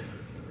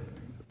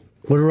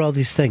 What are all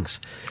these things?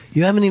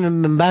 You haven't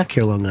even been back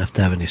here long enough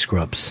to have any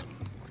screw-ups.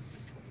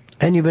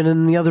 And you've been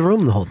in the other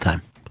room the whole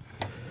time.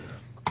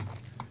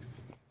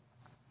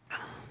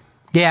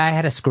 Yeah, I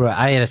had a screw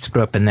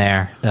up in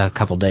there a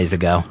couple days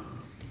ago.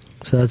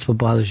 So that's what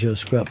bothers you, a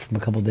screw-up from a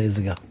couple days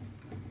ago.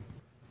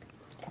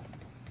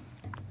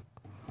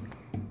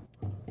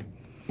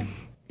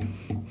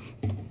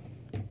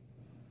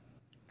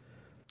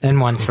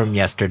 And one's from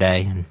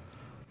yesterday.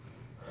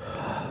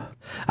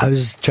 I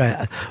was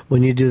trying,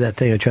 when you do that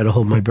thing, I try to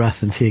hold my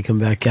breath until you come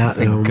back out.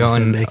 And I almost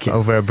Going didn't make it.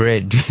 over a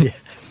bridge.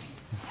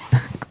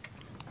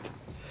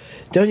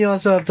 Don't you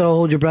also have to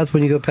hold your breath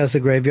when you go past the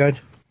graveyard?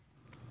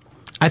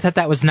 I thought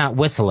that was not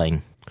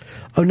whistling.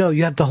 Oh, no,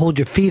 you have to hold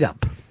your feet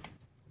up.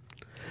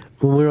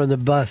 When we were on the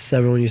bus,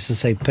 everyone used to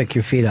say, pick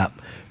your feet up.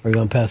 We're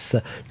going past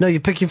the... No, you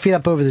pick your feet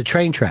up over the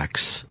train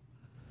tracks.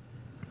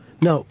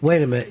 No,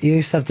 wait a minute. You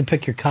used to have to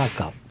pick your cock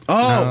up.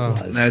 Oh,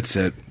 that's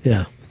it.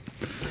 Yeah.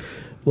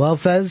 Well,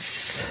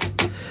 Fez,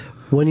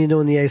 when are you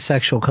doing the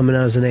asexual, coming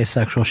out as an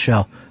asexual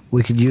show?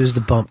 We could use the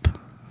bump.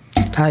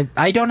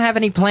 I don't have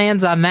any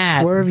plans on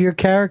that. Swerve your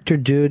character,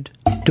 dude.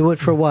 Do it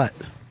for what?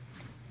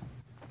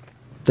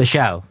 The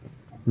show.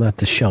 Not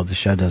the show. The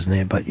show doesn't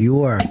name, but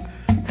your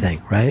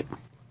thing, right?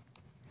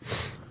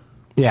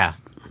 Yeah.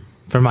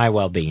 For my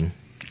well-being.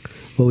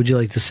 What would you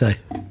like to say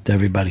to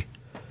everybody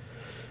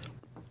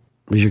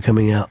as you're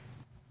coming out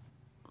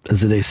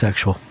as an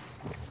asexual?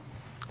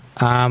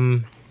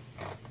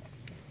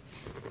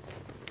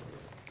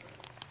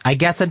 I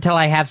guess until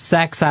I have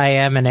sex, I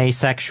am an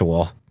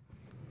asexual.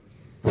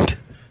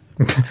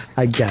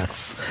 I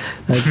guess.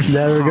 That's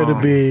never going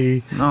to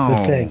be No. the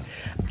thing.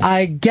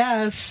 I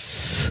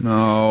guess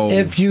No.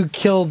 if you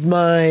killed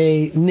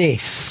my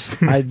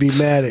niece, I'd be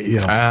mad at you.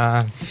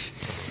 I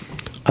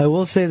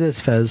will say this,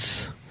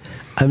 Fez.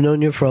 I've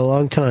known you for a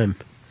long time.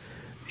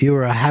 You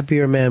were a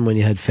happier man when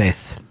you had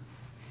faith.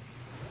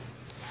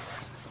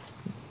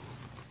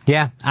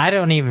 Yeah, I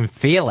don't even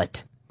feel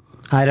it.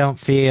 I don't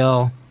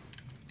feel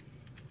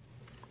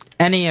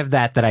any of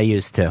that I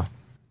used to.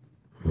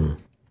 You're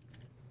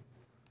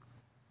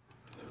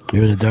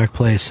in a dark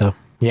place, so.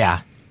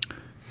 Yeah.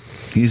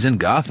 He's in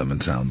Gotham,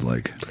 it sounds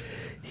like.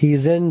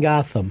 He's in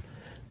Gotham.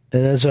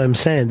 And that's what I'm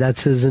saying.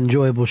 That's his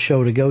enjoyable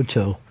show to go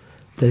to.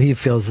 That he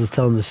feels is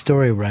telling the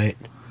story right.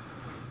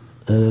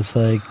 And it's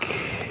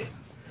like...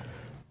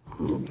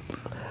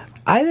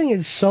 I think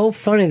it's so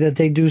funny that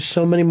they do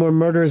so many more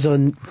murders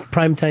on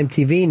primetime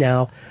TV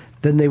now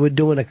than they would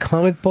do in a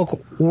comic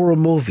book or a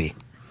movie.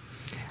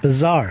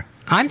 Bizarre.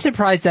 I'm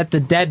surprised at the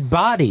dead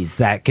bodies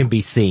that can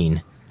be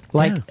seen.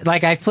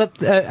 Like I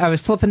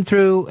was flipping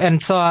through and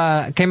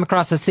came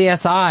across a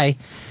CSI,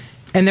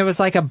 and there was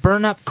like a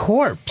burn-up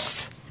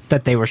corpse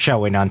that they were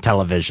showing on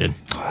television.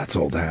 Oh, that's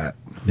old hat.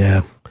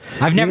 Yeah.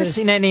 I've never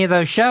seen any of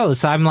those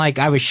shows, so I'm like,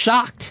 I was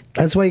shocked.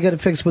 That's why you got to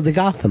fix with the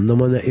Gotham, the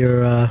one that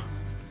you're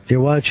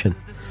watching.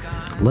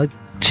 Let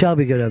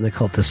Shelby go down the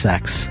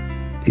cul-de-sacs.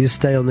 You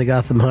stay on the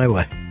Gotham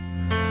Highway.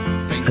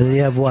 And then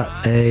you have what?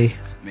 A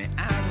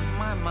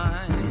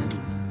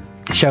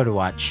show to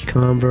watch.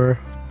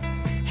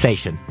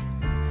 Conversation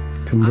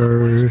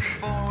to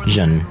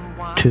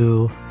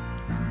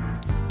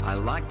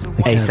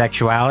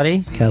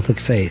asexuality. Catholic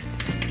faith.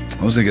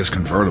 I was thinking it's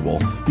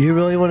convertible. You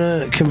really want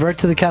to convert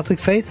to the Catholic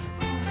faith?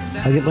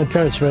 I'll get my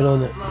parents right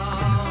on it.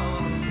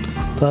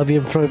 They'll have you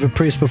in front of a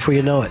priest before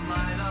you know it.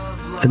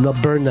 And they'll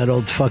burn that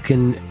old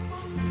fucking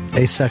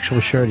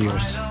asexual shirt of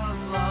yours.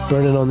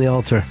 Burn it on the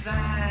altar.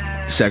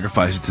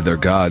 Sacrifice it to their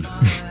God.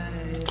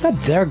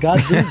 Not their God,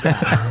 do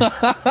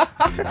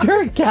that.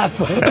 You're a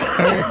Catholic.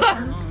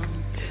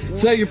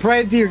 So you're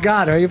praying to your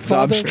God, are you, No,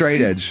 Father? I'm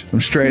straight edge.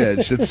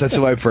 That's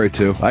who I pray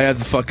to. I have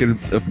the fucking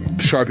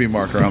Sharpie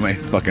marker on my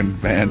fucking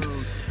band.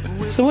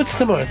 So what's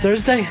tomorrow?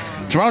 Thursday?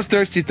 Tomorrow's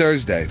Thirsty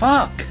Thursday.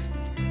 Fuck.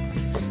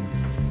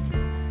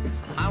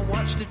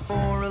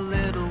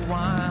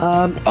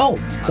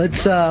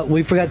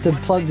 We forgot to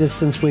plug this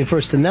since we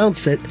first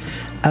announced it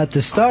at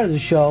the start of the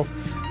show,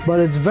 but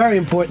it's very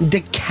important.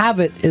 Dick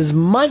Cavett is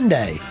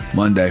Monday.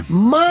 Monday.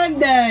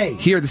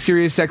 Here at the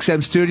Sirius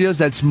XM studios.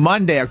 That's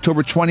Monday,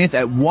 October 20th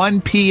at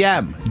 1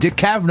 p.m. Dick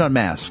Cavett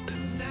Unmasked.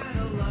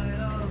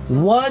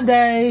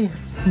 Monday,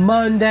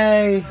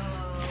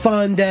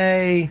 fun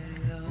day,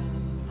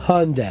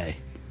 Hyundai.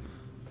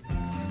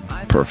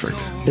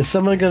 Perfect. Is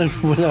someone going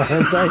to win a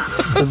Hyundai?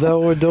 Is that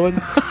what we're doing?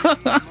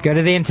 Go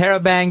to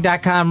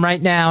theinterrobang.com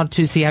right now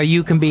to see how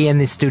you can be in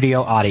the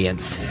studio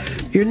audience.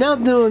 You're now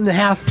doing the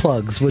half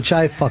plugs, which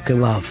I fucking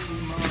love.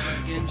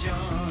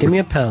 Give me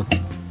a pound.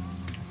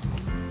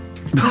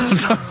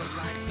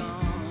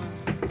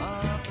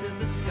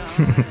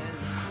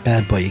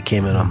 Bad boy, you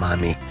came in on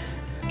mommy.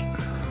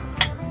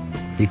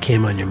 You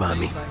came on your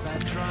mommy.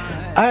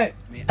 Alright,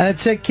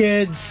 that's it,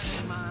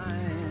 kids.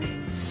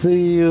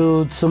 See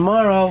you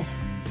tomorrow.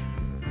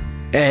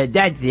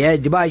 That's the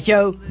end of my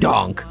show.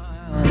 Donk.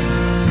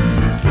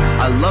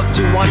 I love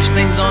to watch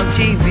things on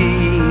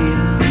TV.